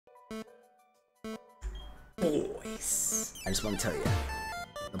boys, I just want to tell you,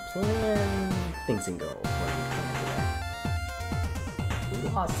 the plan, things didn't go according to plan today. We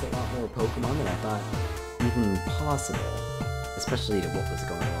lost a lot more Pokemon than I thought even possible, especially to what was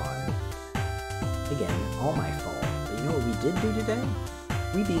going on. Again, all my fault, but you know what we did do today?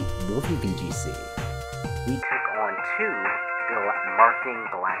 We beat WolfyVGC. We took on 2 marketing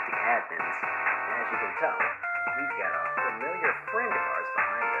galactic admins, and as you can tell, we've got a familiar friend of ours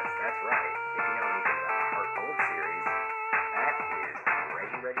behind us. That's right. If you know anything about the Heart Gold series, that is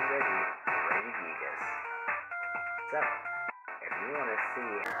WolfyVGC. So, if you want to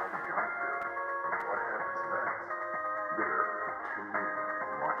see how we got here and what happens next, you better tune in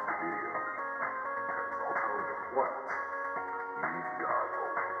and watch the video. Because I'll tell you what, you've got a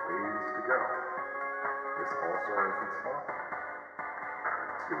ways to go. This also isn't stopping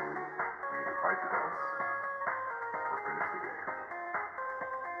until you either fight the boss or finish the game.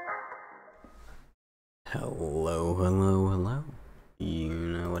 Hello. You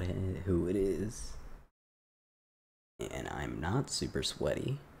know who it is. And I'm not super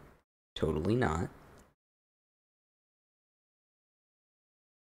sweaty. Totally not.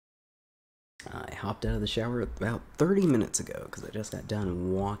 I hopped out of the shower about 30 minutes ago because I just got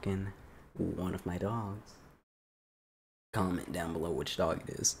done walking one of my dogs. Comment down below which dog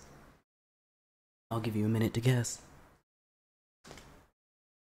it is. I'll give you a minute to guess.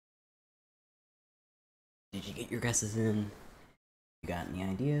 Did you get your guesses in? You got any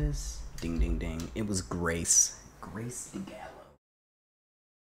ideas? Ding ding ding. It was Grace. Grace DeGallo.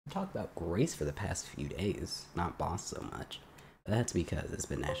 We talked about Grace for the past few days, not Boss so much. But that's because it's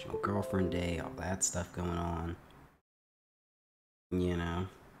been National Girlfriend Day, all that stuff going on. You know.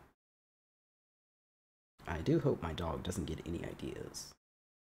 I do hope my dog doesn't get any ideas.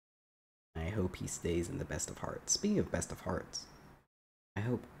 I hope he stays in the best of hearts. Speaking of best of hearts, I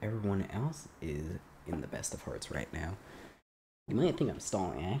hope everyone else is in the best of hearts right now. You might think I'm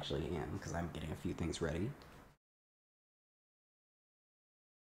stalling, I actually am, because I'm getting a few things ready.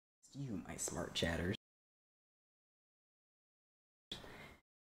 You, my smart chatters.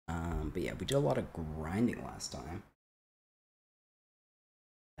 But yeah, we did a lot of grinding last time.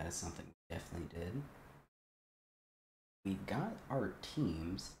 That is something we definitely did. We got our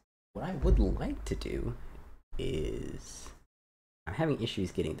teams. What I would like to do is... I'm having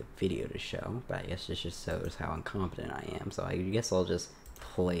issues getting the video to show, but I guess this just shows how incompetent I am, so I guess I'll just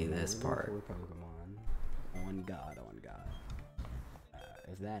play this part. Pokemon. On God.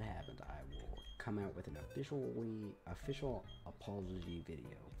 If that happens, I will come out with an official apology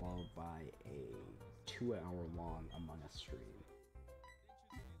video, followed by a 2-hour-long Among Us stream.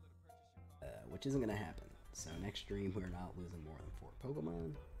 Which isn't gonna happen. So next stream, we're not losing more than 4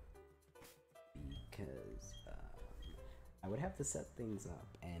 Pokemon, because I would have to set things up,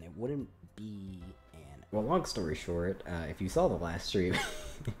 and it wouldn't be well, long story short, if you saw the last stream,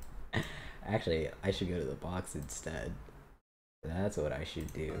 actually, I should go to the box instead. That's what I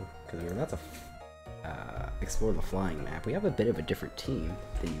should do, because we're about to explore the flying map. We have a bit of a different team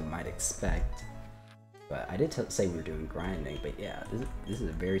than you might expect, but I did say we were doing grinding, but yeah, this is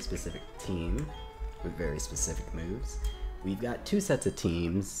a very specific team with very specific moves. We've got 2 sets of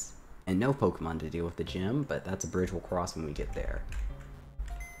teams, and no Pokemon to deal with the gym, but that's a bridge we'll cross when we get there.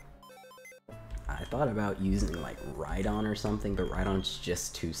 I thought about using like Rhydon or something, but Rhydon's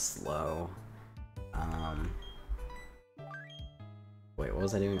just too slow. Wait, what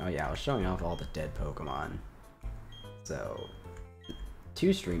was I doing? Oh yeah, I was showing off all the dead Pokemon. So,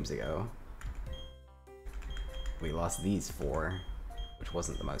 2 streams ago, we lost these 4, which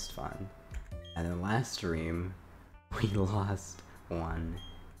wasn't the most fun. And then last stream, we lost 1,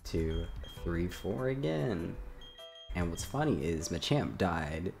 2, 3, 4 again. And what's funny is Machamp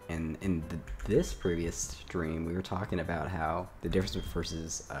died, and in this previous stream, we were talking about how the difference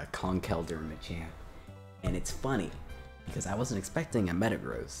versus Conkeldurr and Machamp. And it's funny, because I wasn't expecting a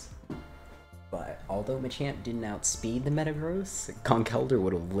Metagross. But although Machamp didn't outspeed the Metagross, Conkeldurr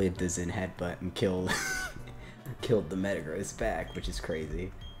would have lived as in Headbutt and killed the Metagross back, which is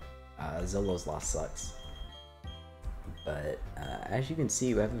crazy. Zolo's loss sucks. But as you can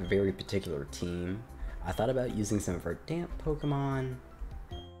see, we have a very particular team. I thought about using some of our damp Pokemon,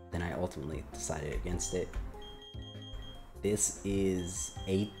 then I ultimately decided against it. This is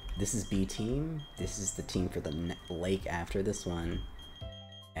B team. This is the team for the lake after this one,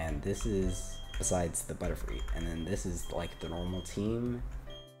 and this is besides the Butterfree. And then this is like the normal team,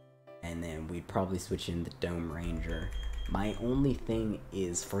 and then we'd probably switch in the Dome Ranger. My only thing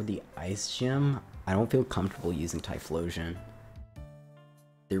is for the Ice Gym, I don't feel comfortable using Typhlosion.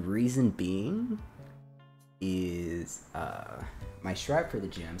 The reason being is my strat for the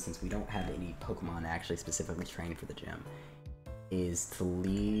gym, since we don't have any Pokemon actually specifically trained for the gym, is to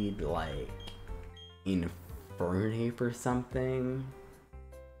lead like Infernape or something,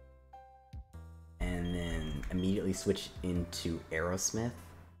 and then immediately switch into Aerosmith.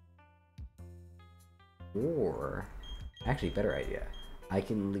 Or, actually, better idea, I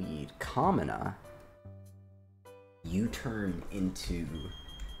can lead Kamina, U-turn into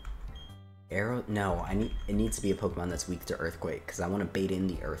No, it needs to be a Pokemon that's weak to Earthquake, because I want to bait in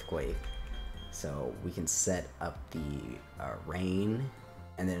the Earthquake. So we can set up the Rain,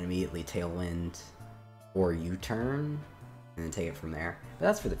 and then immediately Tailwind, or U-turn, and then take it from there. But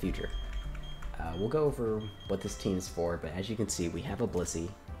that's for the future. We'll go over what this team is for, but as you can see, we have a Blissey,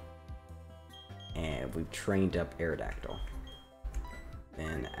 and we've trained up Aerodactyl.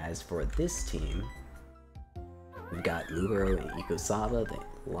 And as for this team, we've got Lugaro and Ikosaba, the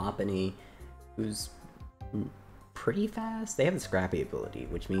Lopunny, who's pretty fast. They have the Scrappy ability,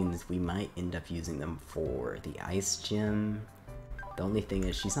 which means we might end up using them for the Ice Gym. The only thing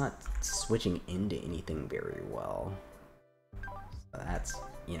is she's not switching into anything very well. So that's,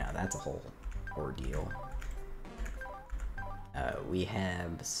 you know, that's a whole ordeal. We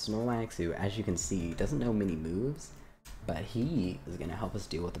have Snorlax, who, as you can see, doesn't know many moves, but he is going to help us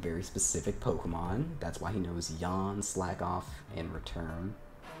deal with a very specific Pokemon. That's why he knows Yawn, Slack Off, and Return.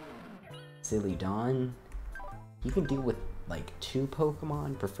 Silly Dawn, he can deal with like 2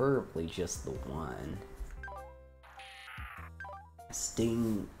 Pokemon, preferably just the one.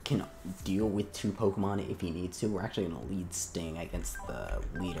 Sting can deal with 2 Pokemon if he needs to. We're actually going to lead Sting against the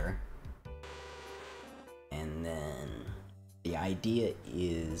leader. And then the idea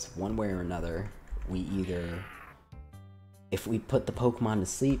is, one way or another, we either, if we put the Pokemon to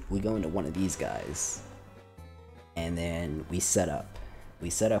sleep, we go into one of these guys. And then we set up. We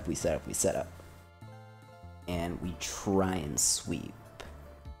set up. And we try and sweep.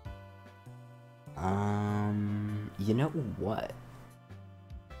 You know what?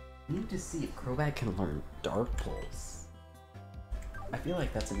 I need to see if Crobat can learn Dark Pulse. I feel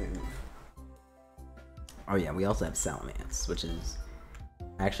like that's a move. Oh yeah, we also have Salamence, which is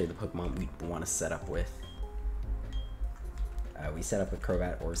actually the Pokemon we want to set up with. We set up with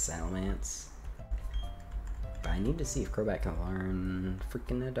Crobat or Salamence. But I need to see if Crobat can learn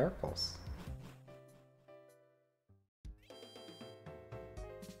freaking Dark Pulse.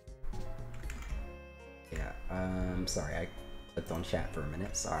 Yeah, sorry, I clicked on chat for a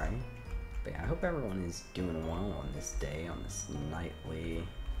minute, sorry. But yeah, I hope everyone is doing well on this day, on this nightly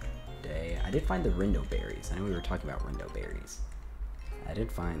day. I did find the Rindo Berries. I know we were talking about Rindo Berries. I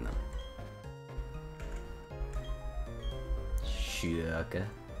did find them. Shuka.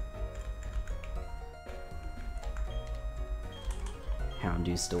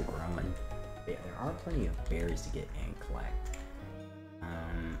 Houndew's still growing. But yeah, there are plenty of berries to get and collect.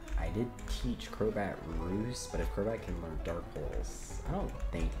 I did teach Crobat Roost, but if Crobat can learn Dark Pulse, I don't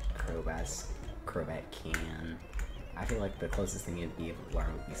think Crobat can. I feel like the closest thing it'd be able to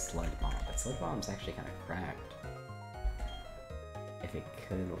learn would be Sludge Bomb, but Sludge Bomb's actually kind of cracked. If it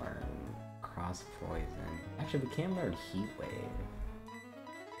could learn Cross Poison. Actually, we can learn Heat Wave.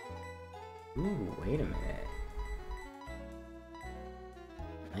 Ooh, wait a minute.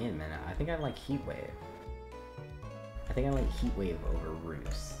 Wait a minute, I think I like Heat Wave. I think I like Heat Wave over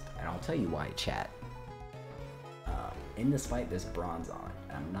Roost, and I'll tell you why, chat. In this fight, there's Bronzong,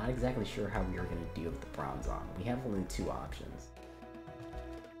 and I'm not exactly sure how we are going to deal with the Bronzong. We have only 2 options.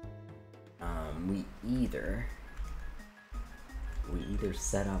 We either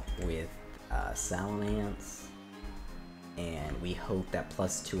set up with Salamence, and we hope that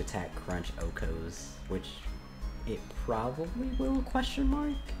 +2 attack crunch Okos, which it probably will, question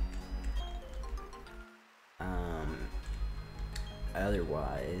mark?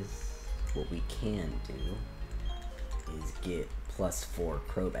 Otherwise, what we can do is get +4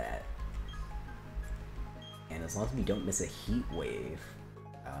 Crobat. And as long as we don't miss a Heat Wave,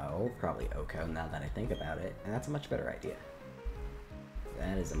 we'll probably Oko now that I think about it, and that's a much better idea.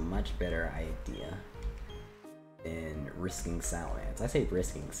 That is a much better idea than risking Salamence. I say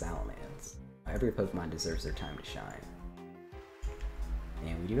risking Salamence. Every Pokemon deserves their time to shine.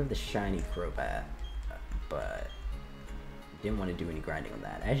 And we do have the shiny Crobat, but didn't want to do any grinding on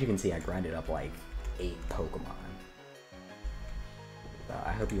that. As you can see, I grinded up like 8 Pokemon. So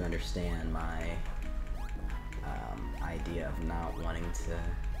I hope you understand my idea of not wanting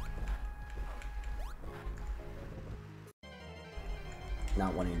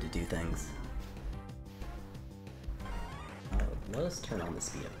to do things. Let us turn on the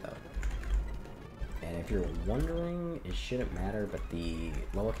speed up though. And if you're wondering, it shouldn't matter, but the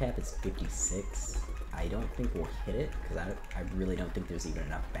level cap is 56. I don't think we'll hit it, because I really don't think there's even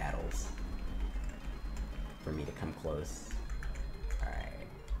enough battles for me to come close. Alright.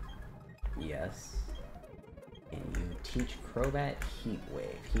 Yes. Can you teach Crobat Heat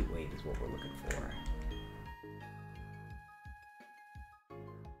Wave? Heat Wave is what we're looking for.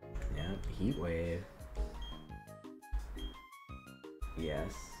 Yep, Heat Wave.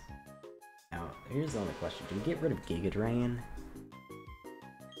 Yes. Now, here's the only question. Do we get rid of Giga Drain?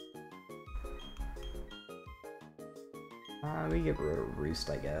 We get rid of Roost,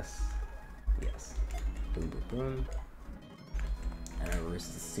 I guess. Yes. Boom, boom, boom. I know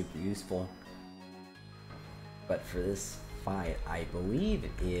Roost is super useful. But for this fight, I believe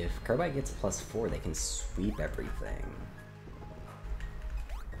if Crobat gets +4, they can sweep everything.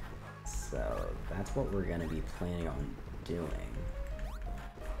 So that's what we're gonna be planning on doing.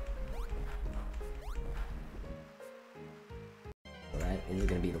 So that is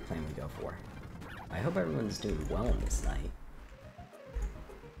gonna be the plan we go for. I hope everyone's doing well on this night.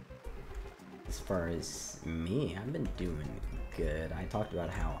 As far as me, I've been doing good. I talked about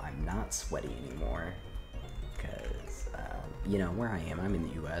how I'm not sweaty anymore. Because, you know, where I am, I'm in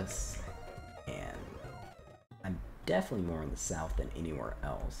the US, and I'm definitely more in the south than anywhere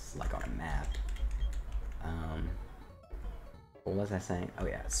else, like on a map. What was I saying? Oh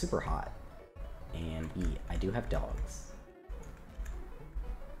yeah, it's super hot. And I do have dogs.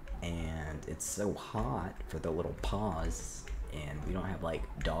 And it's so hot for the little paws, and we don't have like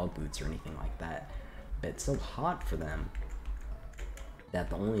dog boots or anything like that, but it's so hot for them that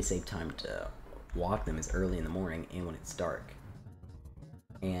the only safe time to walk them is early in the morning and when it's dark.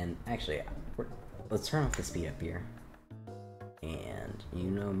 And actually, let's turn off the speed up here. And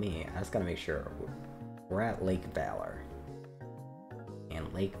you know me, I just gotta make sure we're at Lake Valor.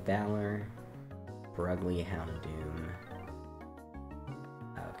 And Lake Valor, Brugly, Houndoom.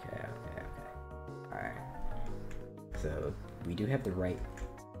 Okay. Alright. So, we do have the right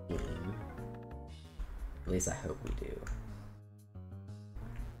team. At least I hope we do.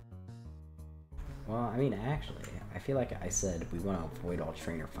 Well, I mean, actually, I feel like I said we want to avoid all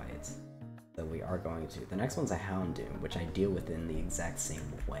trainer fights. So we are going to. The next one's a Houndoom, which I deal with in the exact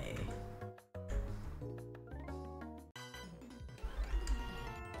same way.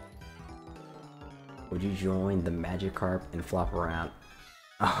 Would you join the Magikarp and flop around?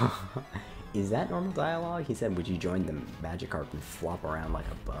 Is that normal dialogue? He said, would you join the Magikarp and flop around like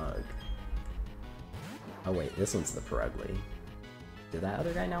a bug? Oh wait, this one's the Perugly. Did that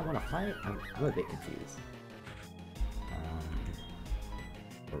other guy not want to fight? I'm a bit confused.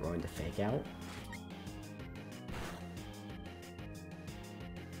 We're going to fake out.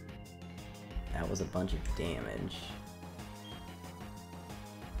 That was a bunch of damage.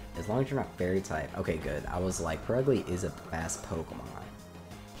 As long as you're not fairy type. Okay, good. I was like, Perugly is a fast Pokemon,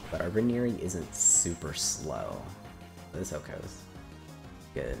 but our Veneering isn't super slow. This Oko's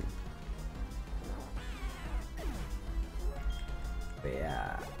good. But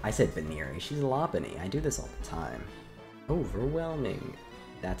yeah, I said Veneering. She's Lopunny. I do this all the time. Overwhelming.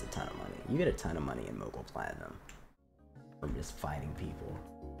 That's a ton of money. You get a ton of money in Mogul Platinum from just fighting people.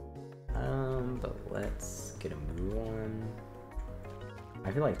 But let's get a move on.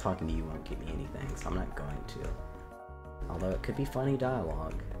 I feel like talking to you won't get me anything, so I'm not going to. Although it could be funny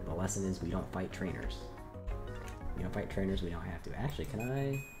dialogue. The lesson is we don't fight trainers. We don't fight trainers, we don't have to. Actually, can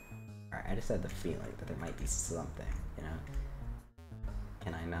I? Alright, I just had the feeling that there might be something, you know?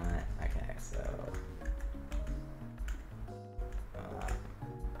 Can I not? Okay, so...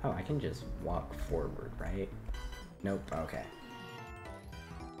 oh, I can just walk forward, right? Nope, okay.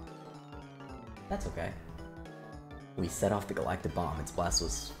 That's okay. We set off the Galactic Bomb. Its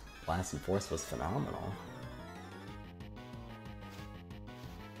blast and force was phenomenal.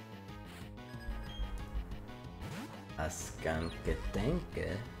 A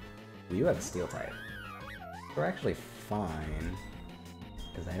Skunkadanka. We do have a Steel type. We're actually fine.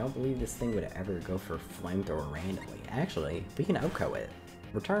 Because I don't believe this thing would ever go for Flamethrower randomly. Actually, we can Oko it.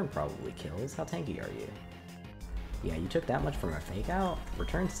 Return probably kills. How tanky are you? Yeah, you took that much from a fake out?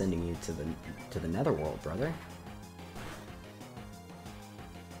 Return's sending you to the Netherworld, brother.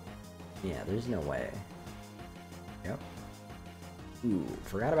 Yeah, there's no way. Yep. Ooh,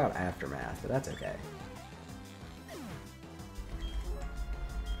 forgot about Aftermath, but that's okay.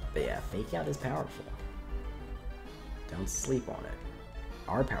 But yeah, fake out is powerful. Don't sleep on it.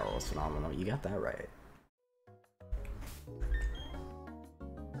 Our power was phenomenal, you got that right.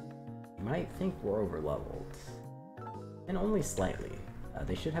 You might think we're over leveled. And only slightly.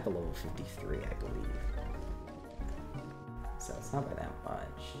 They should have a level 53, I believe. So it's not by that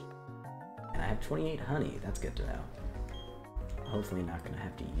much. And I have 28 honey, that's good to know. Hopefully not gonna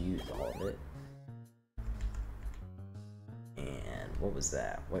have to use all of it. what was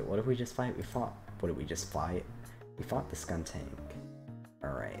that? Wait, what did we just fight? What did we just fight? We fought the skun tank.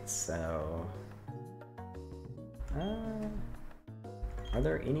 Alright, so... are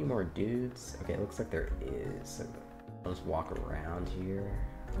there any more dudes? Okay, it looks like there is. So I'll just walk around here.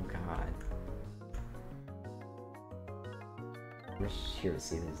 Oh god. I'm just here to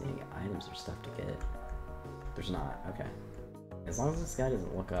see if there's any items or stuff to get. There's not. Okay. As long as this guy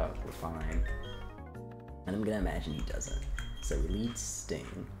doesn't look up, we're fine. And I'm gonna imagine he doesn't. So we lead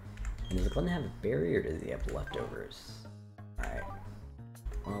Sting. And does Glenn have a barrier or does he have leftovers? Alright.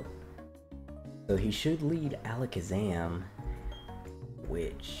 Well. So he should lead Alakazam,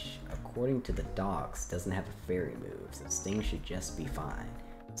 which, according to the docs, doesn't have a fairy move. So Sting should just be fine.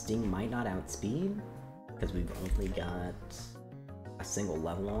 Sting might not outspeed, because we've only got a single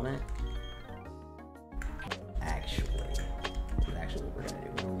level on it. Actually, this is actually what we're gonna do.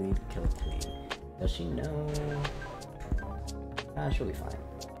 We're gonna lead Kill Queen. Does she know? She'll be fine.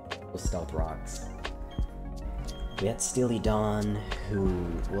 With Stealth Rocks. We got Steely Dawn, who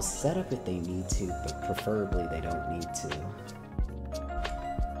will set up if they need to, but preferably they don't need to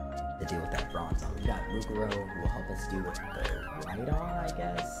deal with that bronze on. We got Mogul, who will help us deal with the right on, I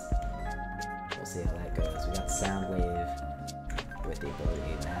guess. We'll see how that goes. We got Soundwave with the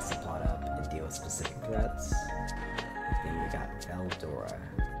ability to mass the plot up and deal with specific threats. Then we got Veldora,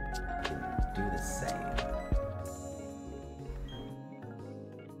 who can do the same.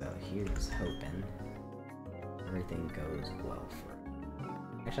 So here's hoping everything goes well for her.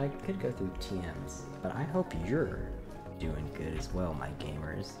 Actually, I could go through TMs, but I hope you're doing good as well, my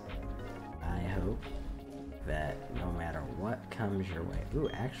gamers. I hope that no matter what comes your way... Ooh,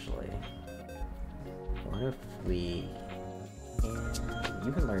 actually, what if we...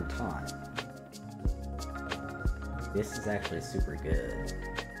 you can learn Taunt. This is actually super good.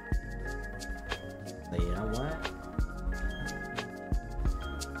 So you know what?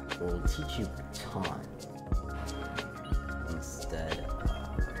 We'll teach you Taunt instead of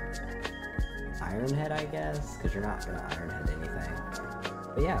Iron Head, I guess, because you're not gonna Iron Head anything.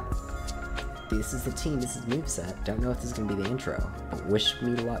 But yeah, this is the team, this is moveset. Don't know if this is gonna be the intro, but wish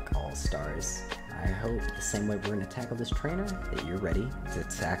me luck, All-Stars. I hope the same way we're gonna tackle this trainer, that you're ready to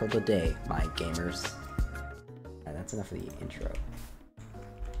tackle the day, my gamers. Alright, that's enough of the intro.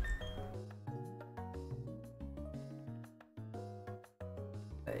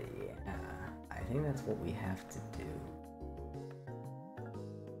 Yeah, I think that's what we have to do.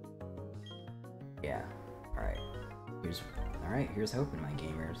 Yeah, alright, here's hoping, my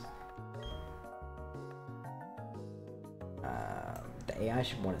gamers. The AI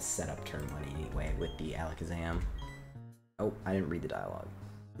should want to set up turn 1 anyway with the Alakazam. Oh, I didn't read the dialogue.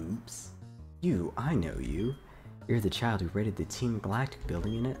 Oops. You, I know you. You're the child who raided the Team Galactic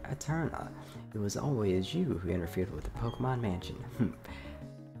building in Eterna. It was always you who interfered with the Pokemon Mansion.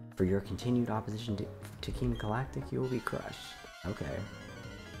 For your continued opposition to Team Galactic, you will be crushed. Okay.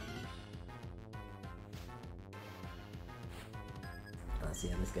 Let's see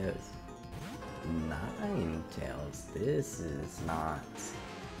how this goes. Ninetales. This is not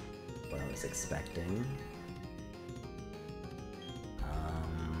what I was expecting.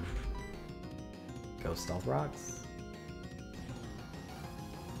 Go Stealth Rocks.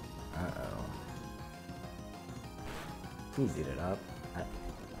 Uh-oh. Please eat it up.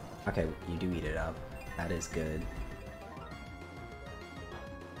 Okay, you do eat it up. That is good.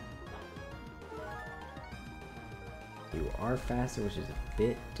 You are faster, which is a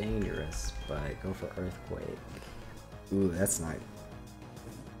bit dangerous, but go for Earthquake. Ooh, that's not...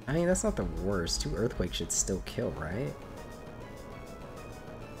 I mean, that's not the worst. 2 Earthquakes should still kill, right?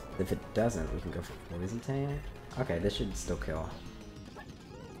 If it doesn't, we can go for Poison Tank. Okay, this should still kill.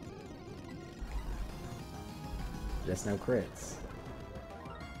 Just no crits.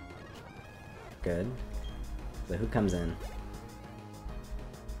 Good. So who comes in?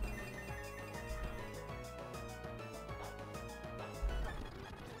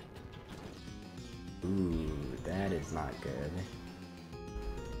 Ooh, that is not good.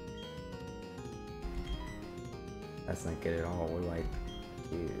 That's not good at all. What do I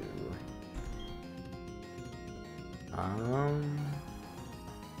do?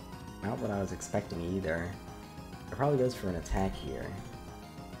 Not what I was expecting either. It probably goes for an attack here.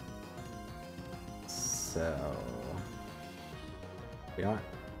 So... we don't...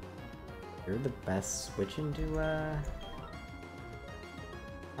 You're the best switch into,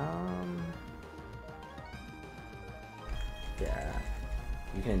 yeah.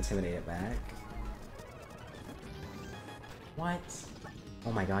 You can intimidate it back. What?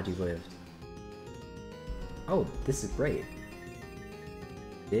 Oh my god, you lived. Oh, this is great.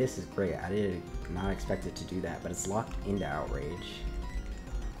 This is great. I did not expect it to do that, but it's locked into Outrage.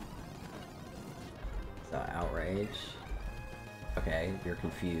 So, outrage. Okay, you're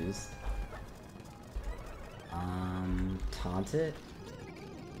confused. Taunt it.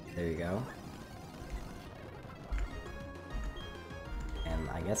 There you go. And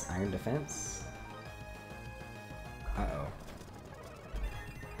I guess Iron Defense? Uh-oh.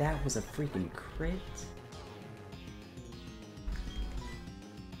 That was a freaking crit?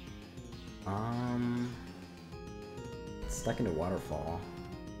 Stuck into Waterfall.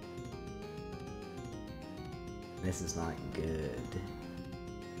 This is not good.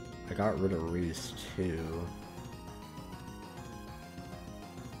 I got rid of Roost too.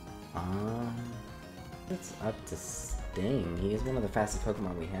 It's up to Sting. He is one of the fastest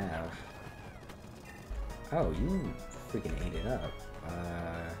Pokemon we have. Oh, you freaking ate it up.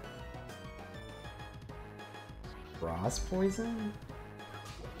 Frost Poison?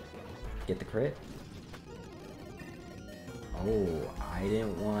 Get the crit? Oh, I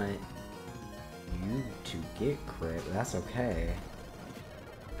didn't want you to get crit, but that's okay.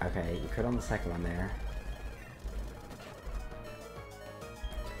 Okay, you crit on the second one there.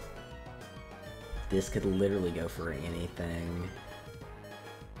 This could literally go for anything.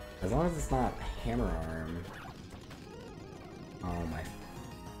 As long as it's not Hammer Arm. Oh my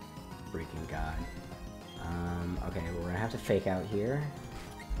freaking god. Okay, we're gonna have to fake out here.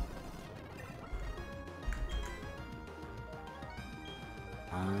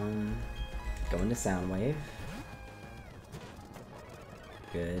 Go into Sound Wave.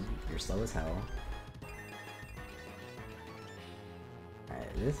 Good, you're slow as hell.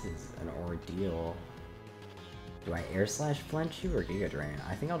 Alright, this is an ordeal. Do I Air Slash flinch you or Giga Drain?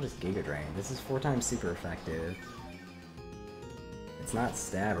 I think I'll just Giga Drain. This is 4 times super effective. It's not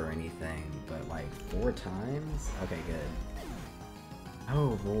stab or anything, but like 4 times? Okay, good.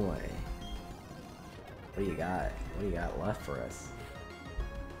 Oh boy. What do you got? What do you got left for us?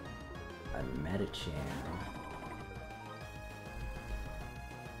 A Metachan.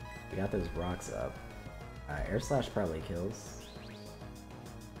 We got those rocks up. Air Slash probably kills.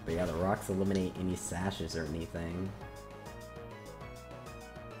 But yeah, the rocks eliminate any sashes or anything.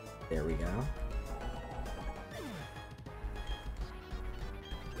 There we go.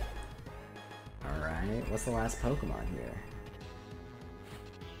 Alright, what's the last Pokemon here?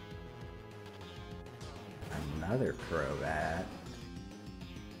 Another Crobat.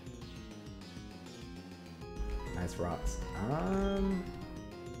 Nice rocks. I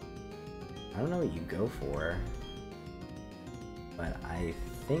don't know what you go for, but I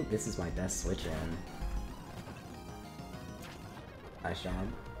think this is my best switch in. Nice job.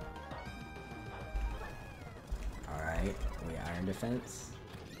 Alright, we Iron Defense.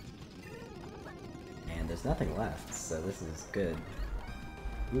 And there's nothing left, so this is good.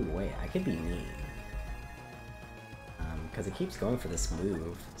 Ooh, wait, I could be mean. Because it keeps going for this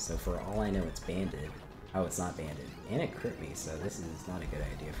move, so for all I know it's banded. Oh, it's not banded. And it crit me, so this is not a good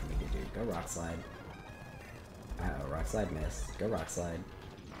idea for me to do. Go Rock Slide. Uh-oh, Rock Slide missed. Go Rock Slide.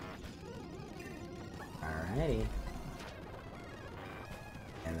 Alrighty.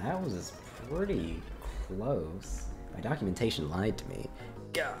 And that was pretty close. My documentation lied to me.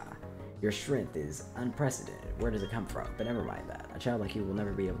 Gah! Your strength is unprecedented. Where does it come from? But never mind that. A child like you will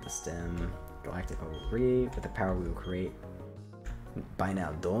never be able to stem Galactic Level 3 with the power we will create. By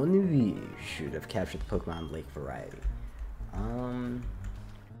now, Donui should have captured the Pokemon Lake variety.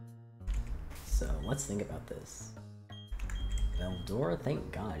 So let's think about this. Veldora, thank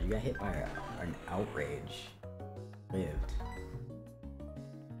God, you got hit by an outrage. Lived.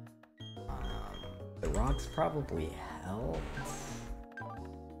 The rocks probably helped.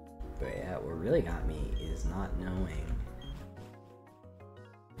 But yeah, what really got me is not knowing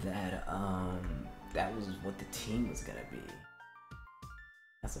that, that was what the team was gonna be.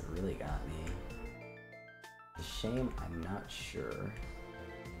 That's what really got me. It's a shame I'm not sure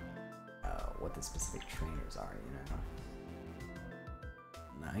what the specific trainers are, you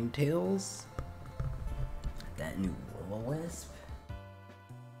know? Ninetales? That new Will-O-Wisp?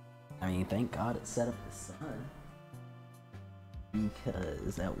 I mean, thank God it set up the sun.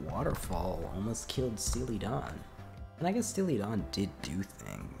 Because that waterfall almost killed Steely Dawn. And I guess Steely Dawn did do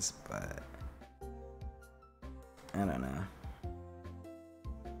things, but I don't know.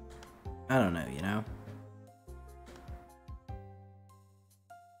 I don't know, you know?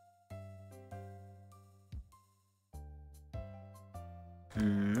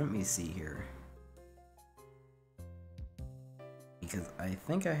 Let me see here. Because I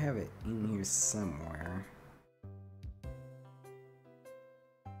think I have it in here somewhere.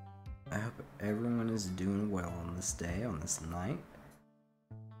 I hope everyone is doing well on this day, on this night.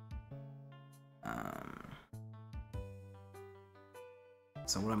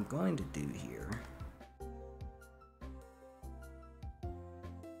 So what I'm going to do here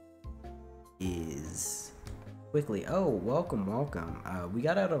is quickly. Oh, welcome. We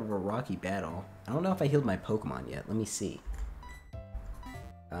got out of a rocky battle. I don't know if I healed my Pokemon yet. Let me see.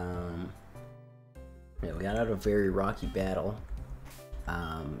 Yeah, we got out of a very rocky battle.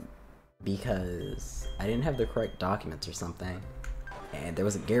 Because I didn't have the correct documents or something. And there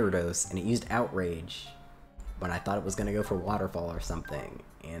was a Gyarados, and it used Outrage when I thought it was gonna go for Waterfall or something.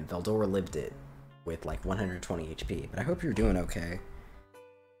 And Veldora lived it with like 120 HP. But I hope you're doing okay.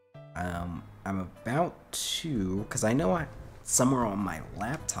 I'm about to, because I know somewhere on my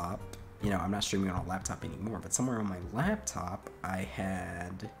laptop, you know, I'm not streaming on a laptop anymore, but somewhere on my laptop, I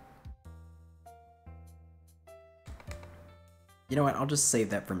had... You know what, I'll just save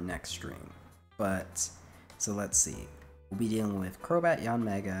that for next stream. But, so let's see. We'll be dealing with Crobat,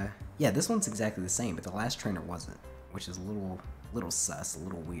 Yanmega. Yeah, this one's exactly the same, but the last trainer wasn't, which is a little sus, a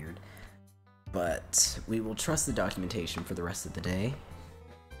little weird. But we will trust the documentation for the rest of the day.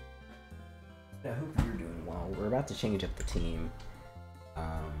 I hope you're doing well. We're about to change up the team.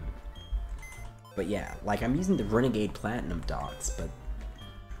 But yeah, like I'm using the Renegade Platinum dots, but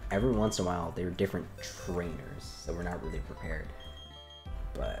every once in a while they're different trainers, so we're not really prepared.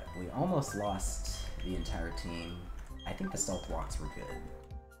 But we almost lost the entire team. I think the Stealth Walks were good.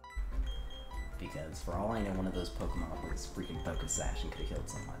 Because for all I know, one of those Pokemon was freaking Focus Sash and could have killed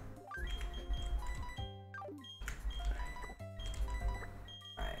someone.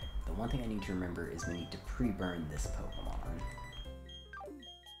 Alright, the one thing I need to remember is we need to pre-burn this Pokemon.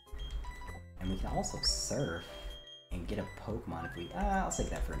 And we can also surf and get a Pokemon if we... I'll save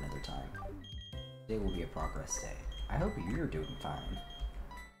that for another time. Today will be a progress day. I hope you're doing fine.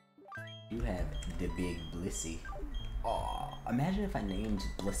 You have the big Blissey. Aw, imagine if I named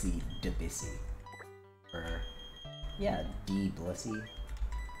Blissey Debissey. Or, yeah, D Blissey.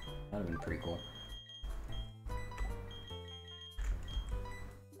 That would be pretty cool.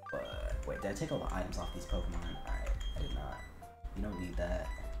 But, wait, did I take all the items off these Pokemon? Alright, I did not. You don't need that.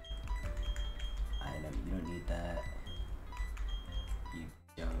 Item, you don't need that. You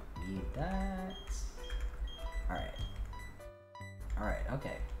don't need that. Alright. Alright,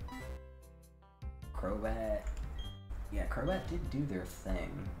 okay. Crobat. Yeah, Crobat did do their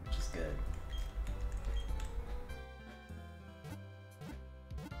thing, which is good.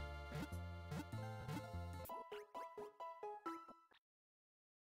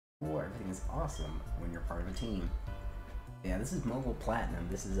 Ooh, everything is awesome when you're part of a team. Yeah, this is Mogul Platinum.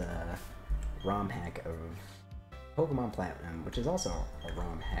 This is a ROM hack of Pokemon Platinum, which is also a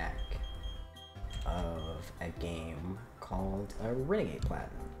ROM hack of a game called Renegade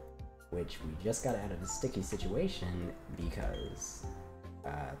Platinum, which we just got out of a sticky situation because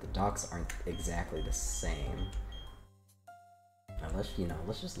the docs aren't exactly the same.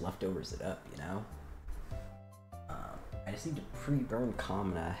 Let's just leftovers it up, you know? I just need to pre-burn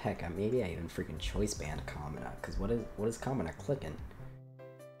Kamina. Heck, maybe I even freaking choice banned Kamina, because what is Kamina clicking?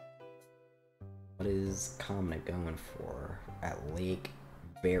 What is Kamina going for at Lake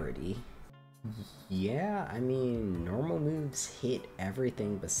Verity? Yeah, I mean, normal moves hit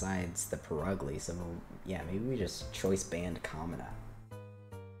everything besides the Perugly, so yeah, maybe we just choice banned Kamina.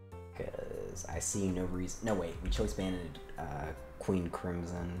 Because I see no reason. No, wait, we choice banned Queen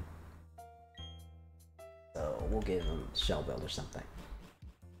Crimson. So we'll give him Shell Build or something.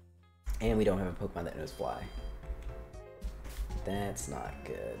 And we don't have a Pokemon that knows Fly. That's not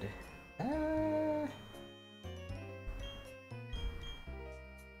good.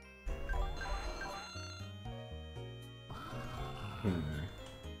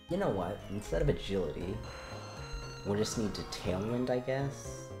 You know what? Instead of Agility, we'll just need to Tailwind, I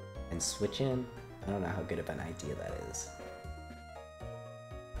guess, and switch in. I don't know how good of an idea that is.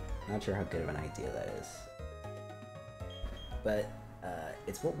 Not sure how good of an idea that is. But,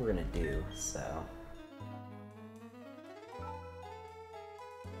 it's what we're gonna do, so...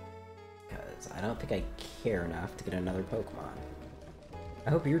 Because I don't think I care enough to get another Pokemon.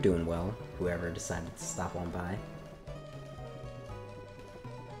 I hope you're doing well, whoever decided to stop on by.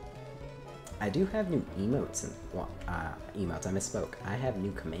 I do have new emotes and emotes. I misspoke. I have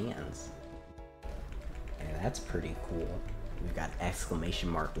new commands, and that's pretty cool. We've got exclamation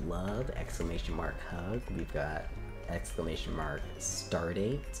mark love, exclamation mark hug. We've got exclamation mark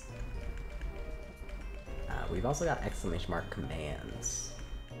stardate. We've also got exclamation mark commands.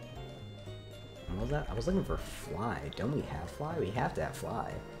 And what was that? I was looking for fly. Don't we have fly? We have to have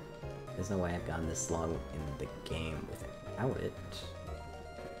fly. There's no way I've gone this long in the game without it.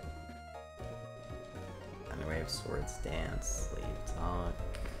 Underwave, Swords Dance, Slave Talk.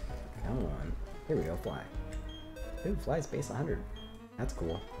 Come on. Here we go, Fly. Ooh, Fly's base 100. That's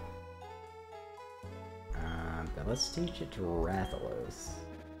cool. But let's teach it to Rathalos.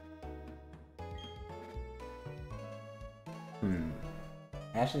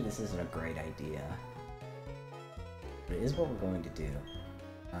 Actually, this isn't a great idea. But it is what we're going to do.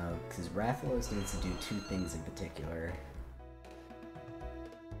 Because Rathalos needs to do two things in particular.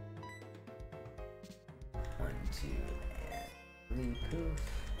 1, 2, and 3, poof.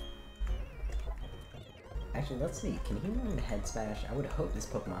 Actually, let's see. Can he learn Head Smash? I would hope this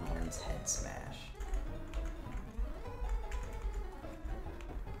Pokemon learns Head Smash.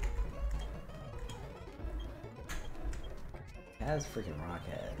 It has freaking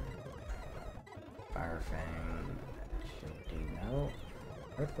Rockhead. Fire Fang. Should do no.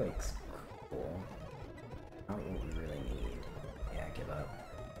 Earthquake's cool. Not what we really need. Yeah, give up.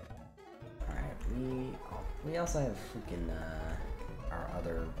 Alright, we also have freaking our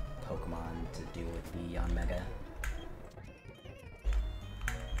other Pokemon to deal with the Yanmega.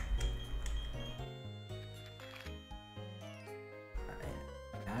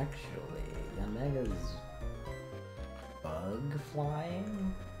 Actually, Yanmega's bug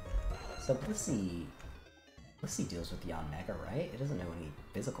flying? So Blissey deals with Yanmega, right? It doesn't know any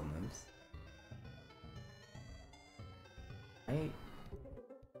physical moves. Right?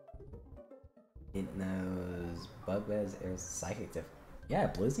 It knows Bug Buzz, Air Psychic Diff. Yeah,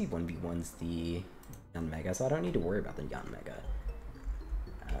 Blissey 1v1's the Yanmega, so I don't need to worry about the Yanmega.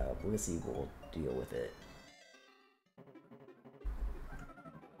 Blissey will deal with it.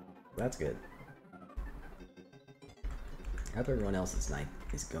 That's good. I hope everyone else's night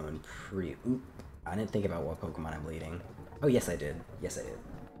is going pretty... Oop, I didn't think about what Pokemon I'm leading. Oh, yes I did. Yes I did.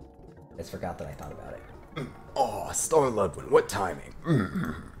 I just forgot that I thought about it. Oh, Star Ludwin, what timing?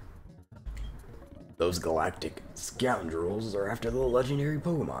 Those galactic scoundrels are after the legendary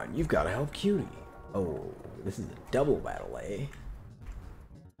Pokemon. You've got to help QT. Oh, this is a double battle, eh?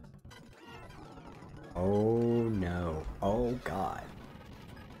 Oh no. Oh god.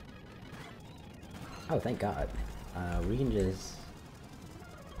 Oh, thank god. We can just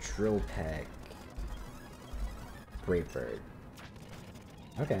Drill Peck Brave Bird.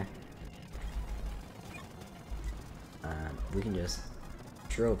 Okay. We can just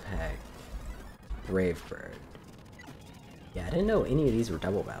Drill Peck Brave Bird. Yeah, I didn't know any of these were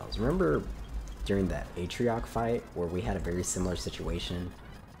double battles. Remember during that Atrioc fight where we had a very similar situation?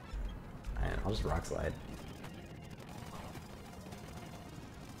 I'll just Rock Slide.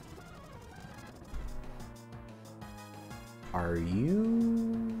 Are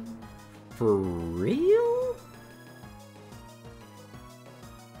you for real?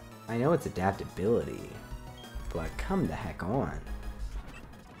 I know it's adaptability, but come the heck on.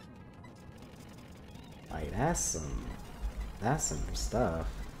 Like that's some stuff.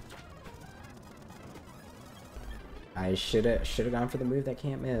 I shoulda gone for the move that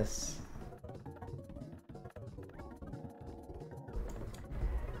can't miss.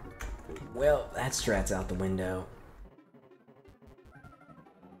 Well, that strat's out the window.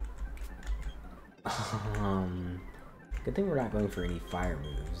 Good thing we're not going for any fire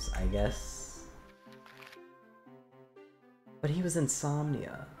moves, I guess. But he was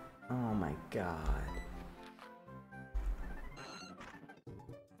Insomnia. Oh my god.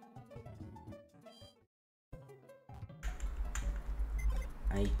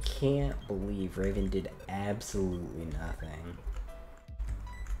 I can't believe Raven did absolutely nothing.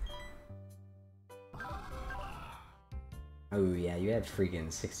 Oh yeah, you had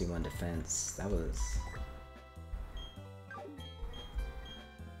freaking 61 defense. That was...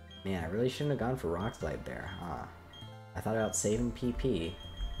 Man, I really shouldn't have gone for Rock Slide there, huh? I thought about saving PP.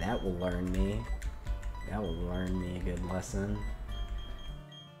 That will learn me. That will learn me a good lesson.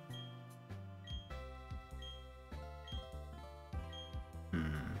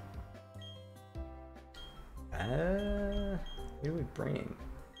 What do we bring?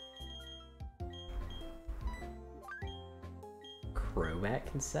 Crobat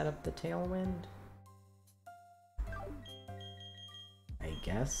can set up the Tailwind? I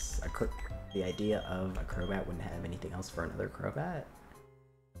guess the idea of a Crobat wouldn't have anything else for another Crobat.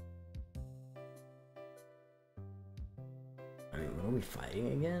 I mean, what are we fighting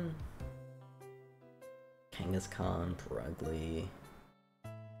again? Kangaskhan, Purugly.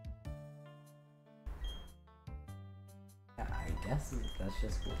 Yeah, I guess that's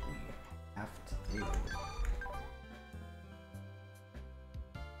just what we have to do.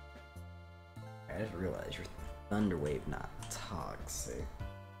 I just realized your Thunder Wave not toxic.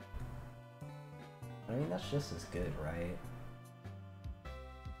 I mean, that's just as good, right?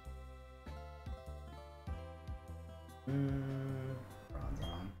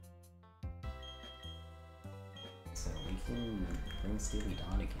 Bronzong. So we can bring Steely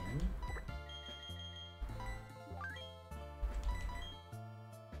Dawn again.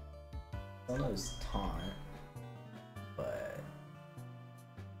 It's almost taunt, but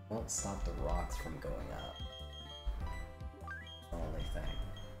Won't stop the rocks from going up. The only thing.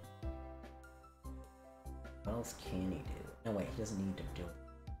 What else can he do? No, wait, he doesn't need to do it.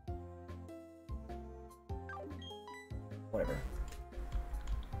 Whatever.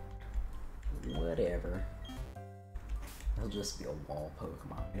 Whatever. He'll just be a wall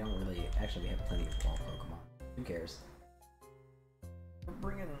Pokemon. We don't really... Actually, we have plenty of wall Pokemon. Who cares?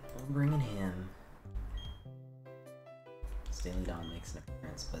 We're bringing him. Daily Dawn makes an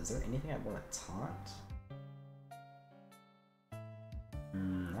appearance, but is there anything I want to taunt?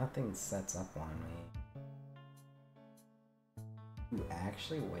 Nothing sets up on me. Ooh,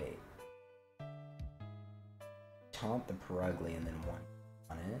 actually, wait. Taunt the Perugly and then one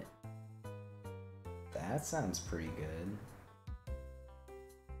on it. That sounds pretty good.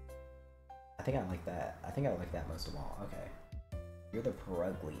 I think I like that. I think I like that most of all. Okay. You're the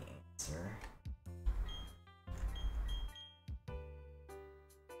Perugly answer.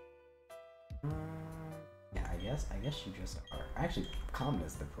 Yeah, I guess you just are. Actually, common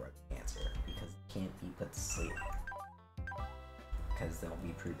is the correct answer because they can't be put to sleep because they'll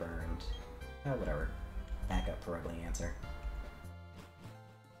be pre-burned. Oh, whatever. Backup Perugly answer.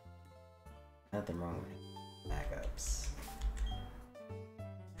 Nothing wrong with backups.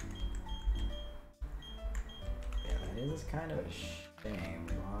 Yeah, that is kind of a shame.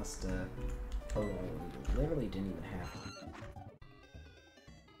 We lost a total. We literally didn't even have to.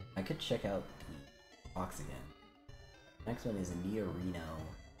 I could check out the box again. Next one is a Neorino.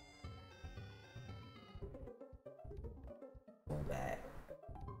 Fullback.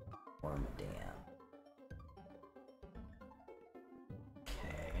 Wormadam.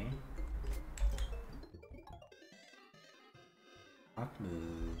 Okay. Rock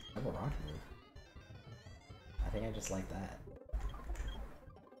move. Double rock move. I think I just like that.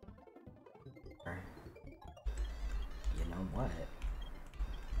 Or, you know what?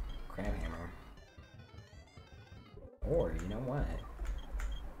 Crab Hammer. Or, you know what?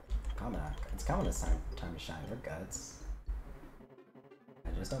 Kamina. It's Kamina's time to shine. Their guts.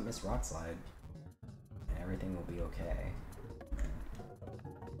 I just don't miss Rock Slide. And everything will be okay.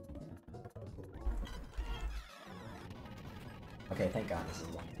 Okay, thank God this is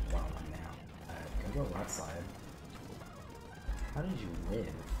one-on-one now. Go Rock Slide. How did you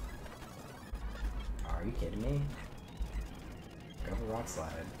live? Are you kidding me? Go for Rock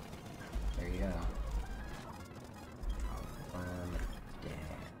Slide. There you go.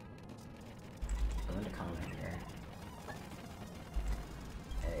 Damn. Go into combat here.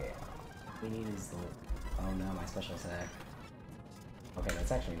 Hey, we need is the... Oh no, my special attack. Okay,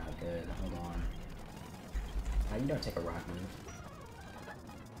 that's actually not good. Hold on. You don't take a rock move.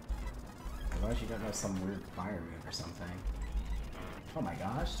 As long as you don't know some weird fire move or something. Oh my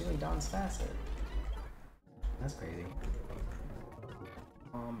gosh, Steely Dawn's Facet. That's crazy.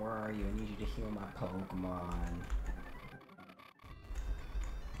 Where are you? I need you to heal my Pokemon.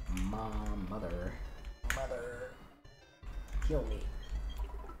 Mom, mother. Mother. Heal me.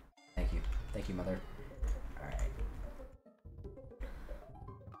 Thank you. Thank you, mother. Alright.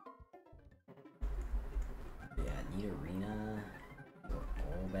 Yeah, Nidorina.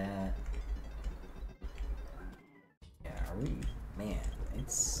 Golbat. Yeah, are we... Man,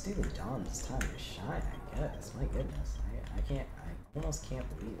 it's Steely Dawn's time to shine, I guess. My goodness. I can't... I almost can't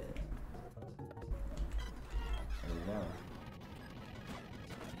believe it. There we go.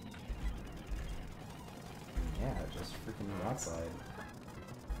 Yeah, just freaking Rock Slide.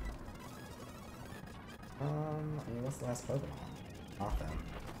 I mean, what's the last Pokemon? Off them.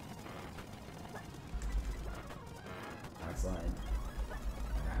 Rock Slide.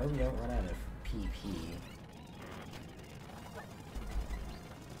 I hope you don't run out of PP.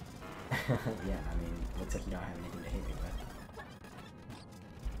 Yeah, I mean, looks like you don't have anything to hit me with.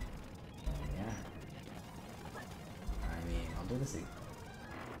 Yeah. I mean, I'll do this.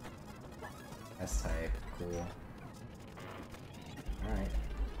 S-type, cool. Alright.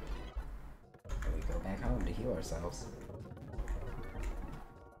 And we go back home to heal ourselves.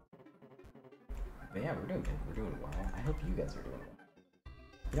 But yeah, we're doing good. We're doing well. I hope you guys are doing well.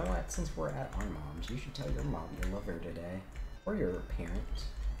 You know what? Since we're at our moms, you should tell your mom you love her today. Or your parent.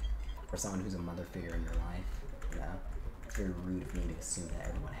 Or someone who's a mother figure in your life. You know? It's very rude of me to assume that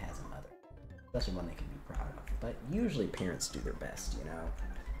everyone has a mother. Especially one they can be proud of. But usually parents do their best, you know?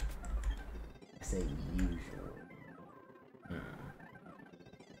 I say usually.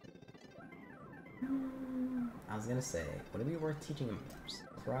 I was gonna say, would it be worth teaching him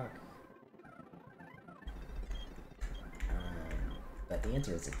rock? But the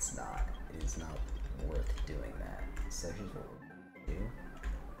answer is it's not. It is not worth doing that. So here's what we'll do.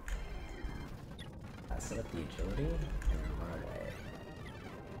 Set up the agility and then run away.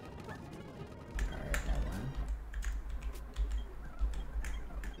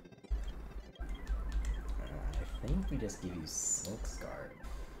 think we just give you Silk Scarf.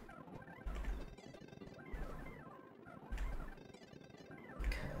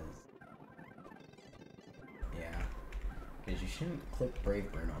 Because you shouldn't click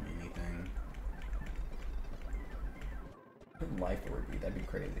Brave Burn on anything. What life orb be? That'd be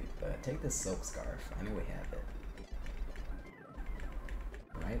crazy. But take this Silk Scarf. I know we have it.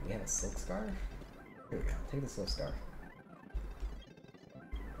 Right? We have a Silk Scarf? Here we go. Take the Silk Scarf.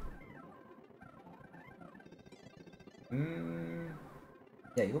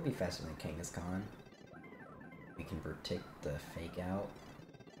 Yeah, you'll be faster than Kangaskhan. We can protect the fake out.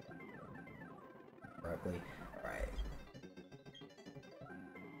 Correctly. Alright.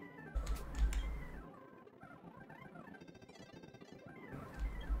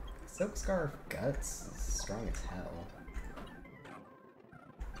 Silk Scarf Guts is strong as hell.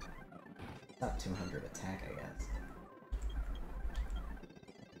 It's not 200 attack, I guess.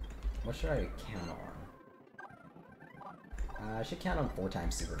 What should I count on? I should count on 4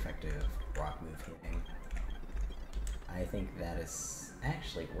 times super effective rock move hitting. I think that is...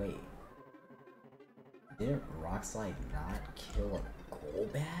 Actually, wait. Didn't Rock Slide not kill a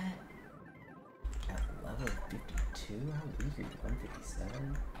Golbat? At level 52? How weak are you?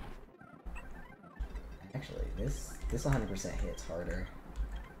 157? Actually, this 100% hits harder.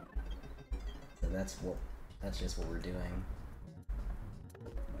 So that's just what we're doing.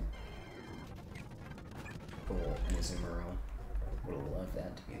 Cool, Mizumuro. Would love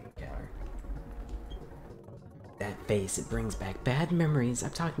that to be the counter. That face, it brings back bad memories.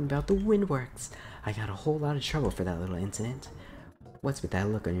 I'm talking about the Windworks. I got a whole lot of trouble for that little incident. What's with that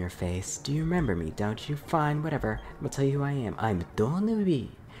look on your face? Do you remember me, don't you? Fine, whatever. I'm gonna tell you who I am. I'm Donubi,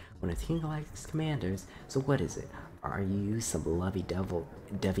 one of Team Galactic's commanders. So what is it? Are you some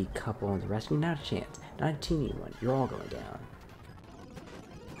lovey-dovey couple on the rescue? Not a chance. Not a teeny one. You're all going down.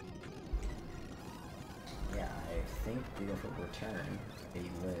 Yeah, I think Beautiful Return. He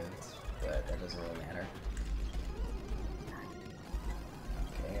lived, but that doesn't really matter.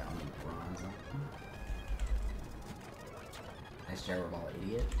 Okay, I'm in bronze. Nice Gyro Ball,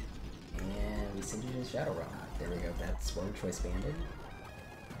 idiot. And we send you to Shadow Realm. There we go, that's Word Choice Banded.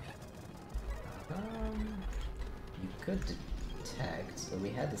 You could detect, but we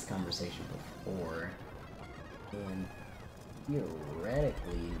had this conversation before. And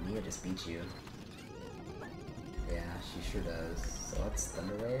theoretically, Mia just beat you. Yeah, she sure does. So let's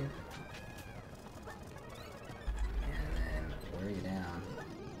Thunder Wave. And then wear you down.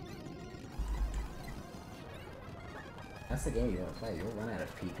 That's the game you want to play. You'll run out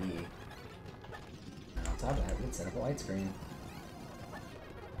of PP. And on top of that, we can set up a light screen.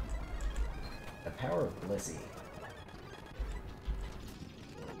 The power of Blissey.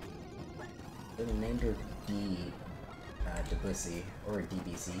 They named her Deblissey, or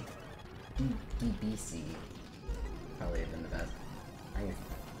DBC. DBC. Probably have been the best.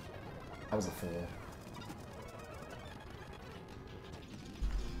 I was a fool.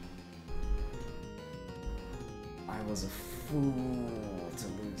 I was a fool to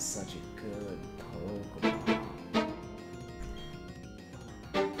lose such a good Pokemon.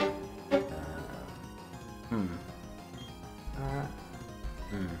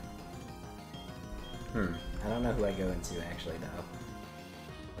 I don't know who I go into actually though.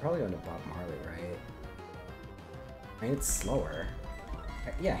 I'm probably going to Bob Marley, right? I mean, it's slower.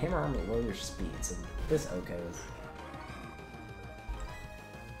 Yeah, Hammer Arm will lower your speed, so this Oko's.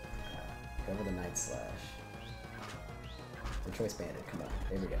 Go over the Night Slash. Or Choice Banded, come on,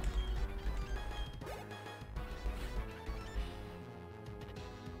 there we go.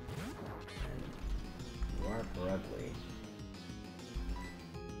 And you are Brugly.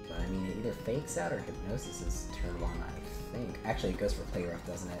 But I mean, it either fakes out or Hypnosis is turn 1, I think. Actually, it goes for Play Rough,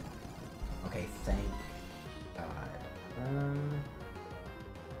 doesn't it? Okay, thank God.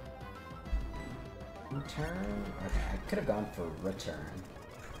 Return? Okay, I could have gone for Return.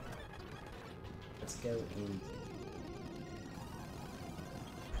 Let's go in.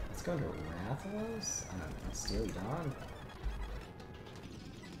 Let's go into Rathalos? I don't know, Steely Dawn?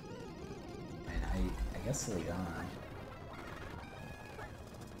 And I guess Steely Dawn.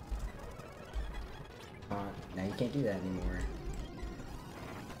 Now you can't do that anymore.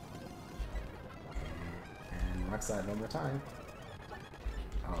 And Rock Slide one more time.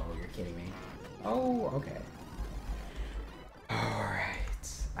 Oh, you're kidding me. Oh, okay.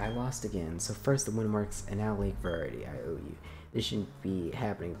 Alright. I lost again. So first the Windworks and now Lake Variety. I owe you. This shouldn't be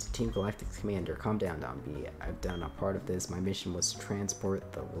happening to Team Galactic's commander. Calm down, Donby. I've done a part of this. My mission was to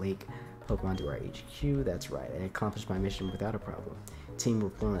transport the lake Pokemon to our HQ. That's right. I accomplished my mission without a problem. Team, we're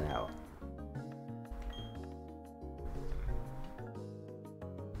pulling out.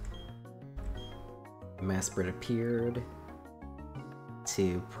 Mesprit appeared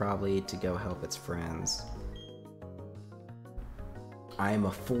to go help its friends. I am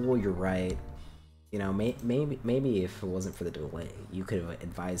a fool, you're right. You know, maybe if it wasn't for the delay, you could have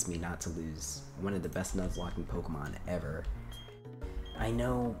advised me not to lose one of the best Nuzlocking Pokemon ever. I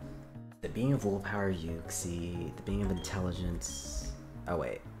know the being of willpower, Yuxi, the being of intelligence... Oh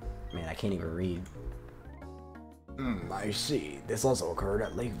wait, man, I can't even read. I see. This also occurred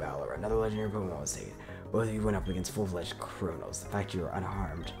at Lake Valor. Another legendary Pokemon was taken. Both of you went up against full-fledged criminals. The fact you were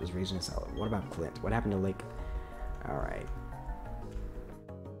unharmed was reason to sell it. What about Clint? What happened to Lake... Alright.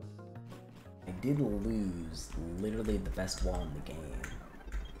 I did lose literally the best wall in the game.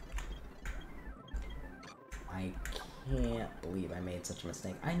 I can't believe I made such a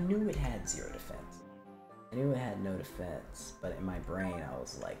mistake. I knew it had 0 defense. I knew it had no defense, but in my brain I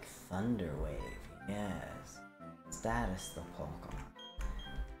was like, Thunder Wave, yes. Status the Pokemon.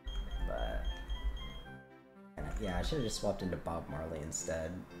 But... yeah, I should have just swapped into Bob Marley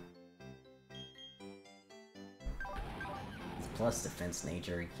instead. He's plus defense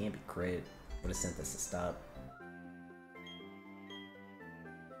nature, he can't be crit. Would have synthesized up.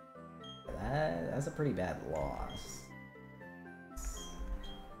 That's a pretty bad loss.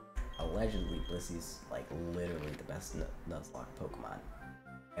 Allegedly, Blissey's like literally the best Nuzlocke Pokemon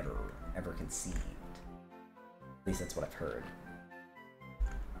ever conceived. At least that's what I've heard.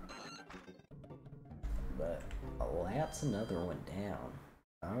 But Lap's another one down.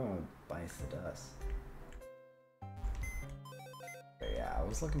 I don't want to bites the dust. But yeah, I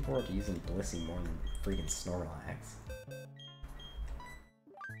was looking forward to using Blissey more than freaking Snorlax.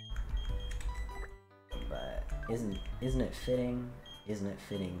 But isn't it fitting? Isn't it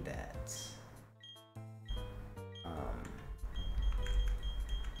fitting that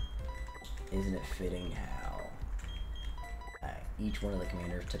isn't it fitting how each one of the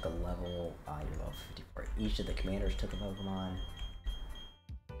commanders took a level, you're level 54. Each of the commanders took a Pokemon.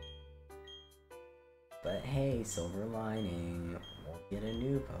 But hey, silver lining, we'll get a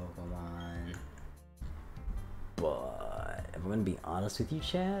new Pokemon. But if I'm gonna be honest with you,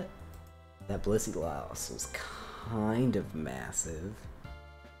 chat, that Blissey loss was kind of massive.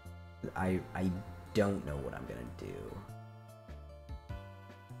 I don't know what I'm gonna do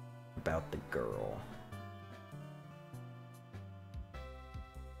about the girl.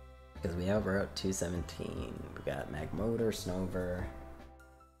 Because we have Route 217. We got Magmotor, Snover.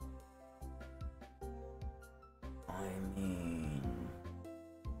 I mean,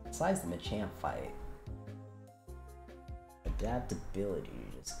 besides the Machamp fight, adaptability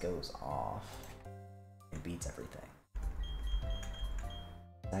just goes off and beats everything.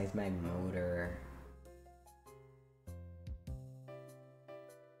 Besides Magmotor,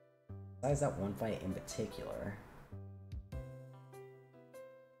 besides that one fight in particular,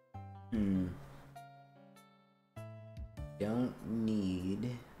 we don't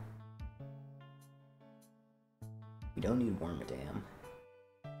need Wormadam.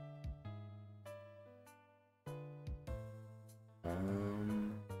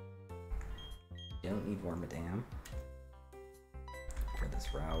 Don't need Wormadam for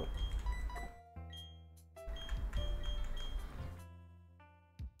this route.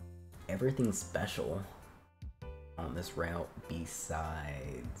 Everything special on this route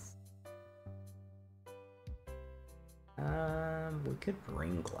besides we could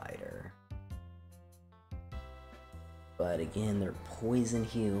Ring Glider. But again, they're Poison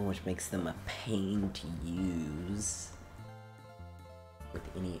Heal, which makes them a pain to use with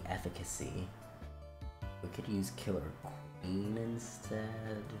any efficacy. We could use Killer Queen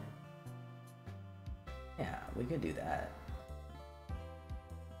instead. Yeah, we could do that.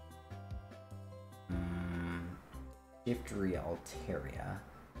 Shiftry Altaria.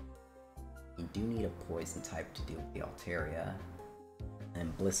 You do need a poison type to deal with the Altaria.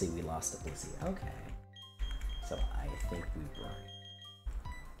 And Blissey, we lost to Blissey. Okay. So I think we bring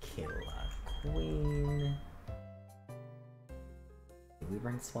Killer Queen. Did we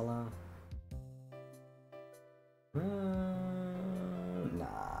bring Swallow? Nah,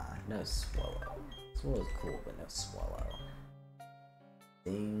 no Swallow. Swallow's cool, but no Swallow.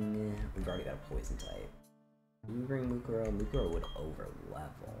 Ding. We've already got a poison type. Can we bring Mukuro? Mukuro would over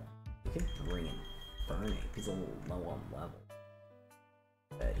level. We could bring Infernape. He's a little low on level.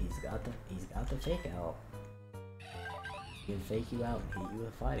 But he's got the fake out. He can fake you out and hit you with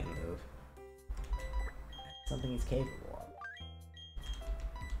a fighting move. That's something he's capable of.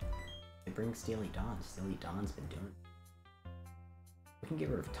 They bring Steely Dawn. Steely Dawn's been doing it. We can get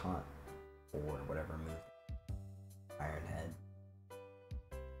rid of Taunt or whatever move. Iron Head.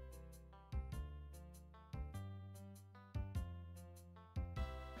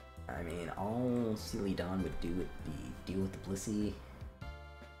 I mean, all Steely Dawn would do would be deal with the Blissey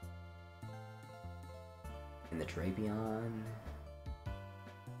and the Drapion,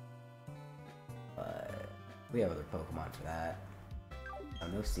 but we have other Pokemon for that. Oh,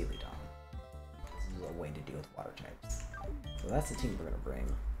 no Steely Dawn. This is a way to deal with water types. So that's the team we're gonna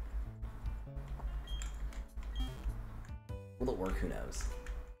bring. Will it work? Who knows?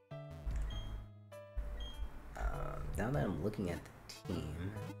 Now that I'm looking at the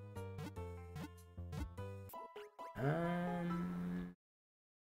team, and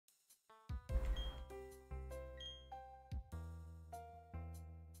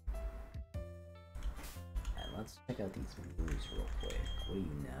let's check out these moves real quick. What do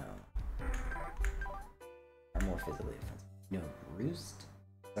you know? Are more physically offensive. You know, Roost,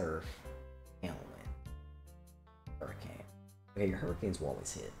 Surf, Tailwind, Hurricane. Okay, your Hurricanes will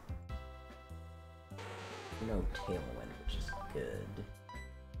always hit. You know, Tailwind, which is good.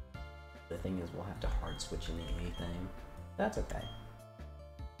 The thing is, we'll have to hard switch into anything. That's okay.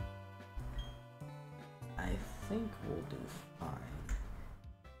 I think we'll do fine.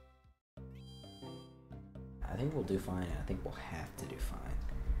 I think we'll do fine, and I think we'll have to do fine.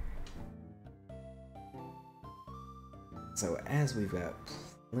 So as we've got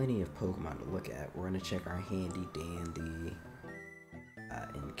plenty of Pokemon to look at, we're going to check our handy dandy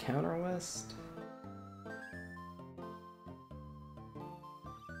encounter list.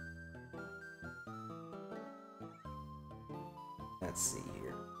 Let's see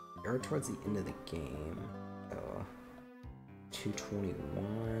here. We are towards the end of the game.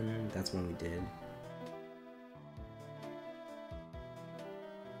 221, that's when we did.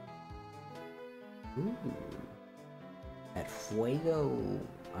 Ooh. At Fuego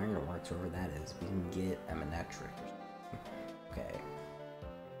Ironworks, wherever that is, we can get a Manectric or something. Okay.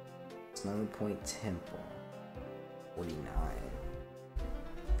 Snow Point Temple. 49.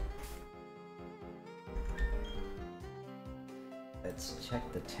 Let's check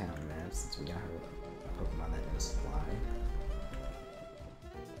the town map since we got a Pokemon that knows fly.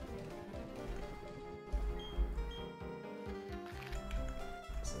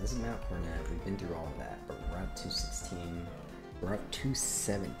 So this is Mount Cornet. We've been through all of that, but we're at 216. We're at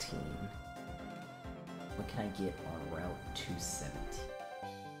 217. What can I get on Route 217?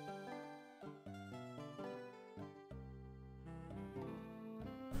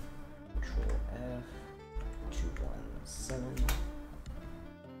 Control F. 217.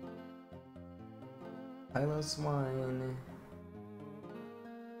 Piloswine.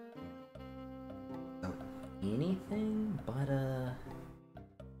 Oh, anything but a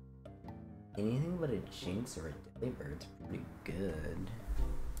Jinx or a Delibird's pretty good.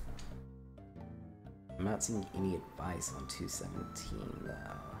 I'm not seeing any advice on 217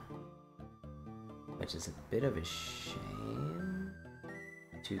 though, which is a bit of a shame.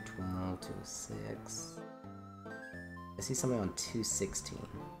 212, 206. I see something on 216.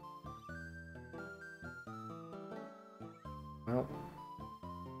 Well,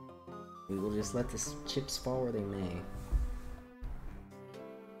 we will just let the chips fall where they may.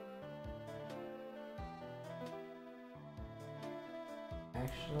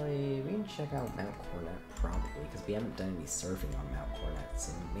 Actually, we can check out Mount Cornet probably, because we haven't done any surfing on Mount Cornet,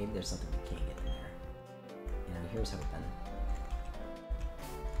 so maybe there's something we can't get in there. You know, here's hoping.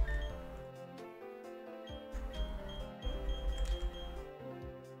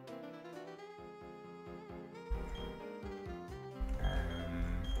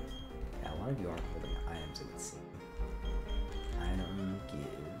 Yeah, a lot of you aren't holding items, it would seem. Item,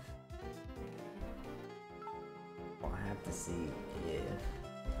 give. I'll have to see if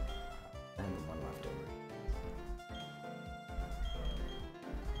I have one left over.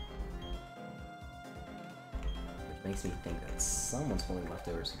 Which makes me think that someone's holding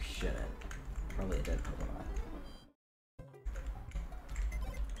leftovers who shouldn't. Probably a dead Pokemon.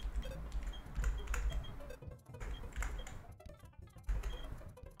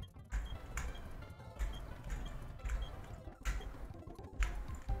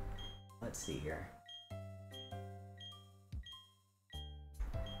 Let's see here.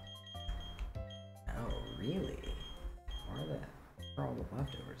 Oh, really? Where are all the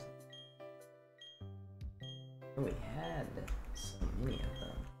leftovers? Oh, we had so many of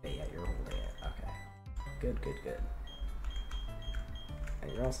them. But yeah, you're holding it. Okay. Good, good, good.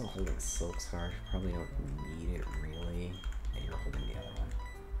 And you're also holding Silk Scarf. Probably don't need it really. And you're holding the other one.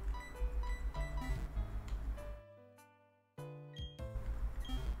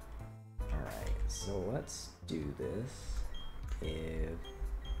 So let's do this. Give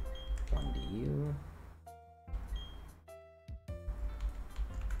one to you.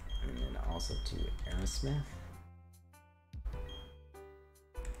 And then also to Aerosmith.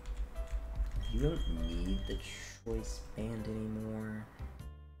 You don't need the choice band anymore,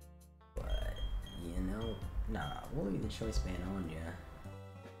 but you know, nah, we'll leave the choice band on ya.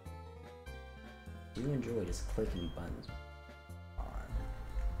 Do you enjoy just clicking buttons on?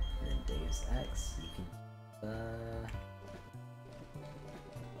 And then Deus Ex, you can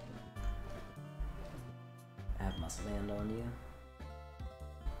have muscle band on you.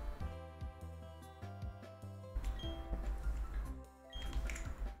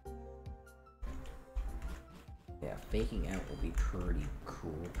 Yeah, faking out will be pretty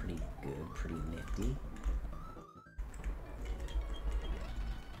cool, pretty good, pretty nifty.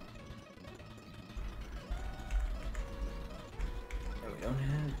 And we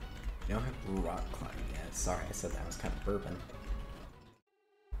don't have rock climbing yet. Sorry, I said that was kind of burping.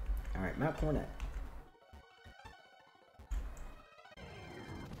 Alright, Mount Cornet.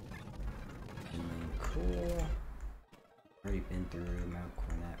 Cool. Already been through Mount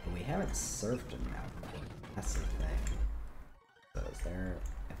Cornet, but we haven't surfed in Mount Cornet. That's the thing. So is there,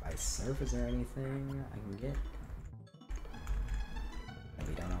 if I surf, is there anything I can get that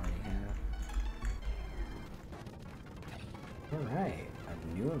we don't already have? Alright,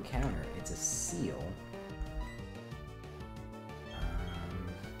 a new encounter. It's a seal.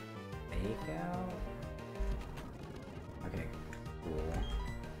 Fake out? Okay, cool.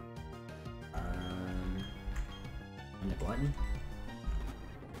 And the glutton?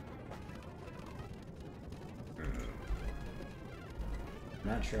 I'm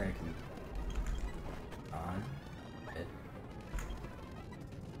not sure I can on it.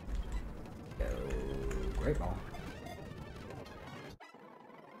 Go Great Ball.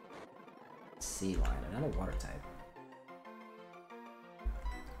 Sea Lion, another water type.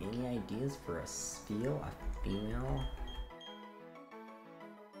 Any ideas for a Spiel, a female?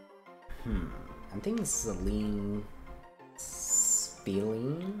 I'm thinking Celine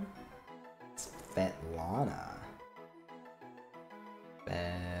Spieling? Svetlana.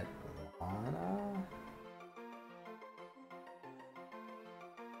 Svetlana?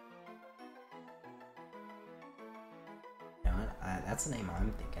 You know what? That's the name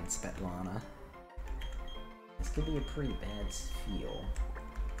I'm thinking, Svetlana. This could be a pretty bad feel,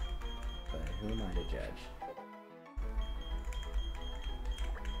 but who am I to judge?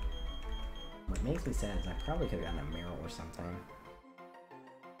 What makes me sad is I probably could have gotten a Meryl or something.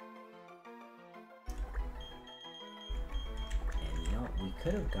 And you know, we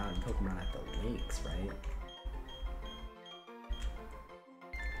could have gotten Pokemon at the lakes, right?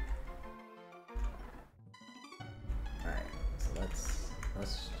 Alright, so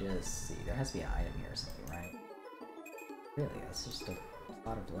let's just see. There has to be an item here or something, right? Really, that's just a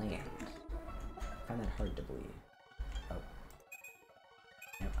lot of land. I find that hard to believe. Oh.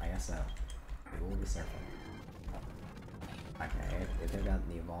 Yep, I guess so. We will be surfing. Okay, we could have gotten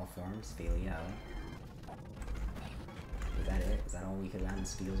the evolved forms, Spelio. Is that it? Is that all we could have gotten,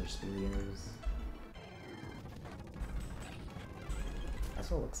 Spiels or Spelios?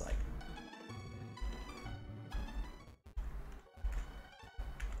 That's what it looks like.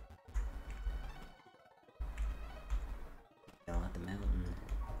 Down at the mountain.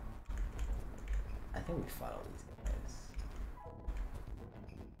 I think we fought all these guys.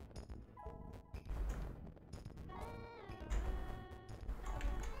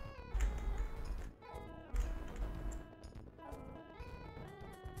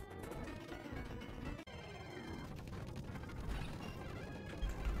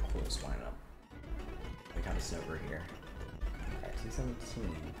 Just line up. We got us over here. At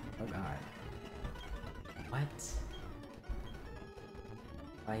 217. Oh god. What?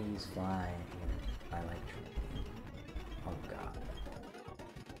 I use fly and I like training. Oh god.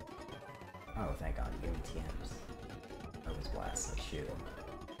 Oh thank god, you gave me TMs. That was blast, let's shoot him.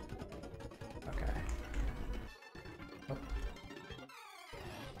 Okay. Oh.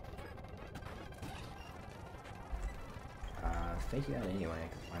 Fake you out anyway,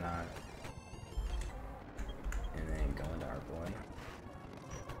 cause why not? And then go into our boy.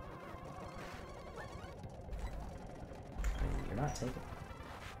 I mean, you're not taking.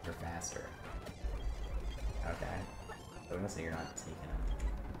 You're faster. Okay. So I'm gonna say you're not taking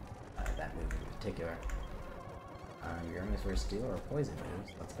that move in particular. You're going for a steel or a poison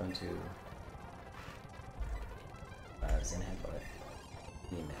moves. Let's go into Zen Headbutt.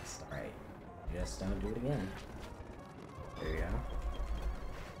 You missed. Alright. Just don't do it again. There you go.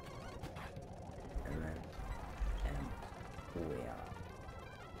 And then, and way out.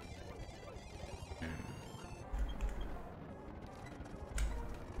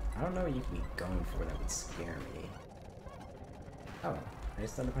 I don't know what you can be going for that would scare me. Oh, I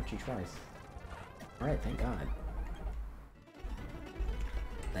just done to punch you twice. Alright, thank god.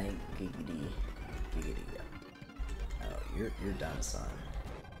 Thank giggity. Giggity. Oh, you're done, son.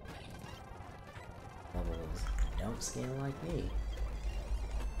 Levels don't scale like me.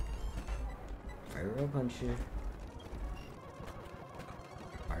 Fire up punch you.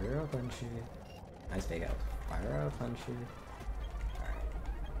 Fire up punch you. Nice fake out. Fire up punch you. Alright.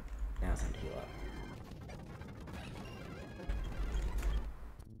 Now it's time to heal up.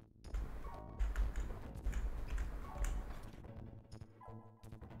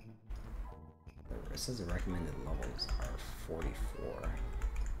 It says the recommended levels are 44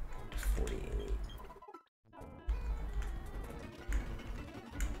 to 48.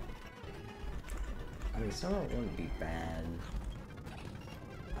 I mean, some of it wouldn't be bad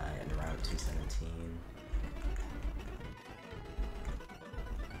in Route 217.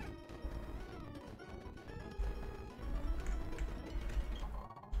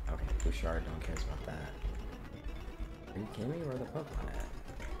 Okay, Bouchard, no one cares about that. Are you kidding me? Where the Pokemon at?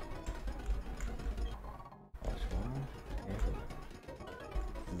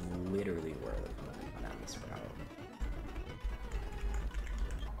 Literally where the Pokemon on this route.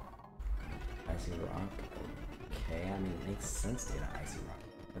 Icy Rock? Okay, I mean, it makes sense to get an Icy Rock,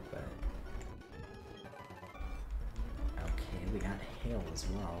 but... Okay, we got Hail as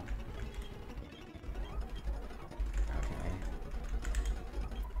well. Okay.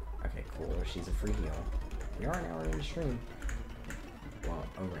 Okay, cool, she's a free heal. We are an hour into stream. Well,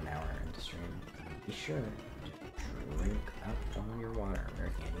 over an hour into stream. Be sure to drink up on your water,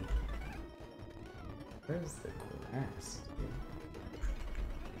 Mary Candy. Where's the grass, dude?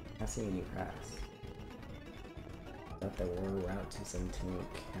 Not seeing any grass. I thought there were Route 217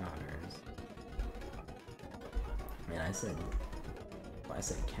 counters. I mean, I said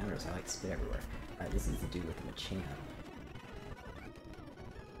counters, I like spit everywhere. Alright, this is the dude with the Machamp.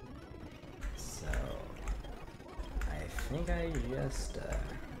 So, I think I just,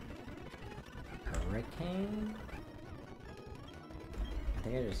 Hurricane? I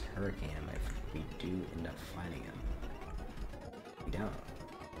think I just Hurricane him if we do end up fighting him. We don't.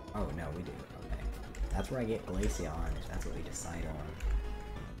 Oh, no, we do. Okay. That's where I get Glaceon, if that's what we decide on.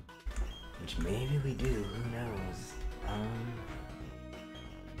 Which maybe we do, who knows?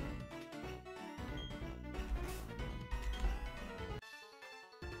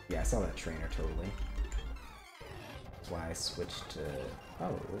 Yeah, I saw that trainer totally. That's why I switched to...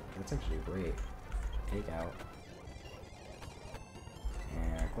 Oh, that's actually great. Take out.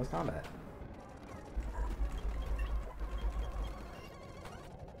 And close combat.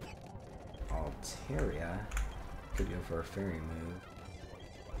 Altaria could go for a fairy move.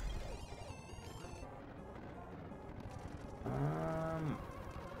 I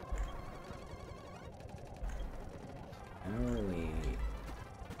don't really...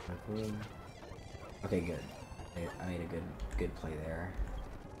 Okay, good. I made a good play there.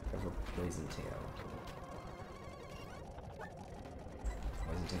 Go for Poison Tail.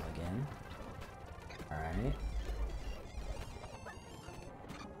 Poison Tail again. Alright.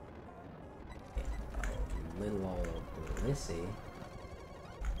 Little old Blissey.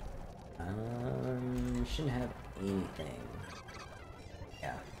 Shouldn't have anything.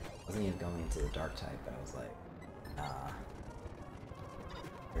 Yeah. Wasn't even going into the dark type, but I was like, nah.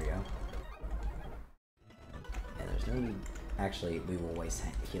 There we go. And there's no need. Actually, we will waste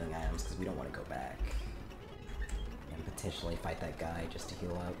healing items because we don't want to go back and potentially fight that guy just to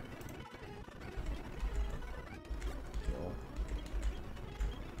heal up. Heal.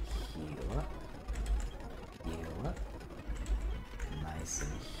 Heal up. Heal up. Nice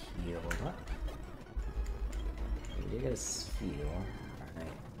and healed up. We did get a Spheal.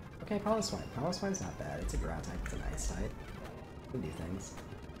 Alright. Okay, Piloswine. Piloswine's not bad. It's a ground type. It's an ice type. Can do things.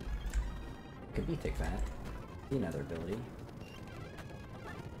 Could be Thick Fat. Be another ability.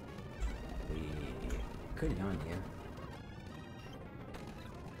 We could yawn you.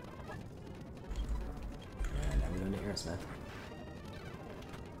 And now we go into Aerosmith.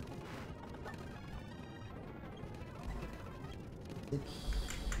 Is it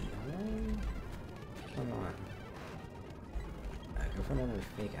healing? Come on. Go for another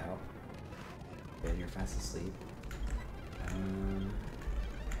fake out. Good, you're fast asleep.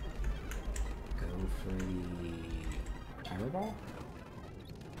 Go for the Timer Ball?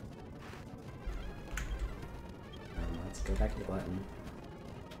 Let's go back to the button.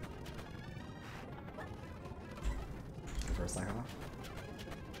 Go for a slack off.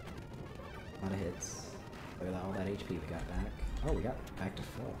 A lot of hits. Look at all that HP we got back. Oh, we got back to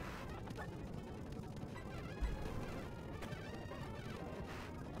full.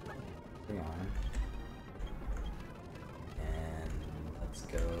 Bring on. And let's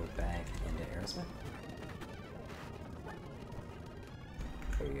go back into Aerosmith.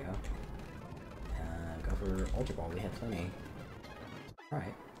 There you go. Go for Ultra Ball, we have plenty.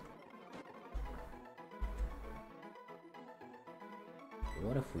 Alright.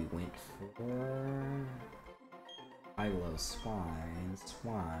 What if we went for... Philo Swine?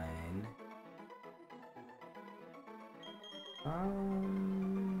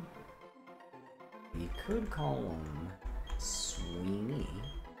 You could call him Sweeney.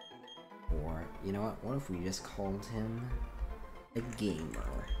 Or, you know what if we just called him a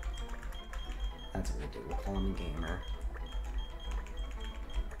gamer? That's what we'll do, we'll call him a gamer.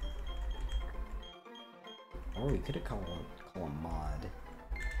 Or we could have called him Mod.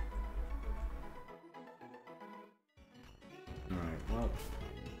 Alright, well,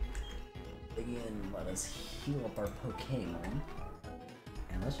 again, let us heal up our Pokemon.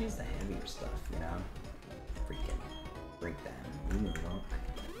 And let's use the heavier stuff, you know? Freaking break that Nuzlocke.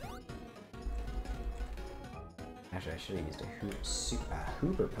 Actually, I should have used a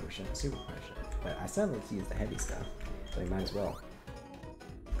Super Potion. But I said let's use the heavy stuff, so we might as well.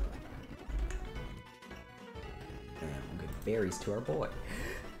 And we'll give berries to our boy.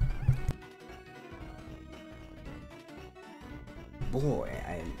 Boy,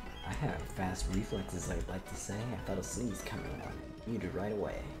 I have fast reflexes, I'd like to say. I felt a sneeze coming on. Muted right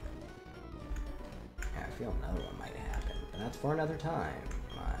away. Yeah, I feel another one might happen, but that's for another time.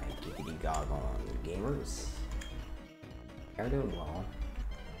 My giggity goggone gamers. They're doing well.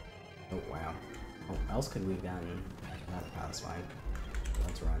 Oh wow. What else could we have gotten? Not a power swine.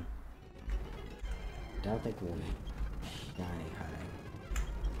 Let's run. Don't think we'll be shiny hunting.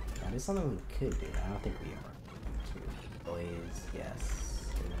 That is something we could do. I don't think we are. Blaze, yes.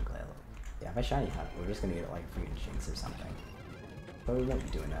 Yeah, if I shiny hunt, we're just gonna get like a freaking Jinx or something. But we won't be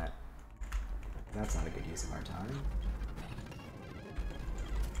doing that. That's not a good use of our time.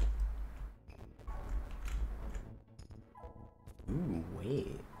 Ooh,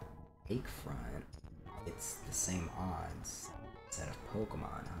 wait. Lakefront. It's the same odds. Set of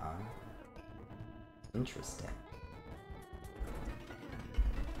Pokemon, huh? Interesting.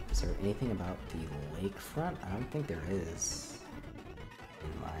 Is there anything about the lakefront? I don't think there is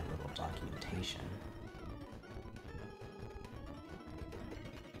in my little documentation.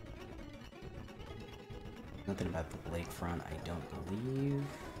 Nothing about the lakefront, I don't believe.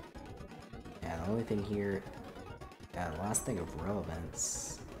 Yeah, the only thing here, the last thing of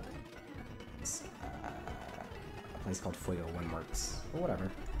relevance is a place called Fuego Windworks, or whatever.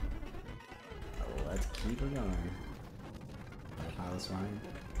 Let's keep her going. Pile of swine.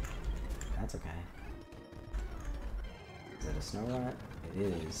 That's okay. Is it a snow rat?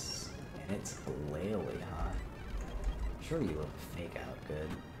 It is. And it's Glalie, huh? Sure, you look fake out good.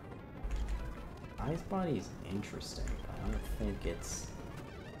 Ice Body's interesting, but I don't think it's...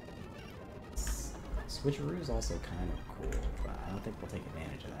 Switcheroo's also kind of cool, but I don't think we'll take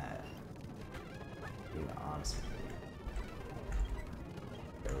advantage of that. Being honest with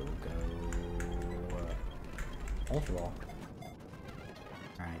you. Go. Ultra Ball.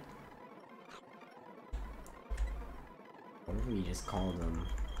 Alright. What if we just called them...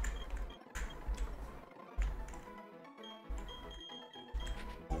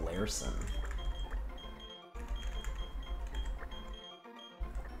 Larson?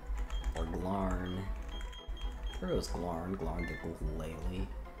 Or Glarn. There goes Glarn. Glarn to Glalie.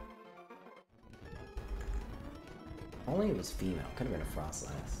 Only it was female. Could have been a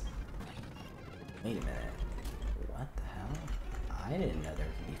Frostlass. Wait a minute. What the hell? I didn't know there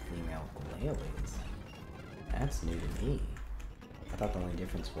could be female Glalies. That's new to me. I thought the only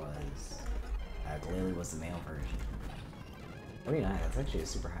difference was Glalie was the male version. 49, that's actually a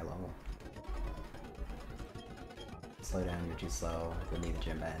super high level. Slow down, you're too slow. You'll need the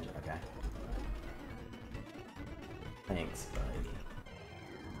gym badge. Okay. Thanks, buddy.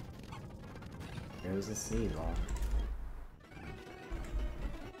 There was a Sneasel.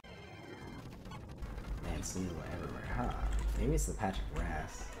 Man, Sneasel everywhere, huh? Maybe it's the patch of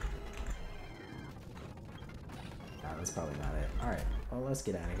grass. No, that's probably not it. Alright, well, let's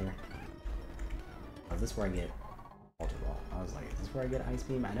get out of here. Oh, is this where I get Ultra Ball? I was like, is this where I get Ice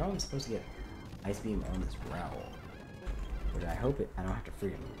Beam? I know I'm supposed to get Ice Beam on this route. But I hope I don't have to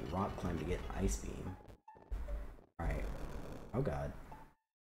freaking rock climb to get Ice Beam. Alright. Oh god.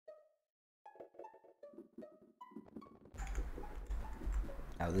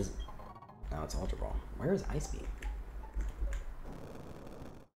 Oh, this... No, it's Ultra Ball. Where is Ice Beam?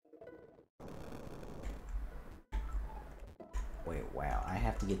 Wait, wow. I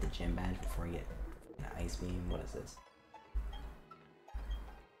have to get the gym badge before I get an Ice Beam? What is this?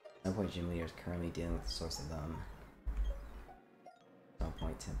 No point gym leader is currently dealing with the source of them. No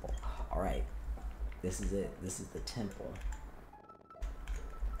point temple. Alright. This is it. This is the temple.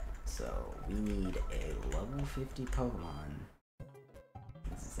 So we need a level 50 Pokemon.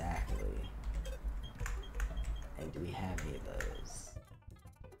 Exactly. And do we have any of those?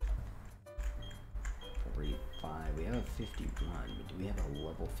 45. We have a 51, but do we have a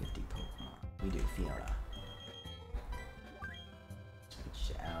level 50 Pokemon? We do. Fiona.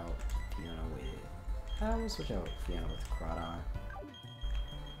 Switch out Fiona with... I will switch out Fiona with Crawdon.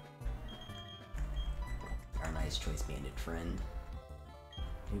 Our nice choice banded friend,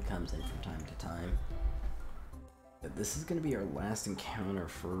 who comes in from time to time. But this is going to be our last encounter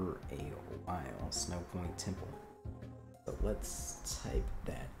for a while, Snow Point Temple. So let's type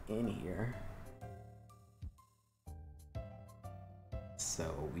that in here.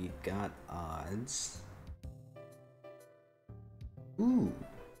 So we've got odds. Ooh.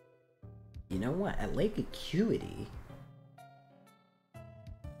 You know what? At Lake Acuity...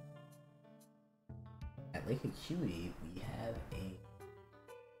 At Lake Acuity, we have a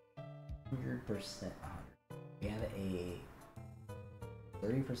 100%... We have a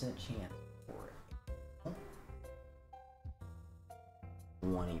 30% chance for it.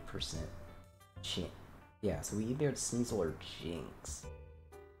 20% chance. Yeah, so we either Sneasel or Jinx.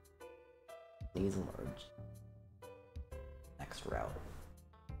 Sneasel or next route.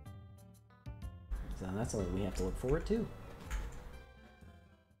 So that's something we have to look forward to.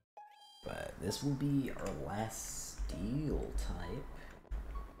 But this will be our last Steel type.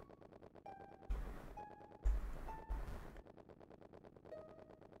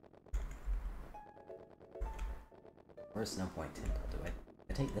 Where's Snow Point Temple? Do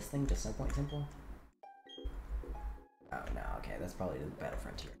I take this thing to Snow Point Temple? Oh no, okay, that's probably the Battle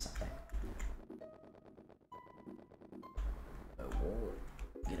Frontier or something. But we'll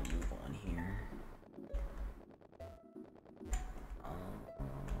get a move on here.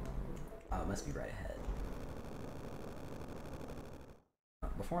 Oh, it must be right ahead.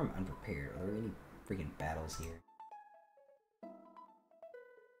 Before I'm unprepared, are there any freaking battles here?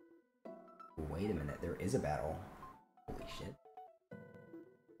 Wait a minute, there is a battle. Holy shit.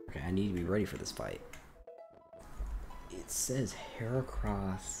 Okay, I need to be ready for this fight. It says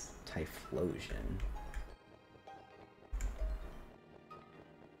Heracross Typhlosion.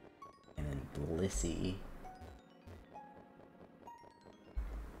 And then Blissey.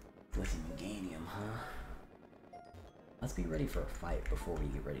 Blissey Meganium, huh? Let's be ready for a fight before we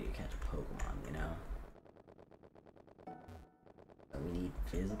get ready to catch a Pokemon, you know? So we need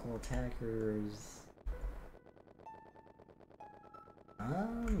physical attackers.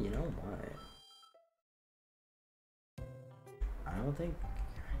 You know what? I don't think...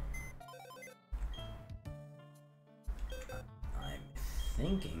 I'm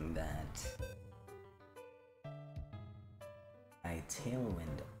thinking that I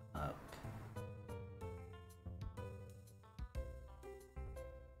Tailwind up.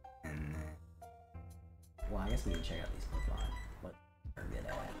 And then... Well, I guess we can check out these Pokemon. What are good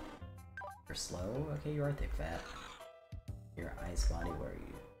at? You're slow? Okay, you are thick fat. Your Ice Body, where are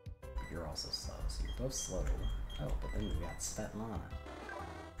you? You're also slow, so you're both slow. Oh, but then we got Svetlana.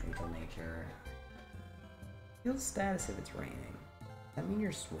 Neutral nature. Field status if it's raining. Does that mean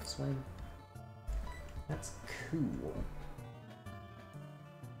you're Swift Swim? That's cool.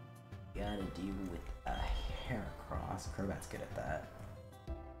 You gotta deal with a Heracross. Crobat's good at that.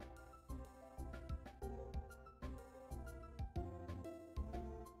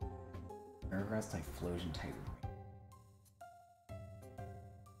 Heracross Typhlosion type.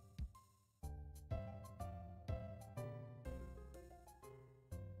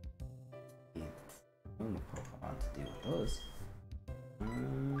 Pokemon to deal with those.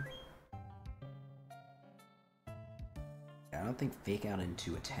 I don't think Fake Out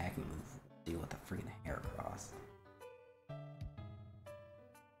into attacking move will deal with a freaking Heracross.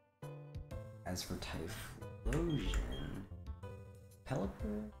 As for Typhlosion,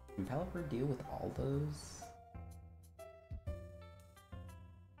 Pelipper? Can Pelipper deal with all those?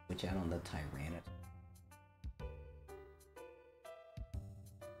 Switch out on the Tyranitar.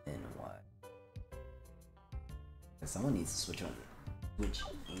 Then what? Someone needs to switch in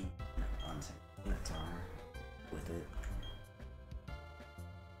on Tyranitar with it.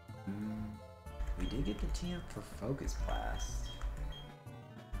 We did get the TM for Focus Blast.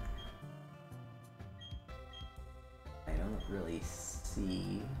 I don't really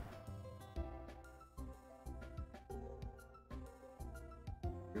see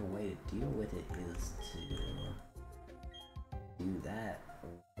your way to deal with it is to do that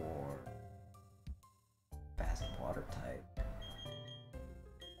or Fast Water type.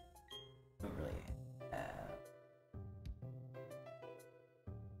 Don't really have.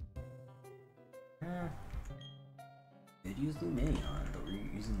 could use Luminion, but we're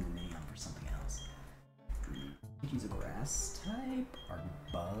using Luminion for something else. We could use a grass type, or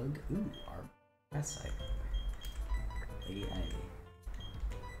bug. Ooh, our grass type. Lady Ivy.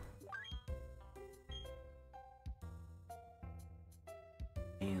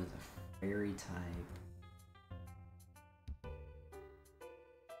 And a fairy type.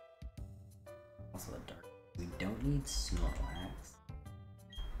 Also a dark. We don't need Snorlax.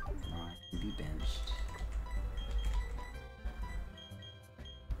 No, it can be benched.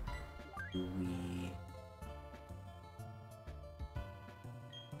 Do we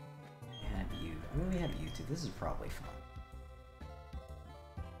have you? I mean, we have you too. This is probably fine.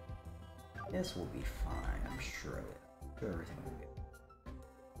 This will be fine. I'm sure of it. I'm sure everything will be good.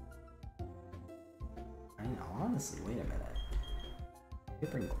 I know, honestly, wait a minute. We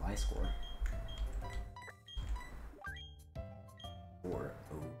could bring Gliscor. Or,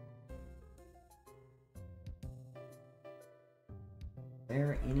 oh. Is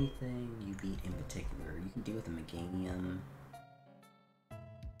there anything you beat in particular? You can deal with the Meganium.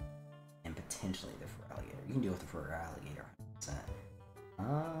 And potentially the Feraligatr. You can deal with the Feraligatr 100%.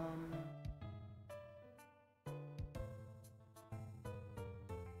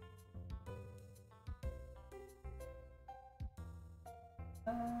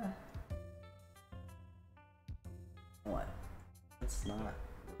 What? Let's not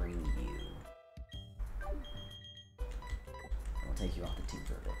bring you. We'll take you off the team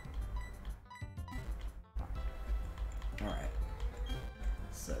for a bit. Alright.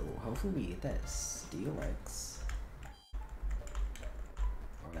 So, hopefully we get that Steelix.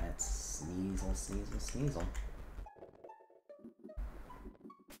 Or that Sneasel.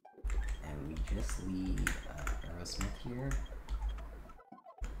 And we just leave Aerosmith here.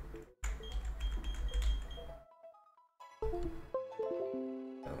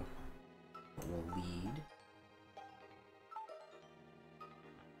 So, we'll lead.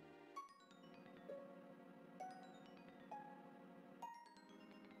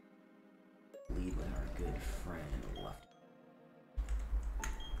 Lead with our good friend left.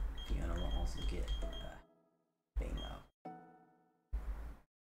 Fiona will also get Bang up.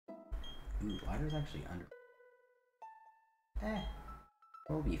 Ooh, Lighter's actually under.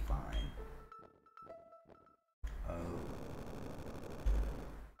 We'll be fine. Oh.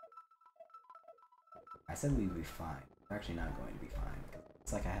 I said we'd be fine. We're actually not going to be fine.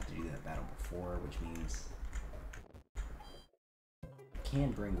 It's like I have to do that battle before, which means I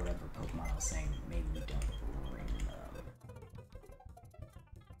can bring whatever Pokemon I was saying. Maybe we don't bring them.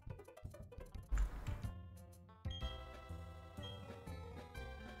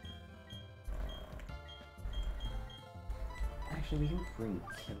 Actually, we can bring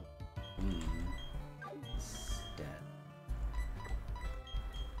Queen instead.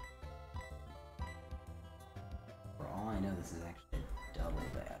 For all I know, this is actually a double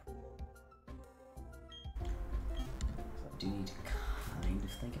battle. So I do need to kind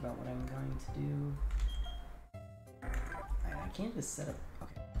of think about what I'm going to do. I can't just set up.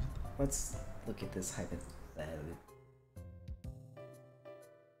 Okay, let's look at this hypothetical.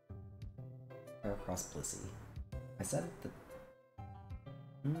 Across Blissey. I said the.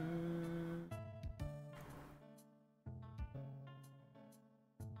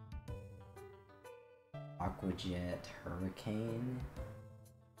 Aqua Jet Hurricane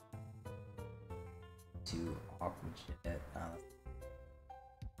to Aqua Jet.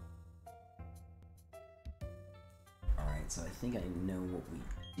 Alright, so I think I know what we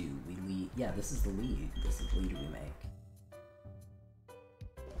do. We lead. Yeah, this is the lead. This is the lead we make.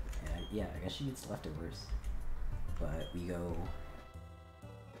 And yeah, I guess she gets leftovers. But we go.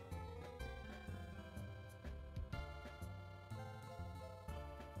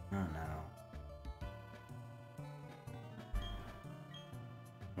 Oh no.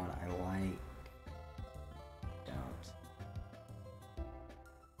 What I like. Don't.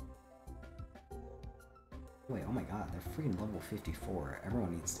 Wait, oh my god, they're freaking level 54.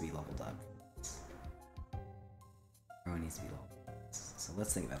 Everyone needs to be leveled up. Everyone needs to be leveled up. So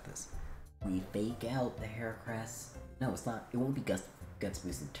let's think about this. We fake out the Heracross. No, it's not. It won't be Guts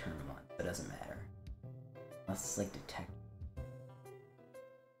Boost in turn 1. It doesn't matter. Let's like detect.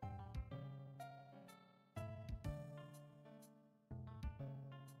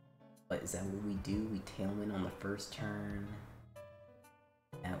 But is that what we do? We Tailwind on the first turn.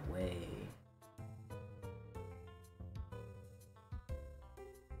 That way.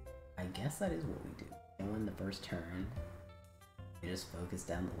 I guess that is what we do. Tailwind the first turn. We just focus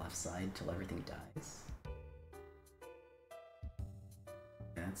down the left side till everything dies.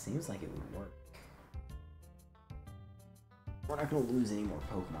 And that seems like it would work. We're not gonna lose any more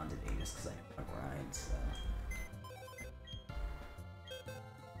Pokemon today just because I have a grind, so.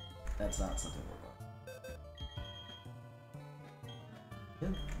 that's not something we're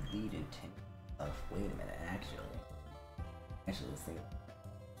going. Good lead in 10. Oh, wait a minute, actually, let's think.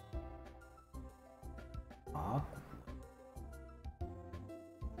 Awkward.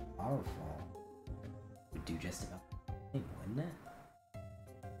 Powerful. Would do just about anything, wouldn't it?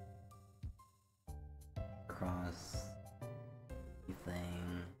 Cross.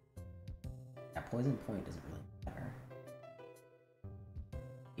 Anything. That poison point doesn't really matter.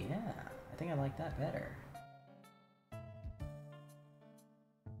 Yeah, I think I like that better.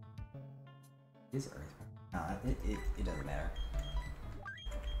 Is Earth? Nah, it doesn't matter.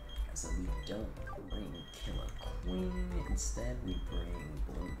 So we don't bring Killer Queen, instead we bring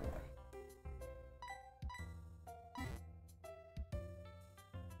Blue Boy.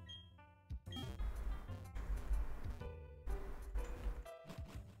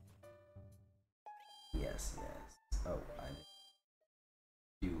 Yes. Oh, I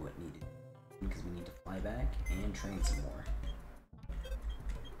do what needed because we need to fly back and train some more.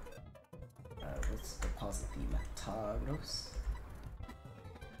 Let's deposit the Metagross.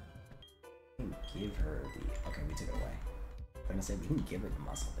 We can give her the. Okay, we took it away. I'm gonna say we can give her the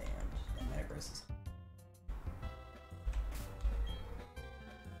muscle band. That Metagross is.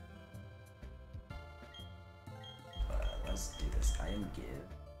 Let's do this. Item give.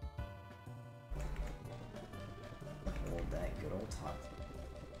 Hold that good old top.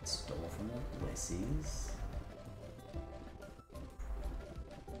 Stole from the Blissey's.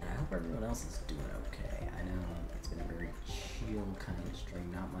 I hope everyone else is doing okay. I know it's been a very chill kind of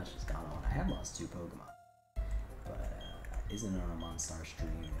stream, not much has gone on. I have lost 2 Pokemon, but isn't it on a Monstar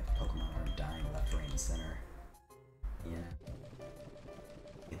stream if Pokemon are dying left, right, and center? Yeah.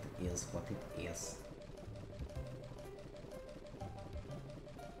 Get the eels, what the eels?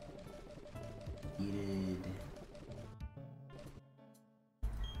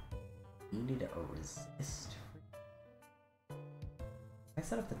 Needed a resist. If I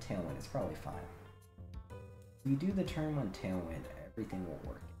set up the Tailwind, it's probably fine. If you do the turn 1 Tailwind, everything will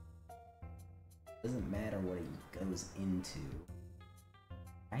work. Doesn't matter what it goes into,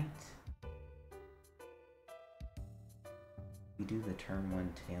 right? We do the turn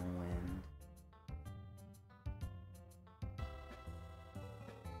 1 Tailwind.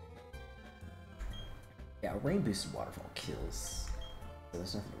 Yeah, a rain boosted waterfall kills. So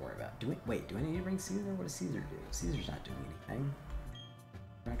there's nothing to worry about. Wait, do I need to bring Caesar? What does Caesar do? Caesar's not doing anything.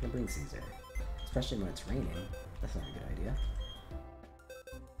 I'm not gonna bring Caesar. Especially when it's raining. That's not a good idea.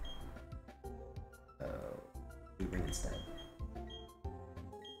 So, we bring instead.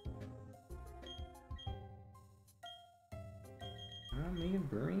 Maybe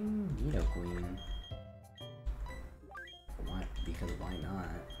bring Nidoqueen. Why? Because why not?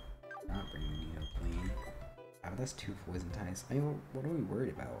 Not bring Nidoqueen. Oh, that's 2 poison types. I mean, what are we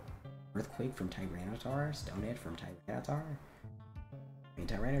worried about? Earthquake from Tyranitar? Stone Edge from Tyranitar? I mean,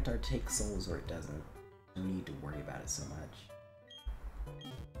 Tyranitar takes souls or it doesn't. No need to worry about it so much.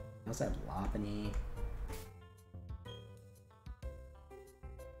 We also have Lopunny.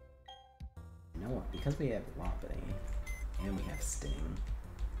 You know what? Because we have Lopunny and we have Sting,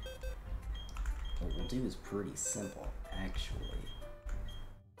 what we'll do is pretty simple, actually.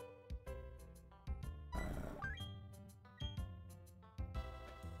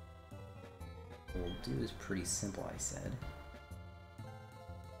 What we'll do is pretty simple, I said.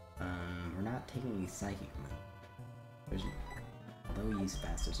 We're not taking any psychic moves. Although we use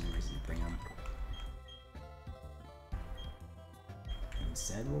fast, there's no reason to bring them.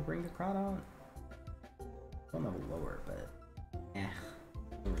 Instead, we'll bring the Crawdon. One level lower, but I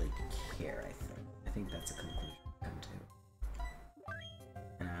don't really care, I think. I think that's a conclusion to come to.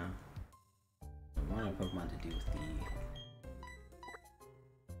 You know? I want a Pokemon to do with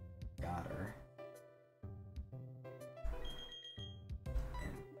the Goddard.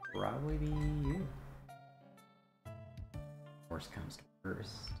 And probably be you. Worst comes to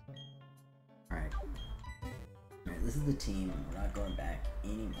first. Alright. Alright, this is the team. We're not going back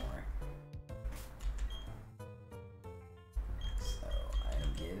anymore. So,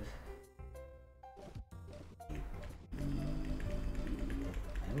 item give.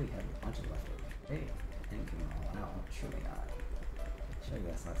 And we have a bunch of leftovers. Hey, I didn't give them all out. Surely not. Surely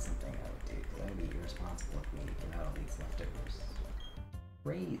that's not something I would do, because that would be irresponsible of me to give out all these leftovers.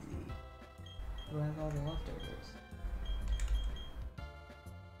 Crazy. Who has all the leftovers?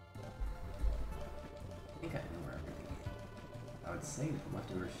 I think I know where everything is. I would say the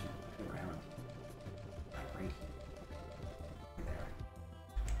leftovers should be around. Like right here. Right there.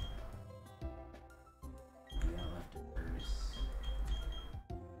 We got leftovers.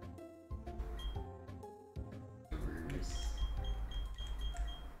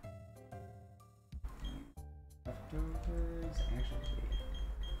 leftovers. Actually,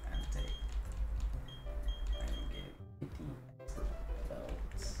 I'll take. I will get 50 expert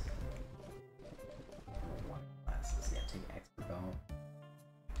belts. One glasses. Yeah, take expert belt.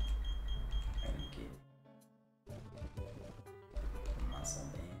 I will get a muscle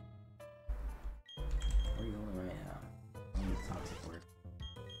band. Where are you going right now? I need toxic work.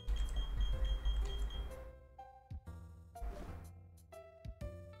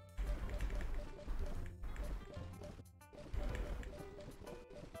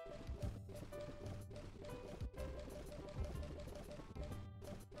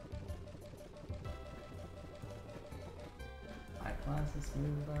 Classes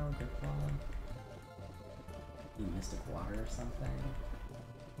move well, good one. You Mystic Water or something?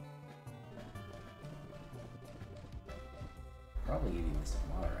 Probably give you Mystic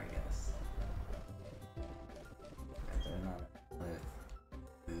Water, I guess. Because they're not a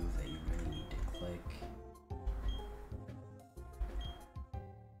move that you really need to click.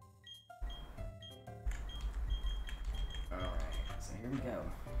 Alright, so here we go.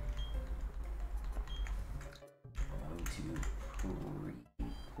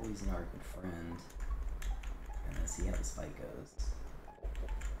 Poison our good friend, and let's see how this fight goes.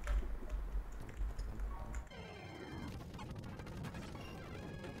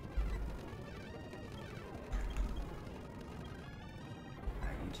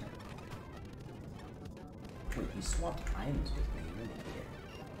 Alright, you turn. Wait, you swapped items with me, you're an idiot.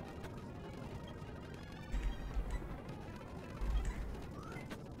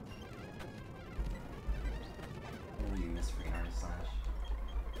 Oh, you missed free hard slash.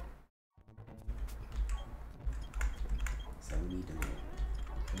 So we need to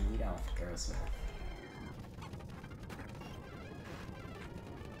lead off Aerosmith.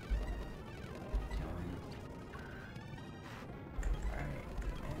 Alright,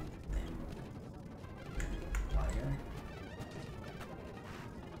 and then Liar.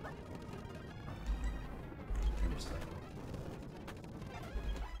 Understood.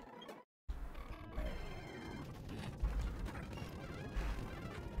 Alright.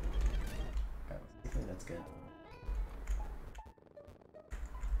 Okay, that's good.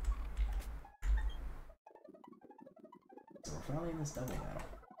 So we're finally in this double battle.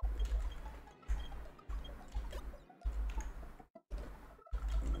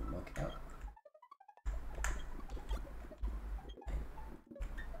 Look out.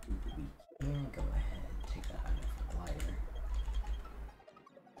 We can go ahead and take that item from Glider.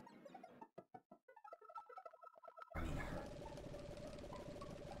 I mean her.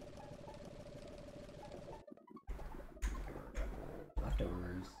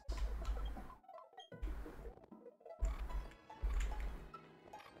 Leftovers.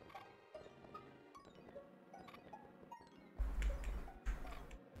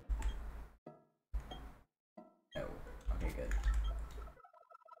 Okay, good.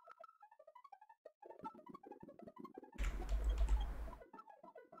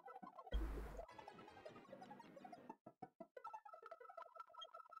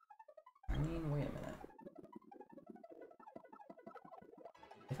 I mean, wait a minute.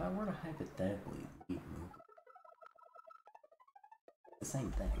 If I were to hypothetically leave Mogul, the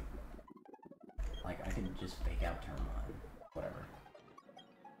same thing. Like, I could just fake out turn 1, whatever.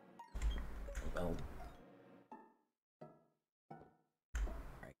 Well,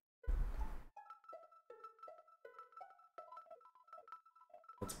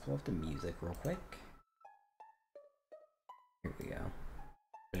 let's pull up the music real quick. Here we go.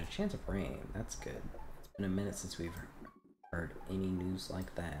 There's a chance of rain. That's good. It's been a minute since we've heard any news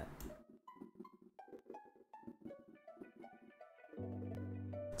like that.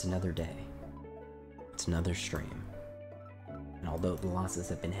 It's another day. It's another stream. And although the losses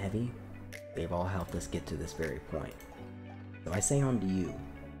have been heavy, they've all helped us get to this very point. So I say on to you.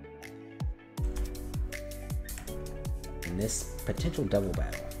 In this potential double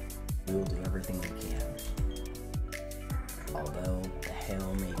battle, we will do everything we can. Although the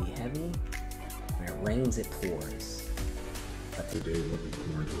hail may be heavy, when it rains it pours. But today will be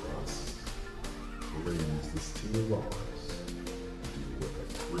pouring for us. The rain is this team of ours to deal with a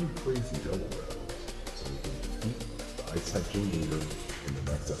pretty crazy double battle, so we can defeat the Ice Team leader in the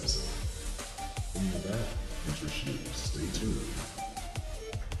next episode. And with that, future shooters, stay tuned.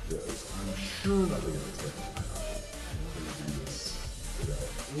 Because I'm sure nothing unexpected will happen. And we're going to do this without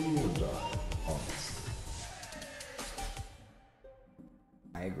anyone dying, honestly.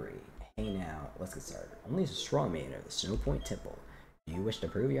 I agree. Hey now, let's get started. Only a strong may enter the Snow Point Temple. Do you wish to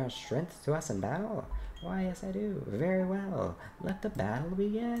prove your strength to us in battle? Why, yes I do. Very well. Let the battle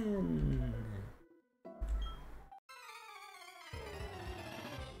begin.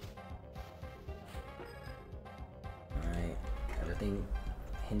 everything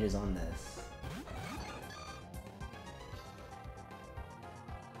hinges on this.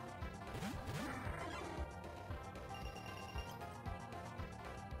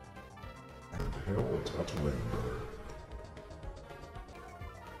 Hell, touch a lane, brother.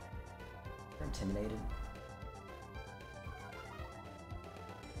 You're intimidated?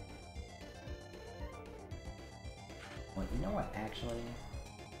 Well, you know what, actually?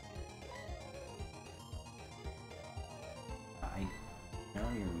 I know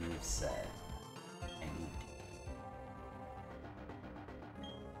your moveset. And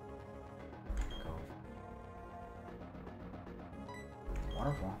go.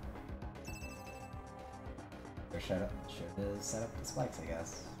 Waterfall. Or should have set up the spikes, I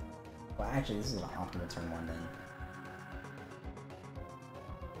guess. Well, actually, this is an optimal turn 1 then.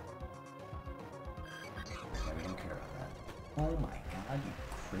 Yeah, we don't care about that. Oh my god, you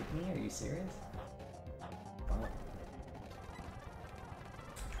crit me? Are you serious? Oh.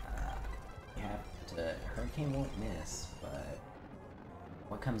 You have to... Hurricane won't miss, but...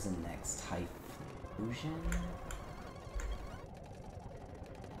 What comes in next? Typhlosion?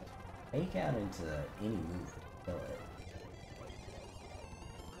 Fake out into any move to kill it.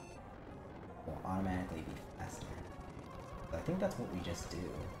 Will automatically be faster. But I think that's what we just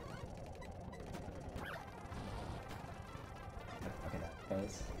do. Okay, that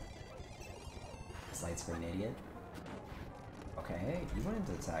goes. Slides for an idiot. Okay, you went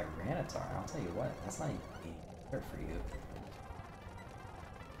into Tyranitar. I'll tell you what, that's not any better for you.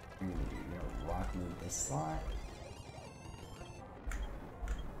 You're gonna do, you're gonna rock move this slot.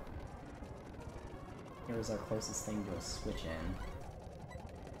 Here's our closest thing to a switch in.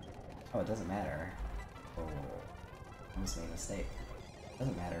 Oh, it doesn't matter. Oh, I almost made a mistake. It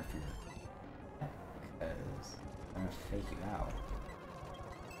doesn't matter if you're... because I'm gonna fake you out.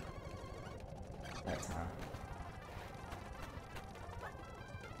 That's huh?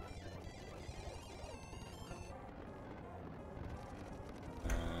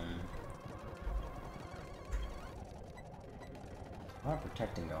 A lot of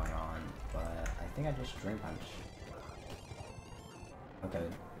protecting going on, but I think I just Drain Punch. Okay.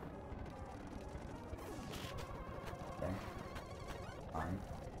 Okay. Fine.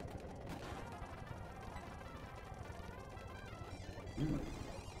 Ooh.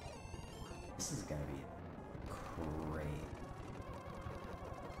 This is gonna be great.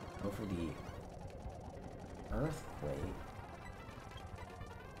 Go for the Earthquake.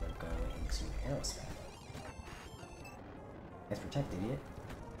 We'll go into Aerospace. Guys, protect, idiot.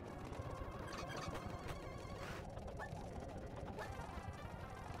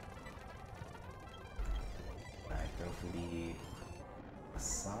 Alright, go for the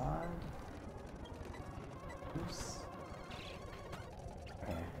Assad. Oops.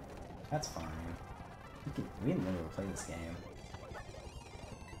 Okay, that's fine. We didn't really play this game.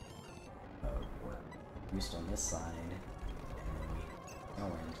 Oh, we're boost on this side, and then we go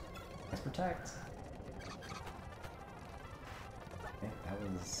in. Guys, protect. Okay, that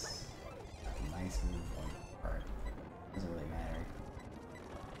was a nice move on your part. Doesn't really matter.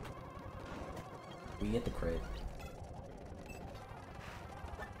 We get the crit.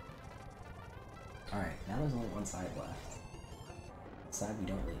 Alright, now there's only one side left. The side we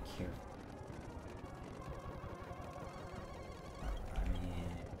don't really care for. I mean,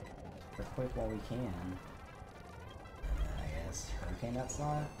 Earthquake while we can. And then I guess Hurricane that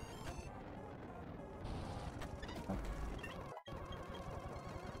slot.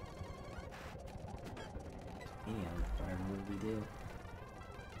 Whatever we do.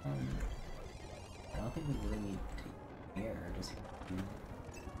 I don't think we really need to air, just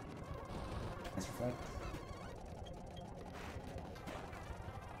let's reflect.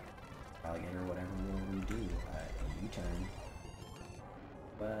 Alligator, whatever will we do? U-turn.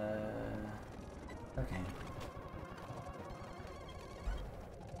 But okay.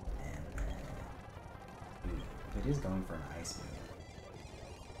 And if it is going for an ice move.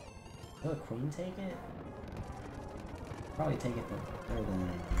 Will the Queen take it? Probably take it better than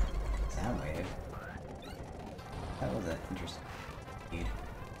Soundwave. That was an interesting lead.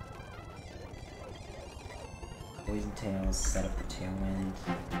 Poison Tails, set up the Tailwind.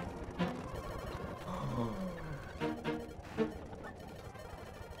 Oh.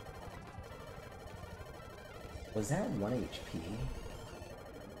 Was that 1 HP?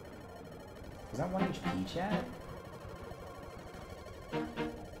 Was that 1 HP, chat?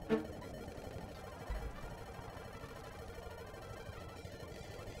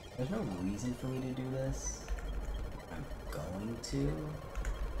 There's no reason for me to do this. I'm going to.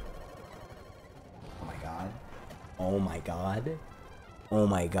 Oh my god. Oh my god. Oh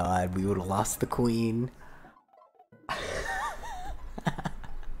my god, we would have lost the Queen.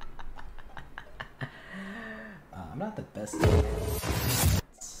 not the best at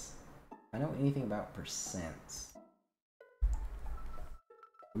percents. If I know anything about percents.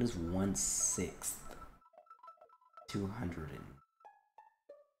 What is 1/6? 200 and...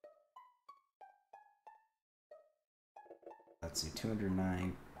 Let's see,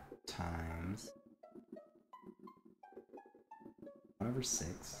 209 times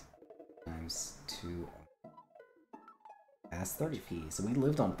 1/6 times 2. That's 30p. So we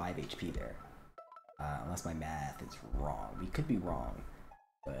lived on 5 HP there. Unless my math is wrong. We could be wrong.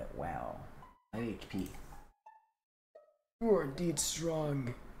 But wow. 5 HP. You are indeed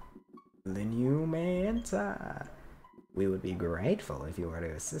strong. The new Manta. We would be grateful if you were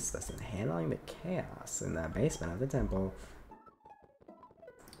to assist us in handling the chaos in the basement of the temple.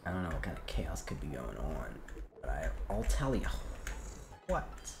 I don't know what kind of chaos could be going on, but I'll tell you what.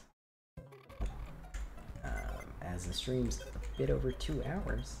 As the stream's a bit over 2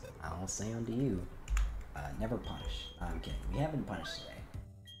 hours, I'll say unto you, never punish. I'm kidding. We haven't punished today.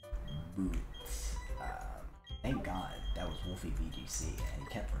 Boots. Thank God that was WolfyVGC and he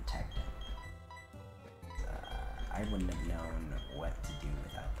kept protecting. I wouldn't have known what to do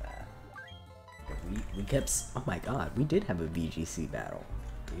without that. If we kept. Oh my God, we did have a VGC battle,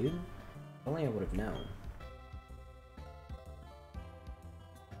 dude. Only I would have known.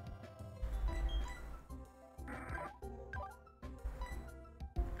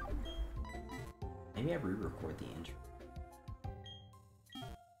 Maybe I re-record the intro.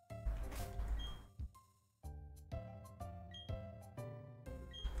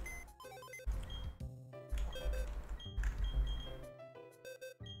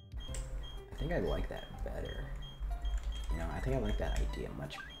 I think I like that better. You know, I think I like that idea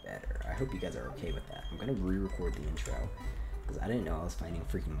much better. I hope you guys are okay with that. I'm gonna re-record the intro because I didn't know I was fighting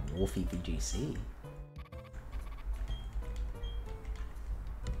freaking WolfyVGC.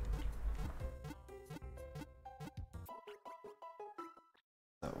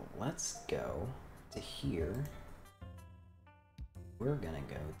 So let's go to here. We're gonna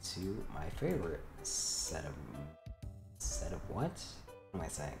go to my favorite set of what? What am I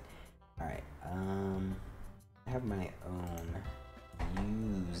saying? Alright, I have my own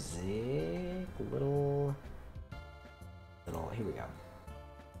music, little, here we go.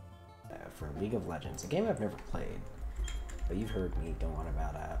 For League of Legends, a game I've never played, but you've heard me go on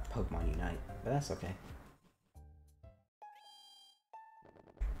about Pokemon Unite, but that's okay.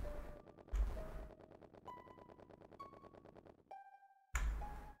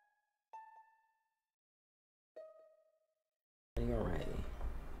 Alrighty.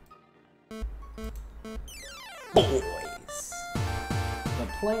 Boys! The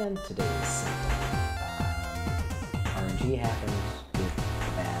plan today is simple. RNG happened with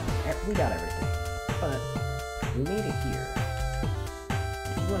bad. We got everything. But we made it here.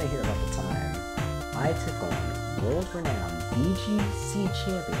 If you want to hear about the time, I took on world-renowned VGC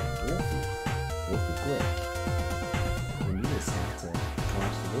champion Wolfey Glick. And you just have to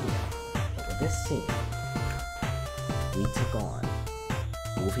watch the video. But with this team, we took on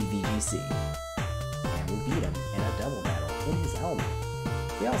WolfyVGC, and we beat him in a double battle in his element.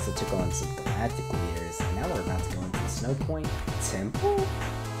 We also took on some galactic leaders, and now we're about to go into the Snow Point Temple?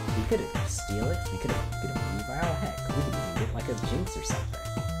 We could have Steelix, we could have Revile, heck, we could even get like a Jinx or something.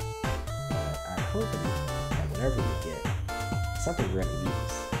 But I'm hoping that whatever we get, something we're gonna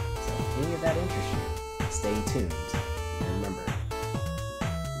use. So if any of that interests you, stay tuned. And remember,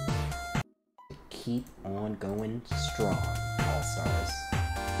 keep on going strong, All-Stars.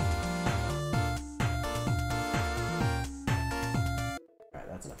 Alright,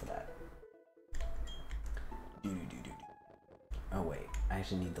 that's enough of that. Oh wait, I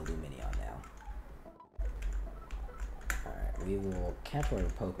actually need the Luminion now. Alright, we will catch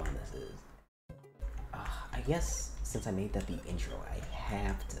whatever Pokemon this is. I guess since I made that the intro, I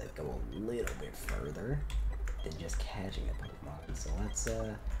have to go a little bit further than just catching a Pokemon. So let's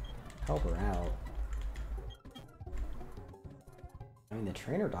help her out. I mean, the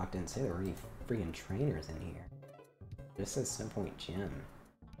trainer doc didn't say there were any freaking trainers in here. It just says Snow Point Gym.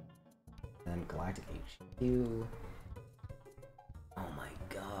 And then Galactic HQ. Oh my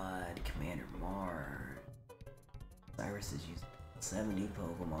god, Commander Mars. Cyrus is using 70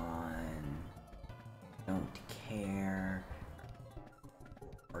 Pokemon. Don't care.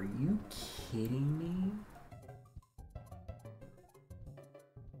 Are you kidding me?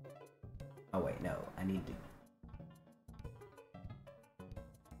 Oh wait, no, I need to...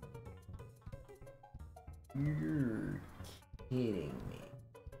 You're kidding me.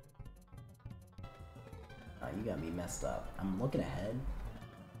 Oh, you got me messed up. I'm looking ahead.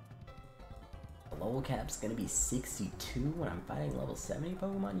 The level cap's gonna be 62 when I'm fighting level 70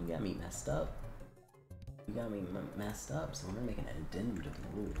 Pokemon? You got me messed up. we got me messed up, so we're gonna make an addendum to the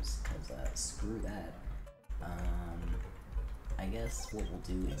rules, because screw that. I guess what we'll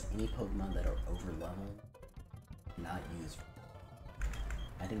do is any Pokemon that are over level, not used.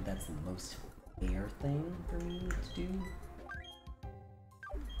 I think that's the most fair thing for me to do.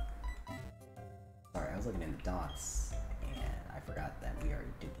 Sorry, I was looking in the dots, and I forgot that we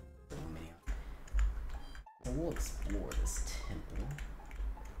already did the Lumineon. So we'll explore this temple.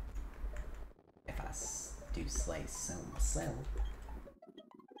 If I do slay so myself.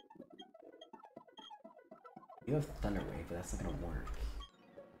 You have Thunder Wave, but that's not gonna work.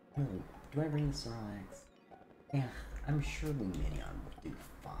 Oh, do I bring the Snorlax? Yeah, I'm sure Lumineon will do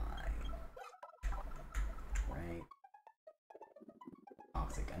fine. Right?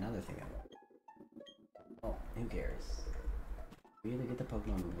 Toxic, another thing I want. Oh, who cares? We either get the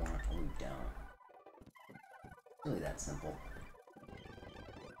Pokemon we want or we don't. It's really that simple.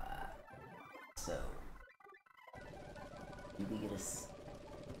 So, do we get a...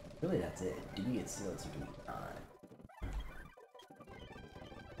 Really, that's it. Do we get Steelix or do we not?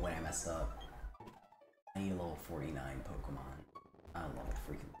 When I messed up, I need a level 49 Pokemon. Not a level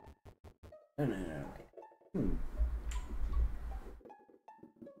freaking... No, wait.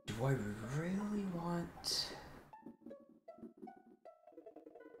 Do I really want...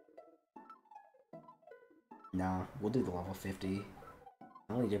 Nah, we'll do the level 50.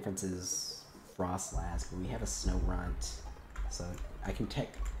 The only difference is Frostlass, but we have a Snorunt, so I can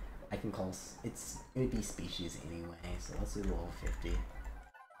call it would be species anyway, so let's do level 50.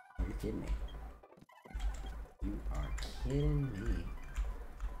 Are you kidding me? You are kidding me.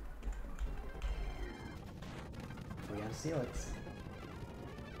 We got a Steelix.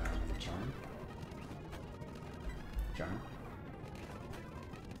 Charm.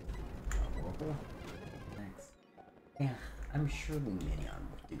 Whirlpool. Thanks. Yeah, I'm sure Lumineon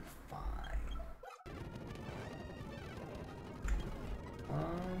will do fine.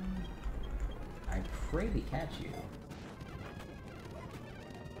 I pray we catch you.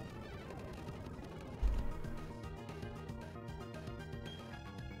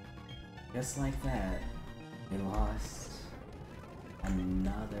 Just like that, we lost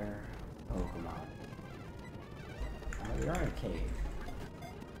another Pokemon. We are in a cave.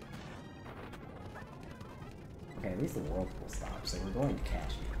 Okay, at least the Whirlpool stopped, so we're going to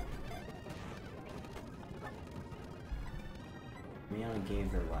catch you. Leon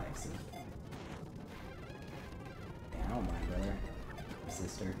gave their life, so... Yeah, I don't mind, brother.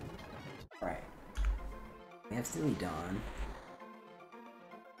 Sister. Alright. We have Steely Dawn.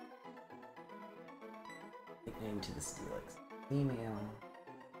 Nickname to the Steelix. Female.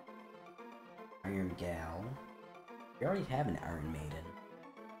 Iron Gal. We already have an Iron Maiden.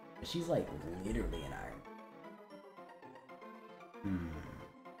 But she's like literally an Iron.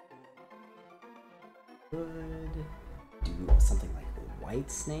 Could do something like a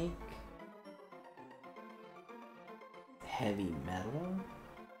White Snake. Heavy Metal.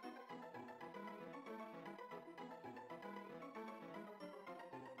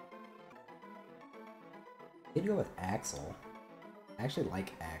 Did go with Axel. I actually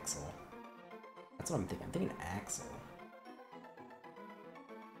like Axel. That's what I'm thinking. I'm thinking Axel.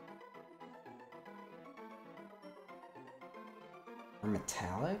 Or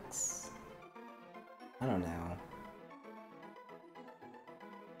Metallics? I don't know.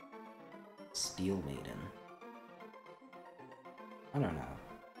 Steel Maiden. I don't know.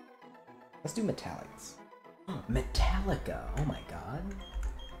 Let's do Metallics. Metallica! Oh my god.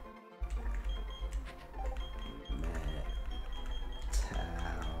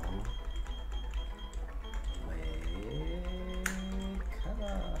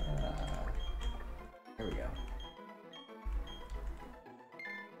 There we go.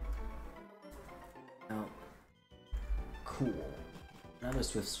 Oh. Cool. Another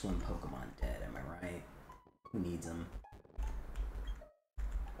Swift Swim Pokemon dead, am I right? Who needs them?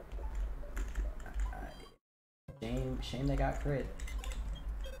 Shame they got crit.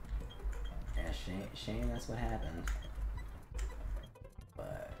 Yeah, shame that's what happened.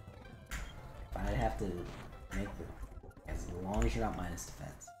 But if I'd have to make the, as long as you're not minus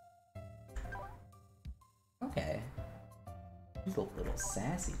defense. Okay. She's a little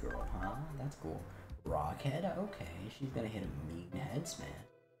sassy girl, huh? That's cool. Rockhead? Okay, she's gonna hit a mean head smash.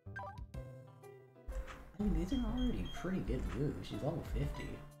 I mean, these are already pretty good moves. She's level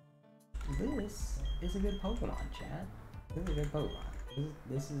 50. This is a good Pokemon, chat. This is a good Pokemon.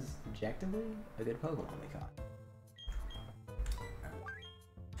 This is objectively a good Pokemon we caught.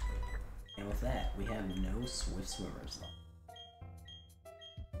 And with that, we have no Swift Swimmers left.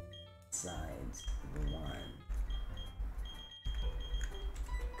 Besides the one.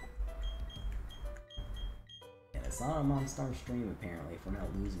 It's not a Monstar stream apparently if we're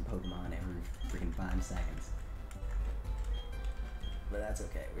not losing Pokemon every freaking 5 seconds. But that's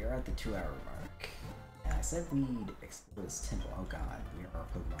okay. We are at the 2-hour mark. And I said we'd explore this temple. Oh god, we are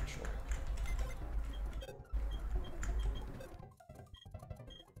Pokemon short.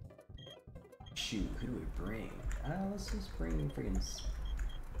 Shoot, who do we bring? Let's just bring freaking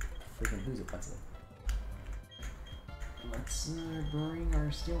who's it? What's it? Let's bring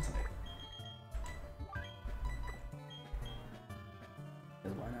our Steel type.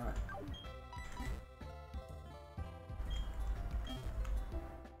 Cause why not?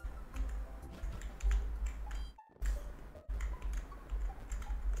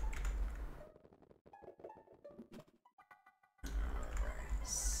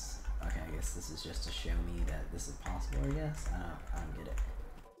 Okay, I guess this is just to show me that this is possible, I guess. I don't get it.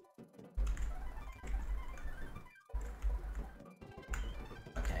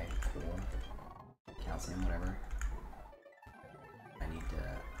 Okay, cool. Calcium, whatever. I need to...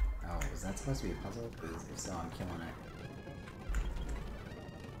 Oh, is that supposed to be a puzzle? Because if so, I'm killing it.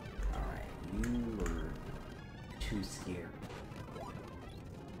 Alright, you were too scared.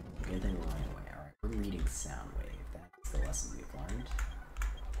 Good thing we're running away. Alright, we're reading Soundwave. That's the lesson we've learned.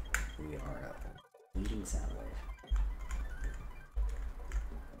 We are reading Soundwave.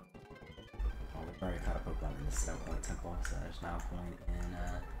 Oh, we've already caught a Pokemon in the Snow Point Temple, so there's no point in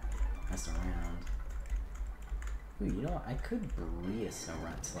messing around. Ooh, you know what? I could breed a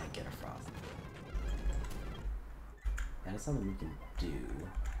Snorunt to like get a Frost. That is something we can do.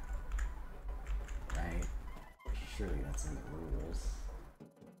 Right? Surely that's in the rules.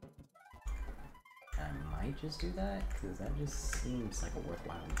 And I might just do that, because that just seems like a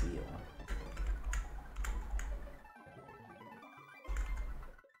worthwhile deal.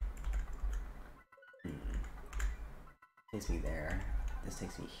 Takes me there. This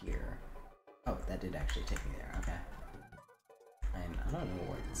takes me here. Oh, that did actually take me there. Okay. I don't know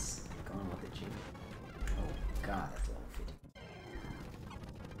what's going with the G. Oh god, that's level 50.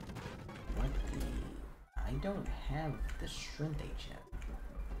 What the... I don't have the Strength H yet.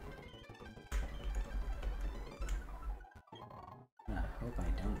 I hope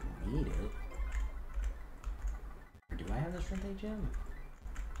I don't need it. Or do I have the Strength H gem?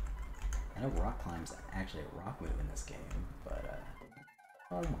 I know Rock Climb's actually a rock move in this game, but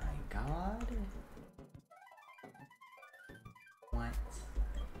oh my god. What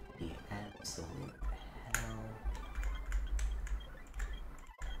the absolute hell?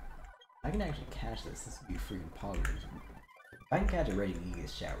 I can actually catch this. This would be freaking positive. If I can catch a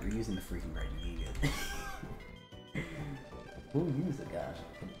Regigigas, chat, we're using the freaking Regigigas. We'll use it, gosh.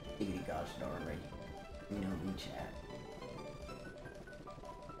 Diggity gosh darn Regi. You know me, chat.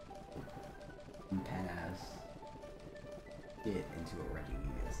 Pass it into a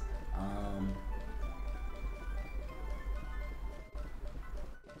Regigigas.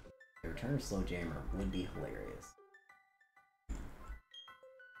 The return of Slow Jammer would be hilarious.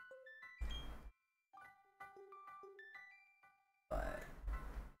 But,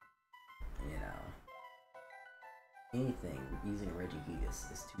 you know, anything using a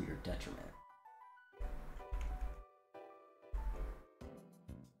Regigigas is to your detriment.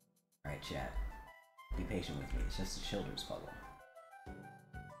 Alright, chat. Be patient with me, it's just a children's puzzle.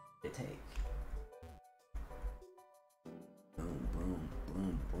 It take. Boom, boom,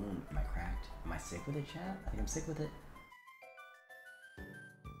 boom, boom. Am I cracked? Am I sick with it, chat? I think I'm sick with it.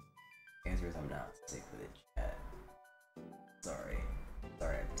 The answer is I'm not sick with it, chat. Sorry.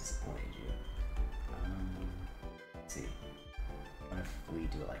 Sorry I've disappointed you. Let's see. What if we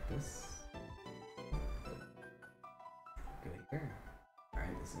do it like this? Go here.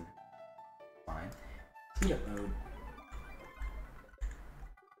 Alright, this is fine. Speed up mode.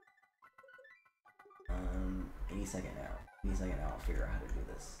 Any second now. Any second now, I'll figure out how to do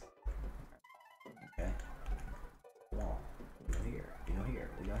this. Okay. Wall. We go here. We go here.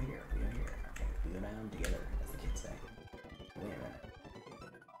 We go here. We go here. Okay. We go down together, as the kids say. Wait a minute.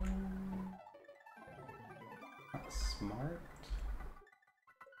 Not smart.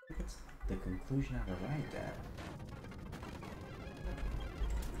 I think it's the conclusion I've arrived at.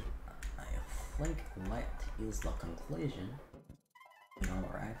 I think that is the conclusion we all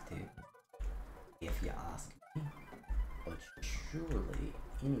arrive to, if you ask me. But surely,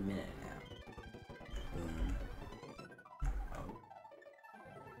 any minute now. Boom. Oh.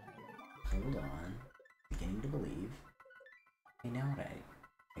 Hold on. Beginning to believe. Okay, now what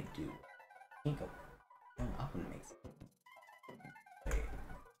I do. Can't go going up and make sense. Wait.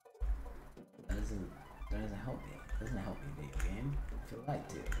 That doesn't help me. It doesn't help me, video game. I feel like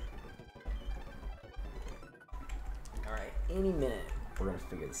to. Alright, any minute we're gonna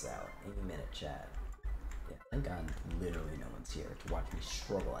figure this out. Any minute, chat. Yeah, thank God literally no one's here to watch me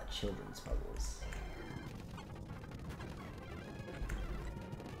struggle at children's puzzles.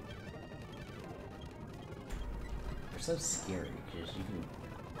 They're so scary because you can,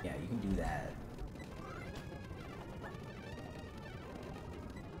 yeah, you can do that.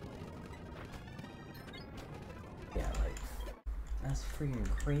 Yeah, like, that's freaking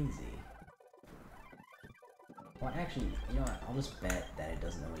crazy. Well, actually, you know what? I'll just bet that it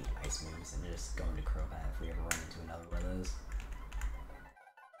doesn't know any ice moves and just go into Crow Path if we ever run into another one of those.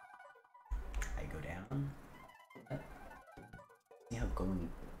 I go down. See how going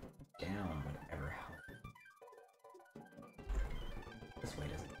down would ever help. This way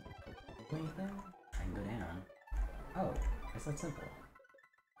doesn't do anything? I can go down. Oh, it's that simple.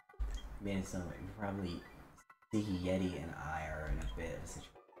 Man, it's so probably Sticky Yeti and I are in a bit of a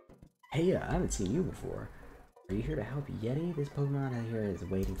situation. Hey, I haven't seen you before. Are you here to help Yeti? This Pokemon out here is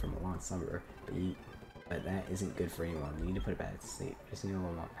waiting from a long summer, but that isn't good for anyone. We need to put it back to sleep. Just need a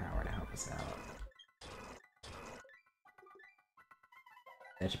little more power to help us out.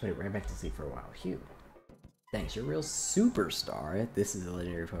 That should put it right back to sleep for a while. Phew. Thanks, you're a real superstar. This is a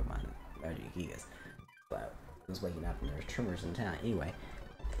legendary Pokemon, Gigas. But I was waking up and there's tremors in town. Anyway,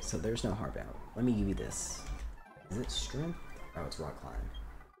 so there's no hard out. Let me give you this. Is it strength? Oh, it's rock climb.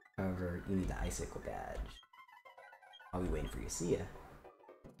 However, you need the Icicle badge. I'll be waiting for you. See ya.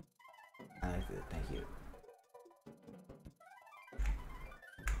 I like it. Thank you.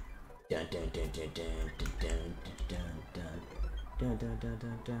 Dun dun dun dun dun dun dun dun dun dun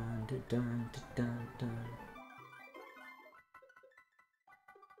dun dun dun dun dun dun.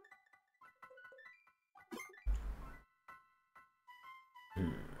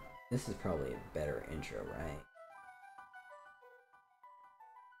 This is probably a better intro, right?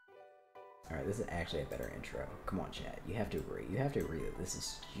 Alright, this is actually a better intro. Come on, chat. You have to agree. You have to agree that this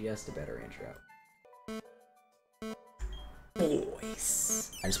is just a better intro.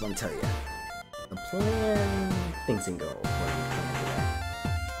 Boys! I just want to tell you, the plan things didn't go according to plan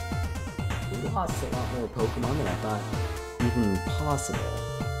today. We lost a lot more Pokemon than I thought even possible,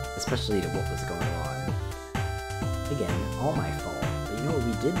 especially to what was going on. Again, all my fault. But you know what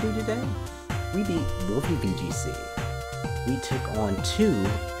we did do today? We beat WolfyVGC. We took on 2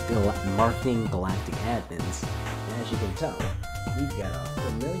 marketing galactic admins, and as you can tell, we've got a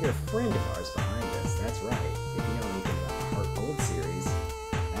familiar friend of ours behind us. That's right. If you know anything about the Heart Gold series,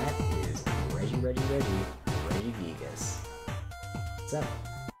 that is WolfyVGC. So,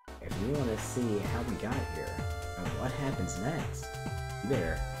 if you want to see how we got here and what happens next, you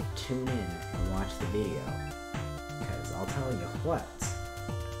better tune in and watch the video, because I'll tell you what,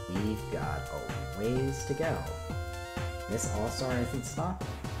 we've got a ways to go. This All-Star isn't stopping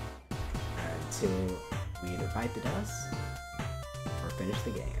until we either bite the dust or finish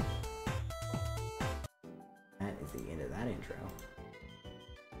the game. That is the end of that intro.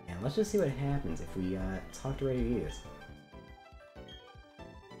 And let's just see what happens if we talk to Radius.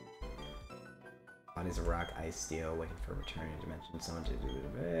 Bodies of rock, ice, steel, waiting for returning dimension. Someone to do.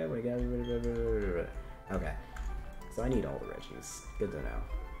 Okay, so I need all the Reggies. Good to know.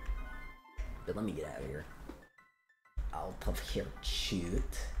 But let me get out of here. I'll puff here.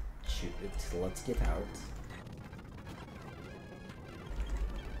 Shoot. Let's get out.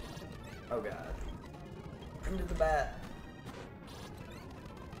 Oh god. Into the bat.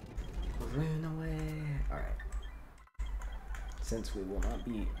 Run away. Alright. Since we will not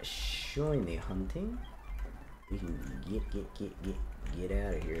be showing the hunting, we can get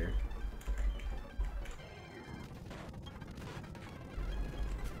out of here.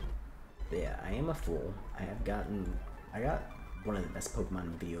 But yeah, I am a fool. I got one of the best Pokemon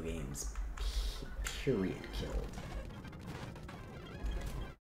in video games, period, killed.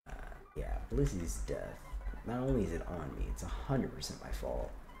 Yeah, Blizzy's death. Not only is it on me, it's 100% my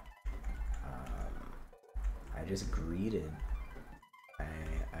fault. I just greeted.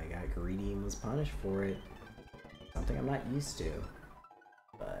 I got greedy and was punished for it. Something I'm not used to.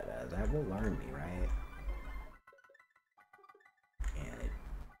 But that will learn me, right? And it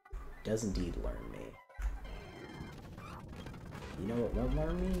does indeed learn me. You know what won't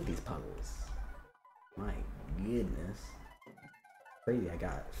learn me? These puzzles. My goodness. Crazy I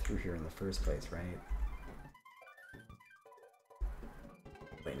got through here in the first place, right?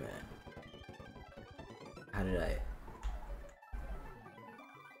 Wait a minute. How did I...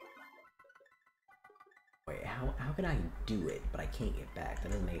 Wait, how can I do it, but I can't get back?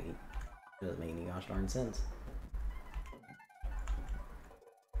 That doesn't make any gosh darn sense.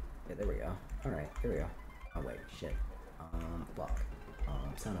 Yeah, there we go. Alright, here we go. Oh wait, shit. Fuck.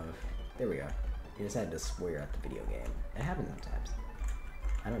 Son of... There we go. You just had to swear at the video game. It happens sometimes.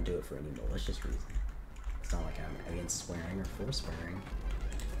 I don't do it for any malicious reason. It's not like I'm against swearing or for swearing.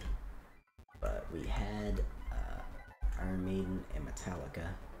 But we had Iron Maiden and Metallica.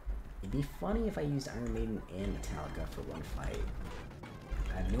 It'd be funny if I used Iron Maiden and Metallica for one fight.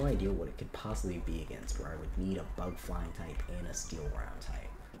 I have no idea what it could possibly be against, where I would need a bug flying type and a steel ground type.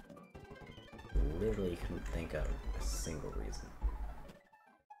 Literally couldn't think of a single reason.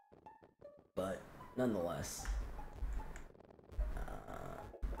 But nonetheless,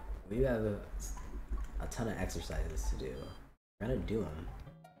 we have a ton of exercises to do. We're gonna do them.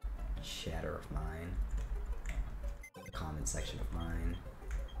 Chatter of mine. Comment section of mine.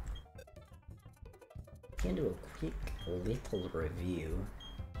 Can do a quick little review.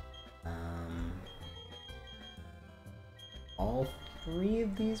 All three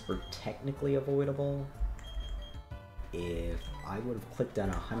of these were technically avoidable if I would have clicked on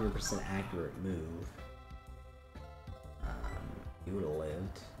a 100% accurate move. You would have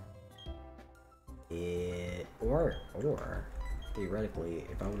lived. Or theoretically,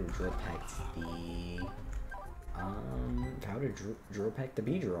 if I would have drill packed the if I would have drill packed the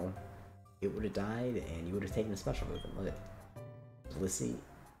B-drill, it would have died and you would have taken a special move and lived. Let's see.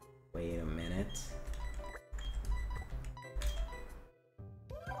 Wait a minute.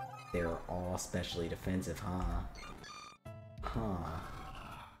 They're all specially defensive, huh?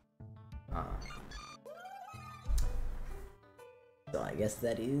 So I guess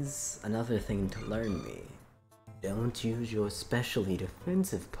that is another thing to learn me. Don't use your specially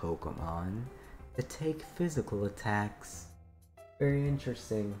defensive Pokemon to take physical attacks. Very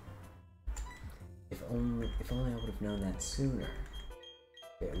interesting. If only I would have known that sooner.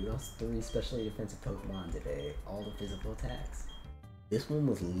 Okay, we lost 3 specially defensive Pokemon today, all the physical attacks. This one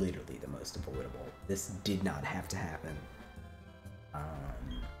was literally the most avoidable. This did not have to happen.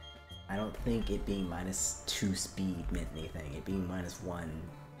 I don't think it being -2 speed meant anything. It being -1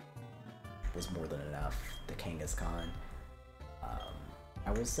 was more than enough. The Kangaskhan.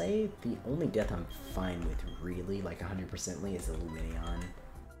 I will say the only death I'm fine with, really, like 100%ly, is the Lumineon.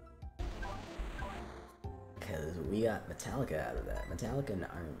 Because we got Metallica out of that. Metallica and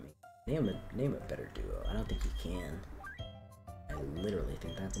Iron Maiden. Name a better duo. I don't think you can. I literally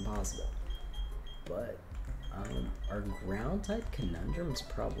think that's impossible. But our ground type conundrum's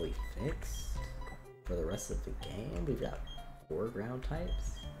probably fixed for the rest of the game. We've got 4 ground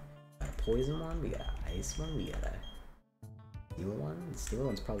types. We got a poison one, we got an ice one, we got a steel one. The steel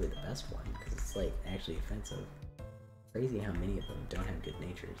one's probably the best one because it's like actually offensive. Crazy how many of them don't have good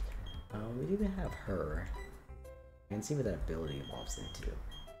natures. We do have her. You can see what that ability evolves into.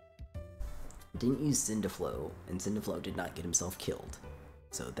 Didn't use Cyndaquil, and Cyndaquil did not get himself killed.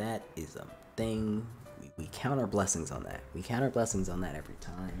 So that is a thing. We count our blessings on that. We count our blessings on that every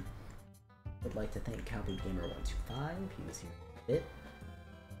time. Would like to thank Cowboy Gamer 125. He was here a bit.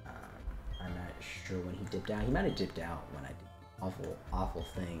 I'm not sure when he dipped out. He might have dipped out when I did the awful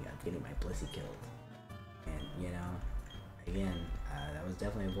thing of getting my Blissey killed. And you know, again, that was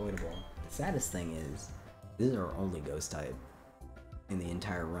definitely avoidable. The saddest thing is, this is our only ghost type in the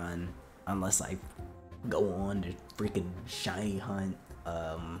entire run, unless I go on to freaking shiny hunt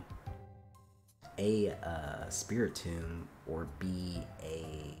A, Spiritomb, or B,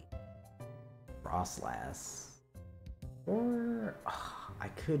 a Frostlass. Or I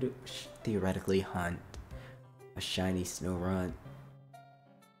could theoretically hunt a shiny Snorunt,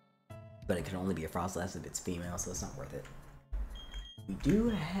 but it can only be a Frostlass if it's female, so it's not worth it. We do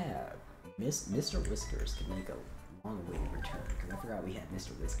have Mr. Whiskers can make a long-awaited return, because I forgot we had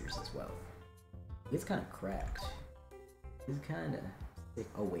Mr. Whiskers as well. He's kind of cracked. He's kind of sick.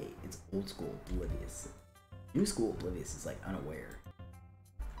 Oh wait, it's old school Oblivious. New school Oblivious is like unaware.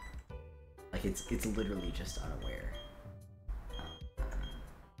 Like it's literally just unaware.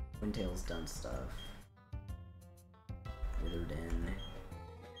 Twintail's done stuff. Withered in.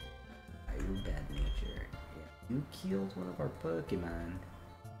 Your bad nature. Yeah, you killed one of our Pokemon.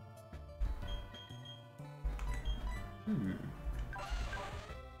 You're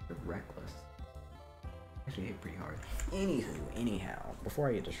reckless. Actually hit pretty hard. Anyhow, before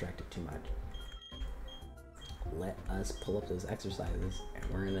I get distracted too much, let us pull up those exercises, and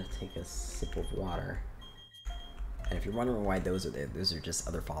we're gonna take a sip of water. And if you're wondering why those are there, those are just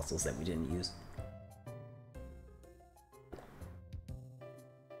other fossils that we didn't use.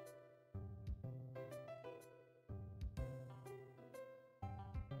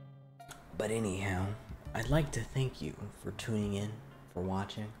 But anyhow, I'd like to thank you for tuning in, for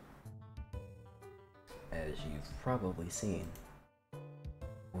watching. As you've probably seen,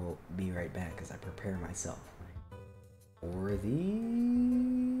 we'll be right back as I prepare myself for the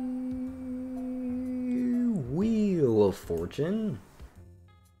Wheel of Fortune.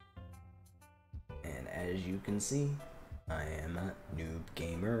 And as you can see, I am a Noob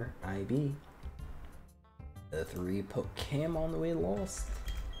Gamer IB. The 3 Pokemon we lost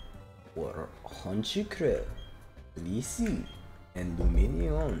were Honchukru, Lisi, and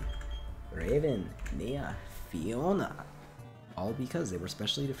Luminion, Raven, Nia, Fiona. All because they were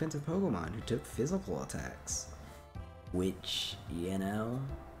specially defensive Pokemon who took physical attacks. Which, you know,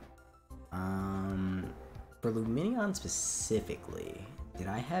 for Luminion specifically, did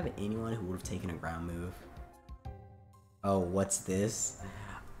I have anyone who would have taken a ground move? Oh, what's this?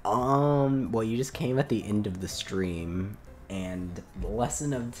 Well, you just came at the end of the stream, and the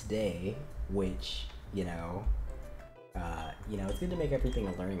lesson of today, which, you know, it's good to make everything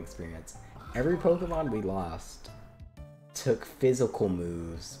a learning experience. Every Pokemon we lost took physical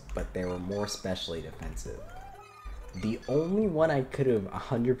moves, but they were more specially defensive. The only one I could have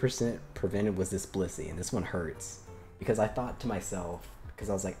 100% prevented was this Blissey, and this one hurts. Because I thought to myself, because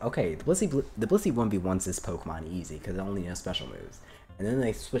I was like, okay, the Blissey 1v1's this Pokemon easy, because it only knows special moves. And then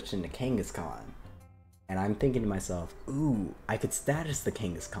they switched into Kangaskhan. And I'm thinking to myself, ooh, I could status the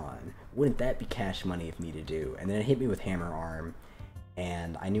Kangaskhan. Wouldn't that be cash money of me to do? And then it hit me with Hammer Arm,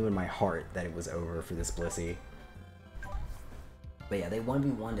 and I knew in my heart that it was over for this Blissey. But yeah, they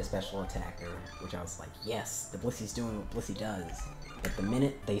 1v1'd a special attacker, which I was like, yes, the Blissey's doing what Blissey does. But the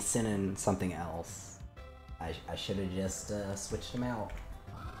minute they sent in something else, I should have just switched them out.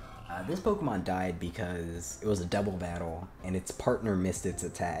 This Pokemon died because it was a double battle, and its partner missed its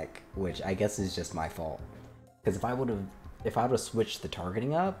attack, which I guess is just my fault. Because if I would have switched the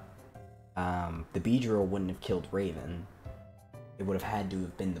targeting up, the Beedrill wouldn't have killed Raven. It would have had to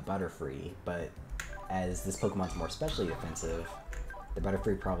have been the Butterfree, but as this Pokemon's more specially defensive, the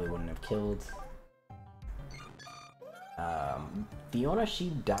Butterfree probably wouldn't have killed. Fiona, she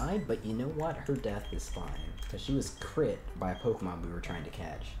died, but you know what? Her death is fine, because she was crit by a Pokemon we were trying to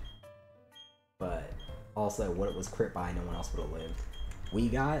catch. But also, what it was crit by, no one else would have lived. We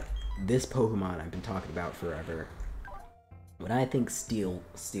got this Pokemon I've been talking about forever. When I think Steel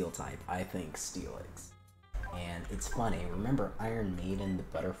type, I think Steelix. And it's funny, remember Iron Maiden, the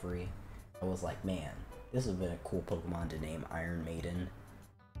Butterfree? I was like, man, this would have been a cool Pokemon to name Iron Maiden.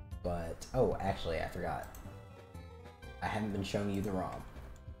 But, oh, actually, I forgot. I haven't been showing you the ROM.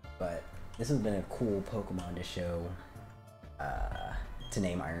 But this would have been a cool Pokemon to show, to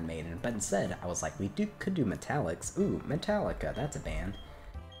name Iron Maiden. But instead, I was like, could do Metallics. Ooh, Metallica, that's a band.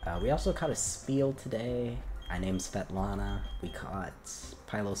 We also caught a Spiel today. I named Svetlana. We caught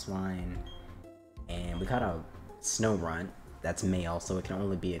Piloswine. And we caught a Snorunt. That's male, so it can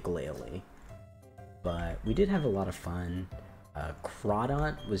only be a Glalie. But we did have a lot of fun.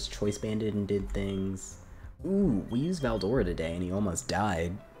 Crawdont was choice banded and did things. Ooh, we used Valdora today and he almost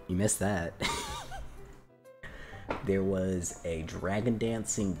died. You missed that. There was a Dragon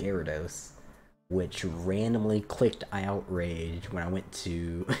Dancing Gyarados, which randomly clicked Outrage when I went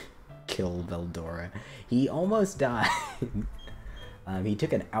to kill Veldora. He almost died. He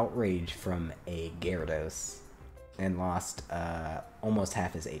took an Outrage from a Gyarados and lost almost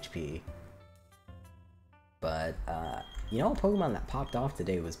half his HP. But, you know, a Pokemon that popped off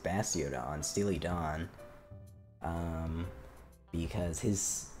today was Bastiodon on Steely Dawn. Because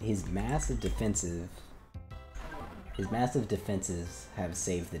his massive defensives have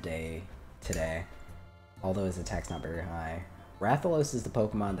saved the day today, although his attack's not very high. Rathalos is the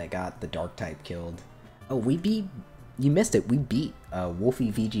Pokemon that got the Dark type killed. Oh, you missed it, we beat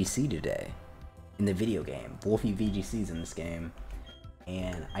WolfyVGC today in the video game. WolfyVGC's in this game,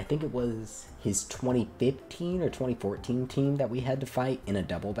 and I think it was his 2015 or 2014 team that we had to fight in a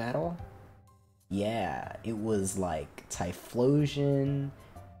double battle. Yeah, it was like Typhlosion,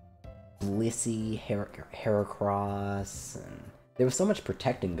 Blissey, Heracross, and there was so much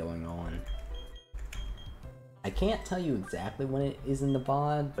protecting going on. I can't tell you exactly when it is in the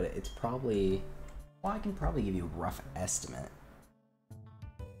VOD, but it's probably... Well, I can probably give you a rough estimate.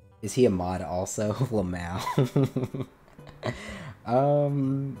 Is he a mod also? Lamau.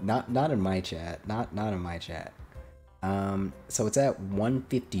 Not in my chat. Not in my chat. So it's at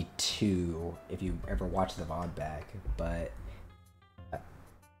 152 if you ever watch the VOD back, but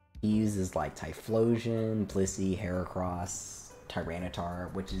he uses like Typhlosion, Blissey, Heracross,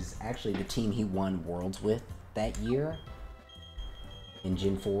 Tyranitar, which is actually the team he won Worlds with that year in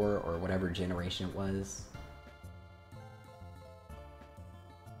Gen 4 or whatever generation it was.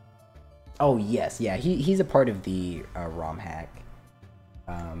 Oh yes, yeah, he's a part of the ROM hack.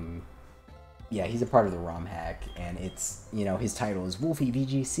 Yeah, he's a part of the ROM hack, and it's, you know, his title is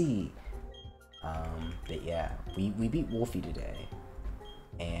WolfyVGC. But yeah, we beat Wolfey today.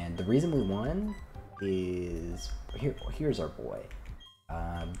 And the reason we won is, here's our boy.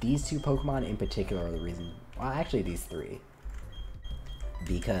 These two Pokemon in particular are the reason. Well, actually, these three.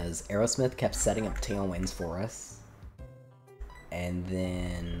 Because Aerosmith kept setting up Tailwinds for us. And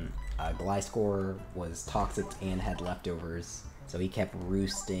then Gliscor was toxic and had leftovers. So he kept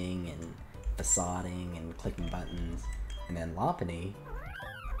roosting and facading and clicking buttons. And then Lopunny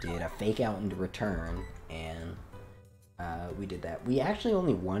did a fake out into return. And we did that. We actually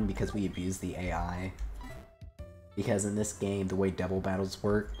only won because we abused the AI. Because in this game, the way double battles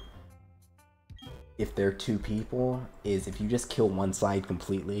work, if they're two people, is if you just kill one side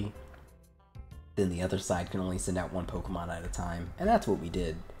completely, then the other side can only send out one Pokemon at a time. And that's what we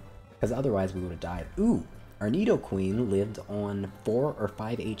did. Because otherwise we would have died. Ooh! Our Nidoqueen lived on 4 or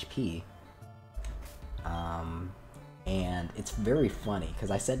 5 HP. And it's very funny,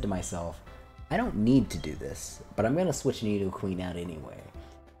 because I said to myself, I don't need to do this, but I'm going to switch Nidoqueen out anyway.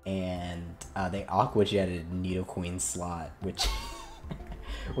 And they Aqua Jetted Nidoqueen's slot, which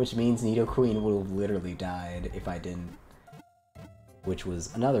which means Nidoqueen would have literally died if I didn't. Which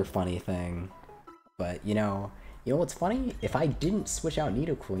was another funny thing. But you know what's funny? If I didn't switch out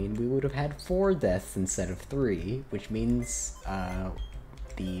Nidoqueen, we would have had 4 deaths instead of 3, which means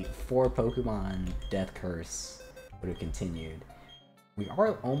the 4 Pokemon death curse would have continued. We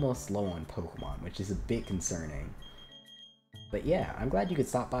are almost low on Pokemon, which is a bit concerning. But yeah, I'm glad you could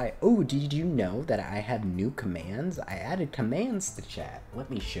stop by. Oh, did you know that I have new commands? I added commands to chat.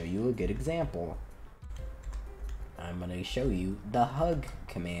 Let me show you a good example. I'm going to show you the hug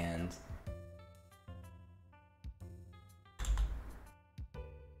command.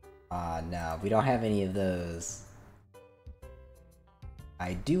 No, we don't have any of those.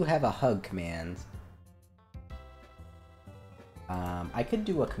 I do have a hug command. I could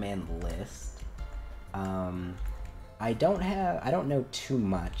do a command list. I don't know too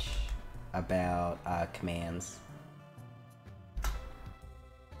much about commands.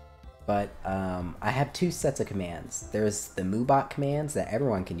 But I have 2 sets of commands. There's the Moobot commands that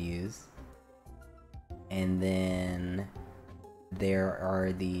everyone can use. And then there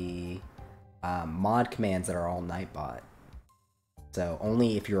are the mod commands that are all Nightbot. So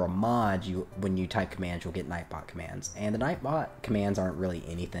only if you're a mod, when you type commands, you'll get Nightbot commands. And the Nightbot commands aren't really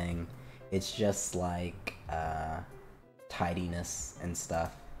anything. It's just like tidiness and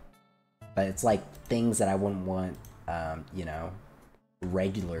stuff. But it's like things that I wouldn't want, you know,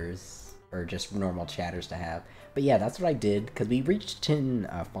 regulars or just normal chatters to have. But yeah, that's what I did, because we reached 10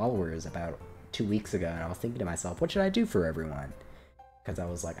 followers about 2 weeks ago, and I was thinking to myself, what should I do for everyone? Because I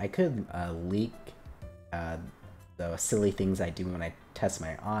was like, I could leak the silly things I do when I test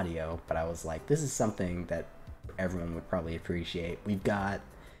my audio, but I was like, this is something that everyone would probably appreciate. We've got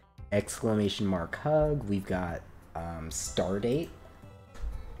exclamation mark hug, we've got Stardate,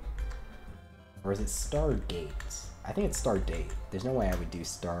 or is it Stargate? I think it's Stardate. There's no way I would do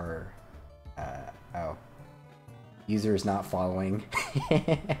Star, oh. User is not following.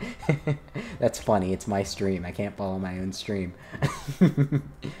 That's funny, it's my stream. I can't follow my own stream.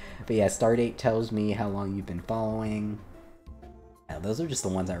 But yeah, Stardate tells me how long you've been following. Those are just the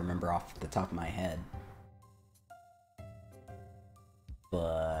ones I remember off the top of my head.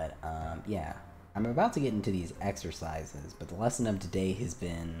 But, yeah. I'm about to get into these exercises, but the lesson of today has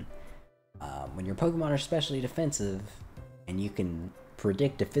been, when your Pokemon are especially defensive, and you can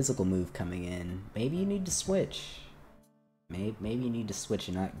predict a physical move coming in, maybe you need to switch. Maybe you need to switch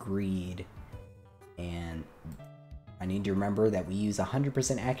and not greed. And I need to remember that we use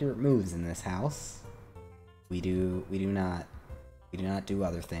 100% accurate moves in this house. We do not do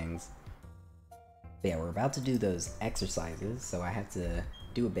other things. But yeah, we're about to do those exercises, so I have to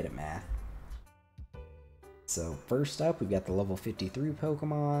do a bit of math. So first up, we've got the level 53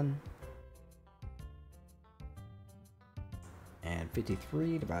 Pokemon. And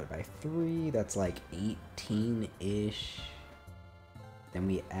 53 divided by 3, that's like 18-ish. Then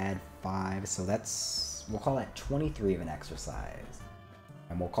we add 5, so that's, we'll call that 23 of an exercise.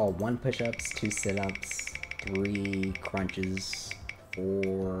 And we'll call 1 push-ups, 2 sit-ups, 3 crunches,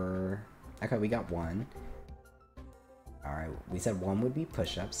 4... Okay, we got 1. Alright, we said 1 would be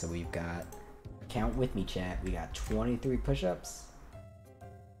push-ups, so we've got, count with me chat, we got 23 push-ups.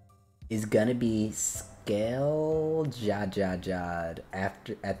 Is gonna be Scale Jad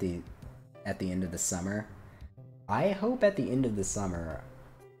after at the end of the summer. I hope at the end of the summer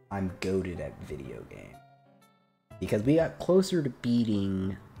I'm goated at video game, because we got closer to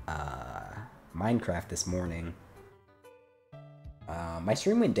beating Minecraft this morning. My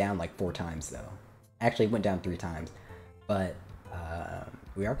stream went down like 4 times though. Actually, it went down 3 times, but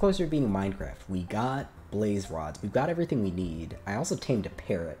we are closer to beating Minecraft. We got blaze rods. We've got everything we need. I also tamed a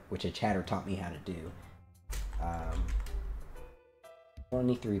parrot, which a chatter taught me how to do.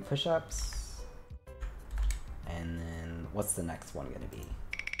 23 push-ups. And then what's the next one gonna be?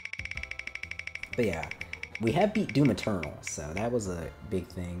 But yeah, we have beat Doom Eternal, so that was a big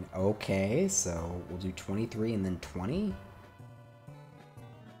thing. Okay, so we'll do 23 and then 20?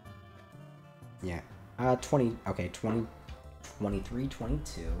 Yeah, 20, okay, 20, 23,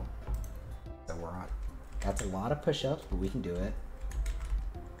 22. So we're on, that's a lot of push-ups, but we can do it.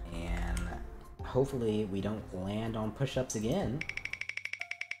 And hopefully we don't land on push-ups again.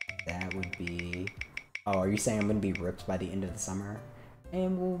 That would be, oh, are you saying I'm gonna be ripped by the end of the summer?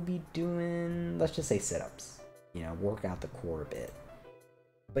 And we'll be doing, let's just say sit-ups. You know, work out the core a bit.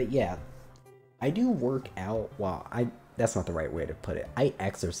 But yeah, I do work out, well, that's not the right way to put it. I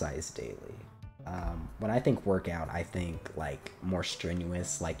exercise daily. When I think workout, I think like more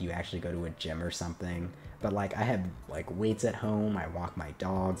strenuous, like you actually go to a gym or something. But like I have like weights at home, I walk my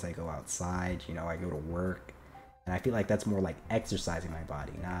dogs, I go outside, you know, I go to work. And I feel like that's more like exercising my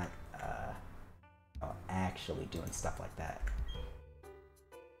body, not actually doing stuff like that.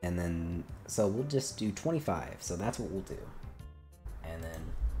 And then, so we'll just do 25, so that's what we'll do. And then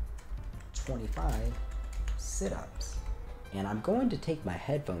 25 sit-ups. And I'm going to take my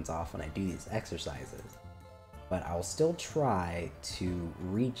headphones off when I do these exercises. But I'll still try to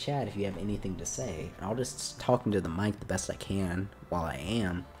read chat if you have anything to say. And I'll just talk into the mic the best I can while I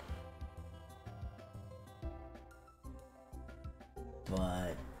am.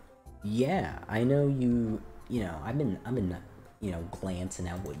 But yeah, I know you know, I've been you know, glancing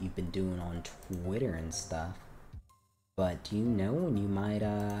at what you've been doing on Twitter and stuff. But do you know when you might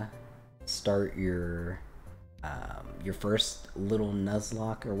start your first little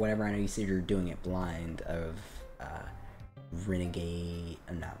Nuzlocke or whatever? I know you said you're doing it blind of Renegade,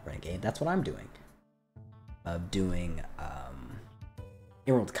 not Renegade, that's what I'm doing. Of doing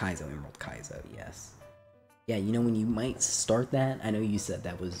Emerald Kaizo, yes. Yeah, you know when you might start that? I know you said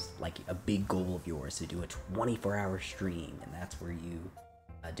that was like a big goal of yours to do a 24-hour stream, and that's where you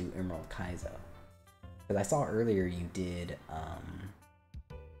do Emerald Kaizo. Because I saw earlier you did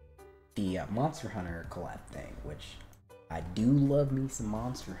the Monster Hunter collab thing, which I do love me some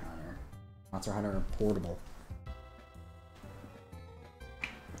Monster Hunter. Monster Hunter Portable.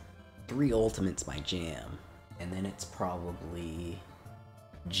 3 Ultimate's my jam, and then it's probably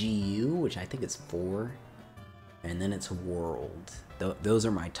GU, which I think is 4. And then it's World. Those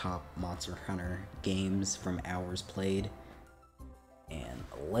are my top Monster Hunter games from hours played. And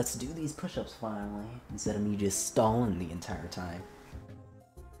let's do these push-ups finally, instead of me just stalling the entire time.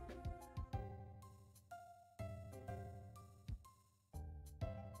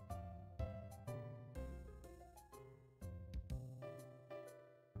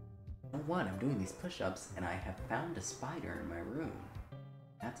 You know what? I'm doing these push-ups and I have found a spider in my room.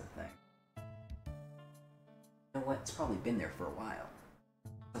 That's a thing. You know what? It's probably been there for a while.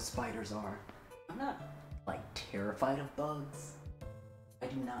 The spiders are. I'm not, like, terrified of bugs. I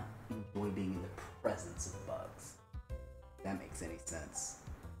do not enjoy being in the presence of bugs. If that makes any sense.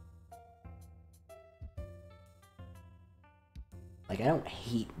 Like, I don't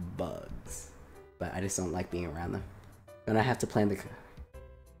hate bugs, but I just don't like being around them. Gonna have to plan the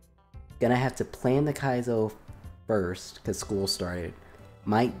Kaizo first, because school started.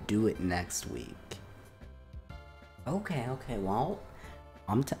 Might do it next week. Okay, well,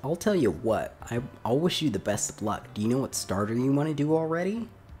 I'll tell you what, I'll wish you the best of luck. Do you know what starter you want to do already?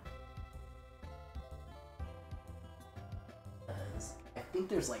 I think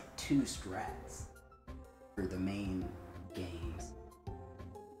there's like 2 strats for the main games.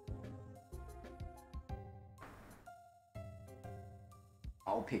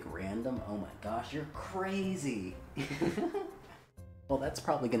 I'll pick random? Oh my gosh, you're crazy! Well, that's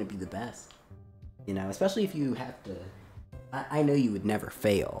probably gonna be the best. You know, especially if you have to... I know you would never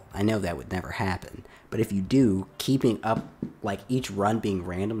fail. I know that would never happen. But if you do, keeping up, like, each run being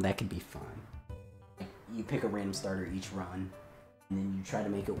random, that could be fun. You pick a random starter each run, and then you try to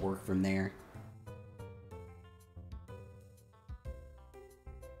make it work from there.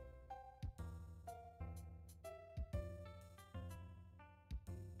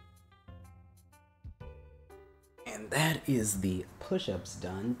 And that is the push-ups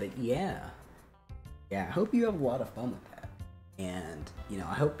done, but yeah. Yeah, I hope you have a lot of fun with that. And, you know,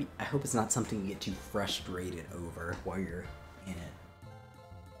 I hope it's not something you get too frustrated over while you're in it.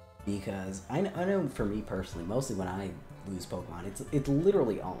 Because I know for me personally, mostly when I lose Pokemon, it's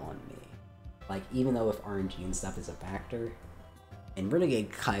literally all on me. Like, even though if RNG and stuff is a factor, in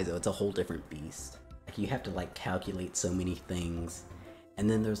Renegade Kaizo, it's a whole different beast. Like, you have to, like, calculate so many things. And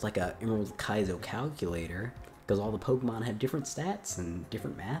then there's, like, a Emerald Kaizo calculator, because all the Pokemon have different stats and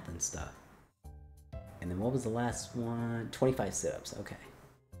different math and stuff. And then what was the last one? 25 sit-ups, okay.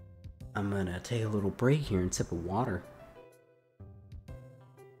 I'm gonna take a little break here and sip of water.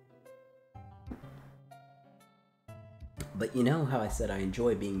 But you know how I said I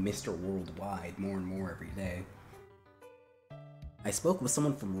enjoy being Mr. Worldwide more and more every day? I spoke with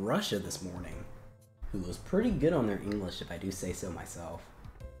someone from Russia this morning who was pretty good on their English, if I do say so myself.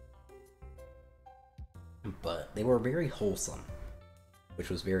 But they were very wholesome, which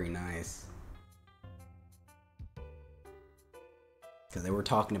was very nice. Because they were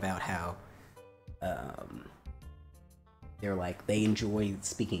talking about how they're like, they enjoy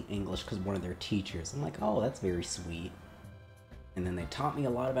speaking English because one of their teachers. I'm like, oh, that's very sweet. And then they taught me a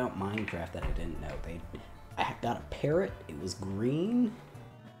lot about Minecraft that I didn't know. I got a parrot, it was green,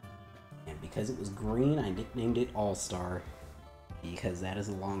 and because it was green, I nicknamed it All-Star, because that is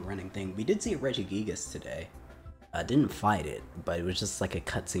a long-running thing. We did see a Regigigas today. I didn't fight it, but it was just like a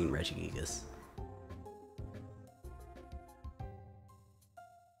cutscene Regigigas.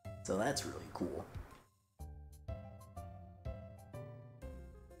 So that's really cool.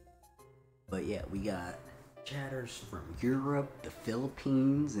 But yeah, we got chatters from Europe, the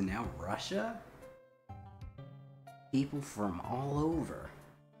Philippines, and now Russia. People from all over.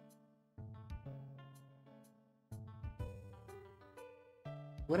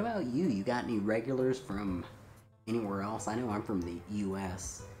 What about you? You got any regulars from anywhere else? I know I'm from the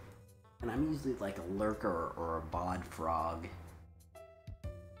US, and I'm usually like a lurker or a bod frog.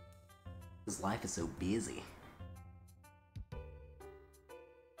 Because life is so busy.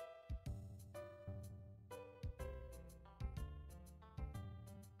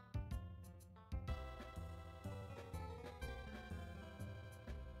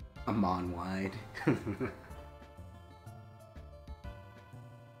 I'm on wide.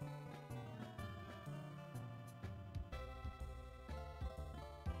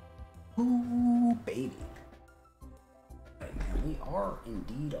 Ooh, baby. Right now, we are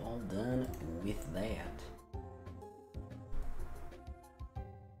indeed all done with that.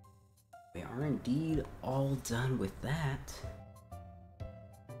 We are indeed all done with that.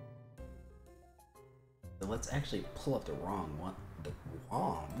 So let's actually pull up the wrong one.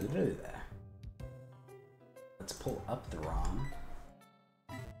 Let's pull up the ROM.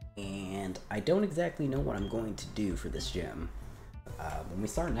 And I don't exactly know what I'm going to do for this gym. When we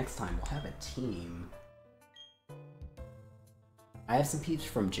start next time, we'll have a team. I have some peeps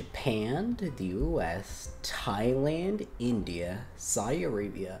from Japan, the US, Thailand, India, Saudi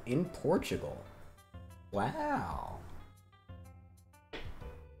Arabia, and Portugal. Wow.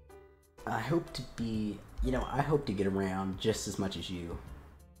 I hope to be, I hope to get around just as much as you.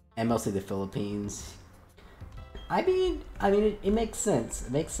 And mostly the Philippines. I mean, it makes sense.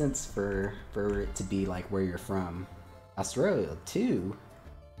 It makes sense for it to be like where you're from. Australia too.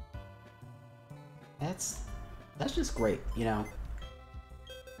 That's just great,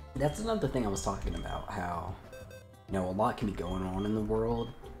 That's another thing I was talking about, how, a lot can be going on in the world,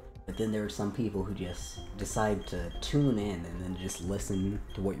 but then there are some people who just decide to tune in and then just listen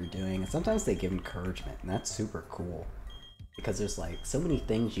to what you're doing, and sometimes they give encouragement, and that's super cool. Because there's like so many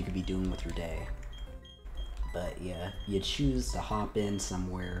things you could be doing with your day. But yeah, you choose to hop in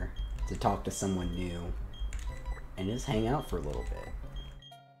somewhere to talk to someone new and just hang out for a little bit.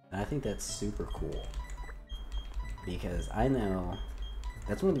 And I think that's super cool. Because I know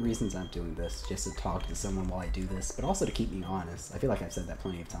that's one of the reasons I'm doing this, just to talk to someone while I do this, but also to keep me honest. I feel like I've said that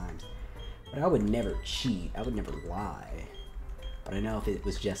plenty of times. But I would never cheat, I would never lie. But I know if it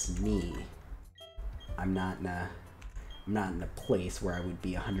was just me, I'm not in a place where I would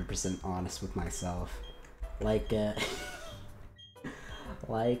be 100% honest with myself. Like, if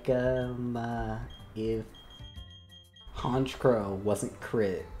Honch Crow wasn't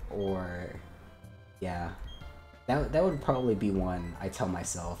crit, or, yeah, that would probably be one I tell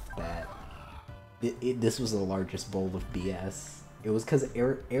myself that this was the largest bowl of BS. It was because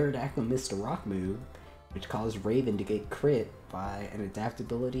Aerodactyl missed a rock move, which caused Raven to get crit by an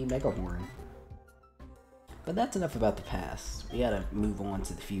adaptability Mega Horn. But that's enough about the past. We gotta move on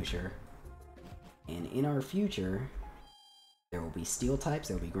to the future. And in our future, there will be steel types,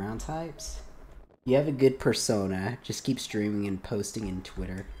 there will be ground types. You have a good persona, just keep streaming and posting in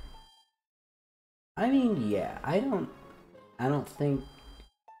Twitter. I mean, yeah, I don't think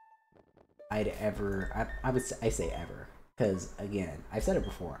I'd ever, I say ever, because again, I've said it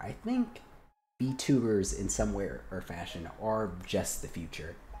before, I think VTubers in some way or fashion are just the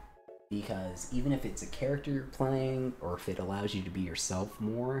future. Because even if it's a character you're playing, or if it allows you to be yourself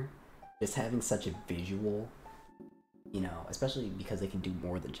more, just having such a visual, especially because they can do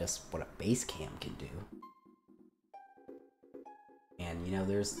more than just what a base cam can do. And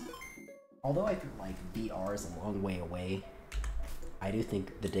there's although I feel like VR is a long way away, I do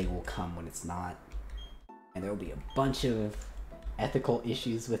think the day will come when it's not. And there will be a bunch of ethical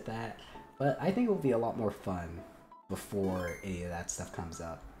issues with that. But I think it will be a lot more fun before any of that stuff comes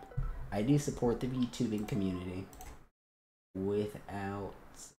up. I do support the VTubing community. Without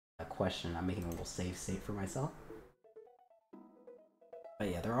a question, I'm making a little safe state for myself. But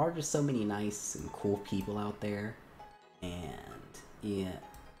yeah, there are just so many nice and cool people out there. And yeah,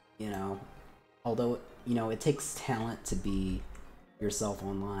 you know, although, you know, it takes talent to be yourself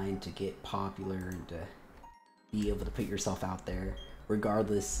online, to get popular, and to be able to put yourself out there,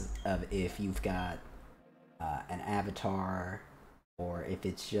 regardless of if you've got an avatar, or if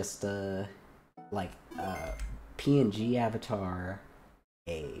it's just a PNG avatar,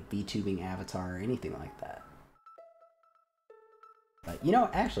 a VTubing avatar, or anything like that. But, you know,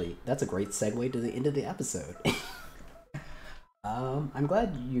 actually, that's a great segue to the end of the episode. I'm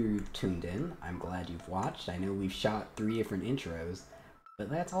glad you tuned in. I'm glad you've watched. I know we've shot 3 different intros, but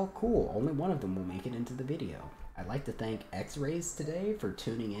that's all cool. Only one of them will make it into the video. I'd like to thank X-Rays today for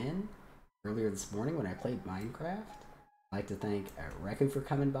tuning in earlier this morning when I played Minecraft. I'd like to thank Reku for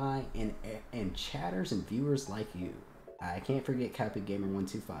coming by, and chatters and viewers like you. I can't forget Cupid Gamer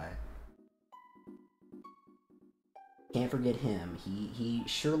 125. Can't forget him. He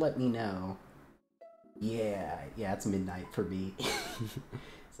sure let me know. Yeah, it's midnight for me.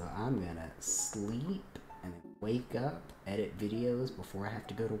 So I'm gonna sleep and then wake up, edit videos before I have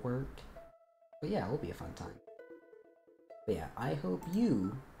to go to work. But yeah, it'll be a fun time. But yeah, I hope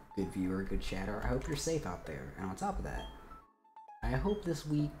you, good viewer, good chatter, I hope you're safe out there. And on top of that, I hope this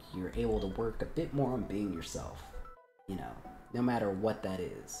week you're able to work a bit more on being yourself. You know, no matter what that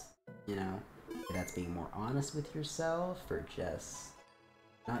is. You know, if that's being more honest with yourself, or just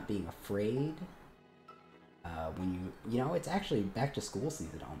not being afraid. When you know, it's actually back to school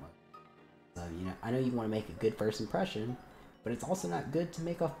season almost. So, you know, I know you want to make a good first impression, but it's also not good to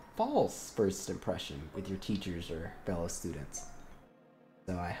make a false first impression with your teachers or fellow students.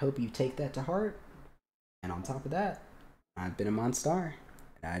 So I hope you take that to heart. And on top of that, I've been a Monstar,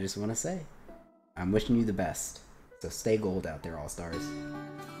 and I just want to say, I'm wishing you the best. So stay gold out there, All-Stars.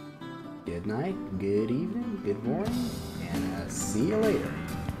 Good night, good evening, good morning, and see you later.